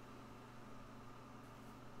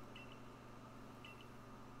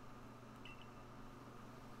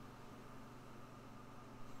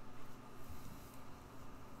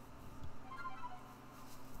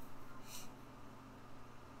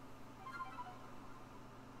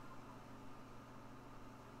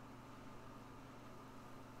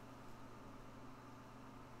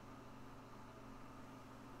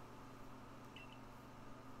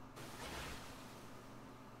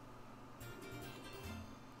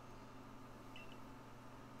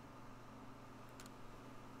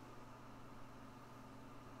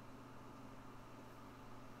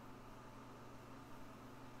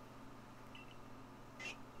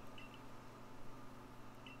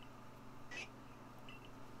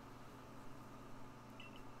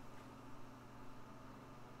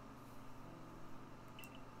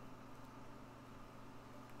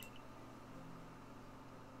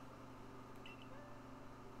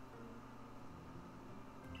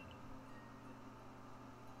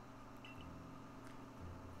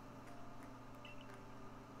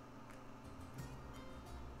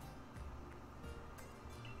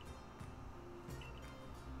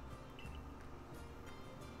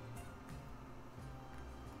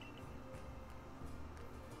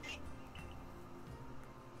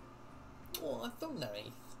 Oh, so nice.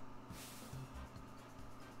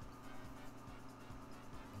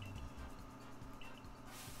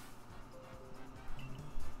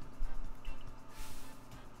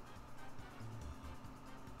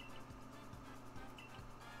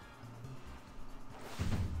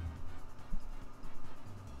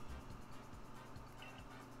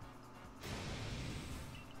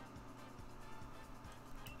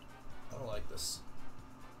 I don't like this.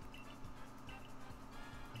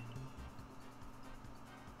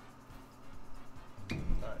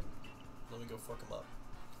 Alright, let me go fuck him up.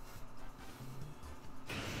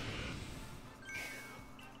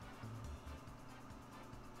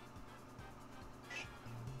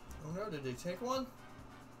 Oh no, did they take one?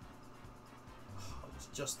 I was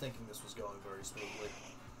just thinking this was going very smoothly.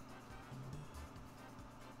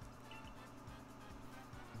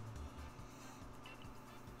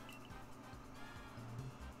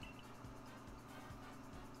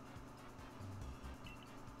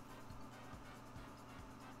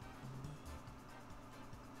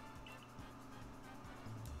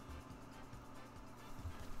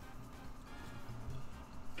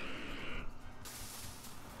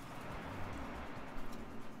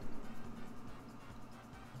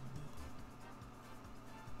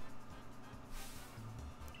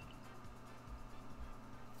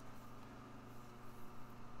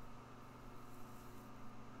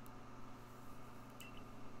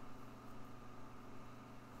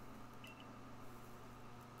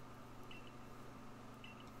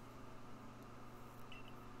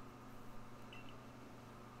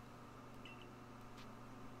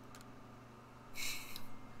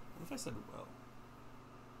 What if I said well?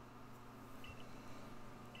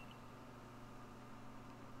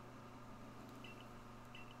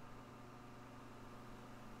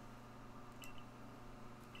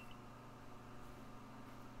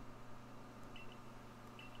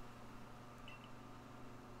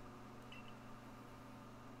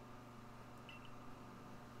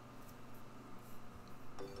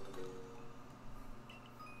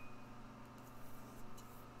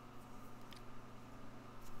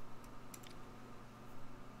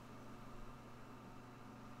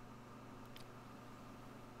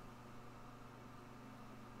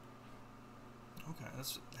 Okay,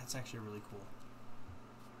 that's actually really cool.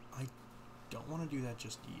 I don't want to do that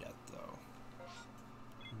just yet, though.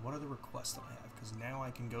 What are the requests that I have? Because now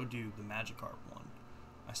I can go do the Magikarp one.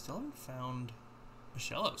 I still haven't found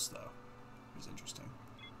Michellos, though. Which is interesting.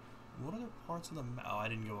 What other parts of the map? Oh, I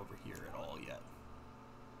didn't go over here at all yet.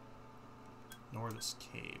 Nor this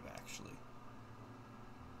cave, actually.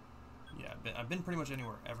 Yeah, I've been pretty much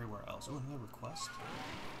everywhere else. Oh, another request?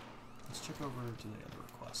 Let's check over to the other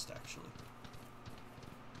request, actually.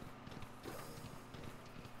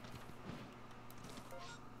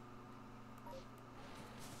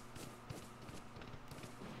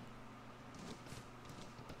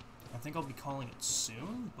 I think I'll be calling it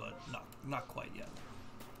soon, but not quite yet.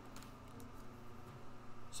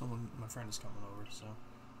 My friend is coming over, so.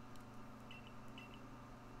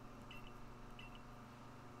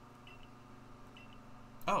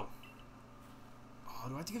 Oh. Oh,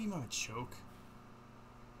 do I have to give you my choke?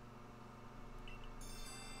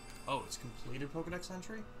 Oh, it's completed Pokedex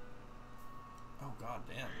entry? Oh, god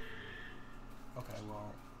damn. Okay,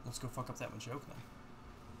 well, let's go fuck up that Machoke then.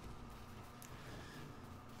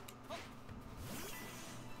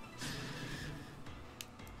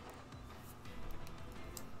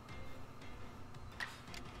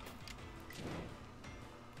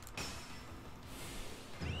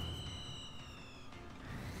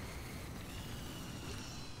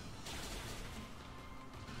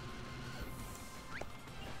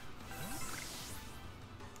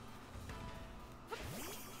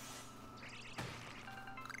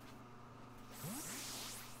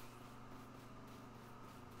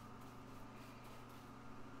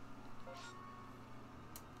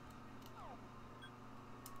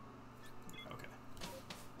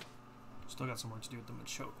 Still got some work to do with the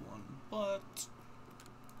Machoke one, but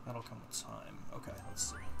that'll come with time. Okay, let's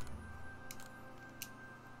see. Okay,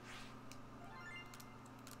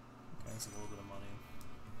 that's a little bit of money.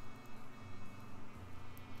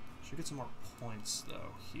 Should get some more points,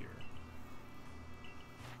 though, here.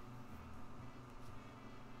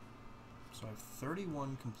 So I have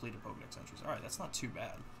 31 completed Pokedex entries. Alright, that's not too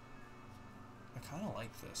bad. I kind of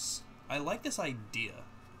like this. I like this idea.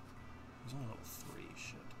 He's only level 3,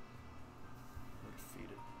 shit. We're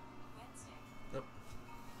defeated. Yep.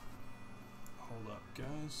 Hold up,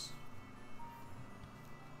 guys.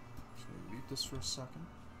 Should we mute this for a second?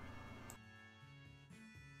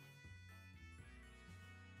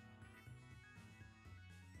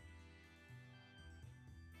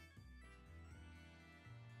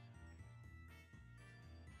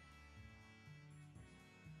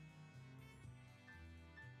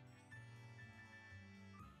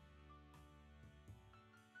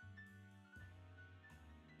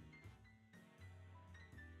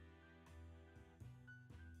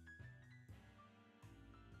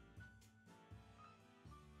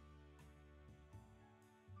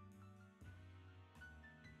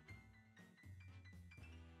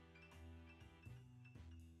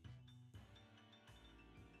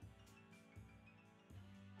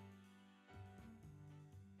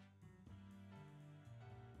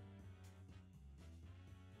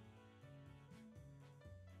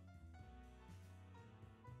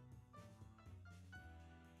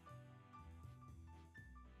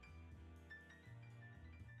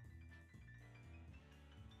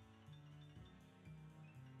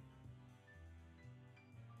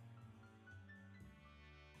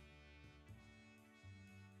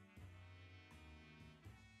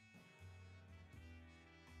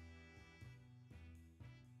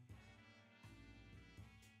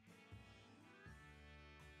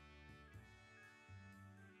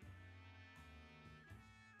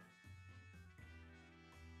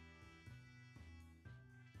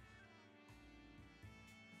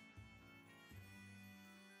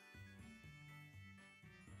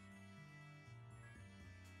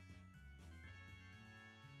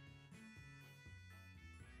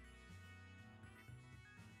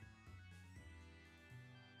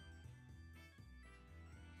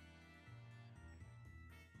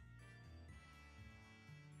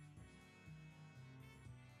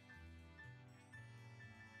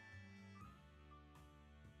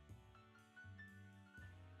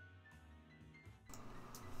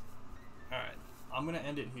 Alright, I'm going to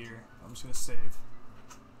end it here. I'm just going to save.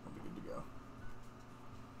 I'll be good to go.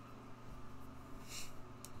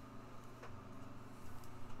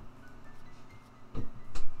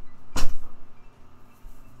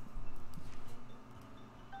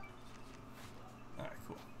 Alright,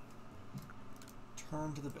 cool.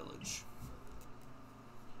 Turn to the village.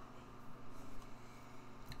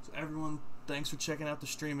 So everyone, thanks for checking out the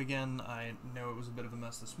stream again. I know it was a bit of a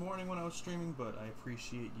mess this morning when I was streaming, but I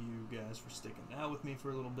appreciate you guys for sticking out with me for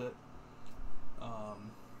a little bit.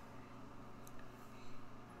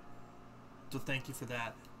 So thank you for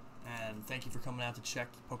that, and thank you for coming out to check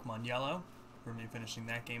Pokemon Yellow, for me finishing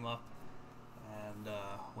that game up. And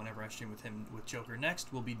whenever I stream with Joker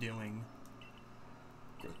next, we'll be doing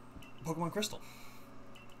Pokemon Crystal.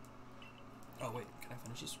 Oh wait, can I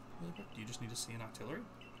finish this really quick? Do you just need to see an Octillery?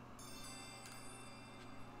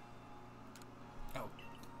 Oh,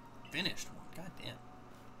 finished one. God damn.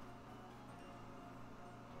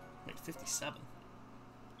 Wait, 57.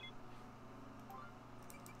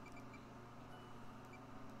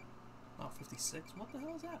 Oh, 56? What the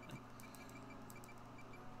hell is happening?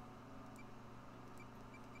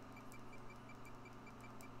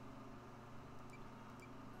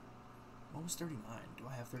 What was 39? Do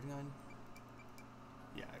I have 39?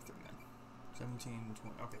 Yeah, I have 39. 17,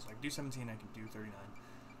 20. Okay, so I can do 17, I can do 39.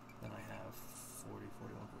 Then I have 40,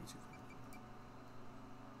 41, 42.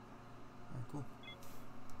 Alright, cool.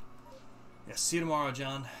 Yeah, see you tomorrow,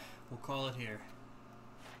 John. We'll call it here.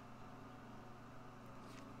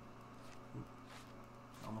 Oop.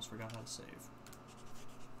 Almost forgot how to save.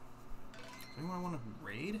 Does anyone want to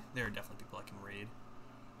raid? There are definitely people I can raid.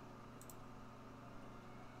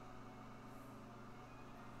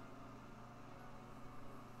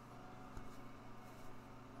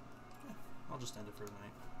 Okay, I'll just end it for the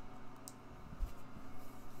night.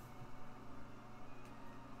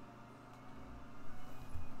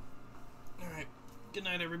 Alright, good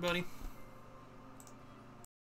night, everybody.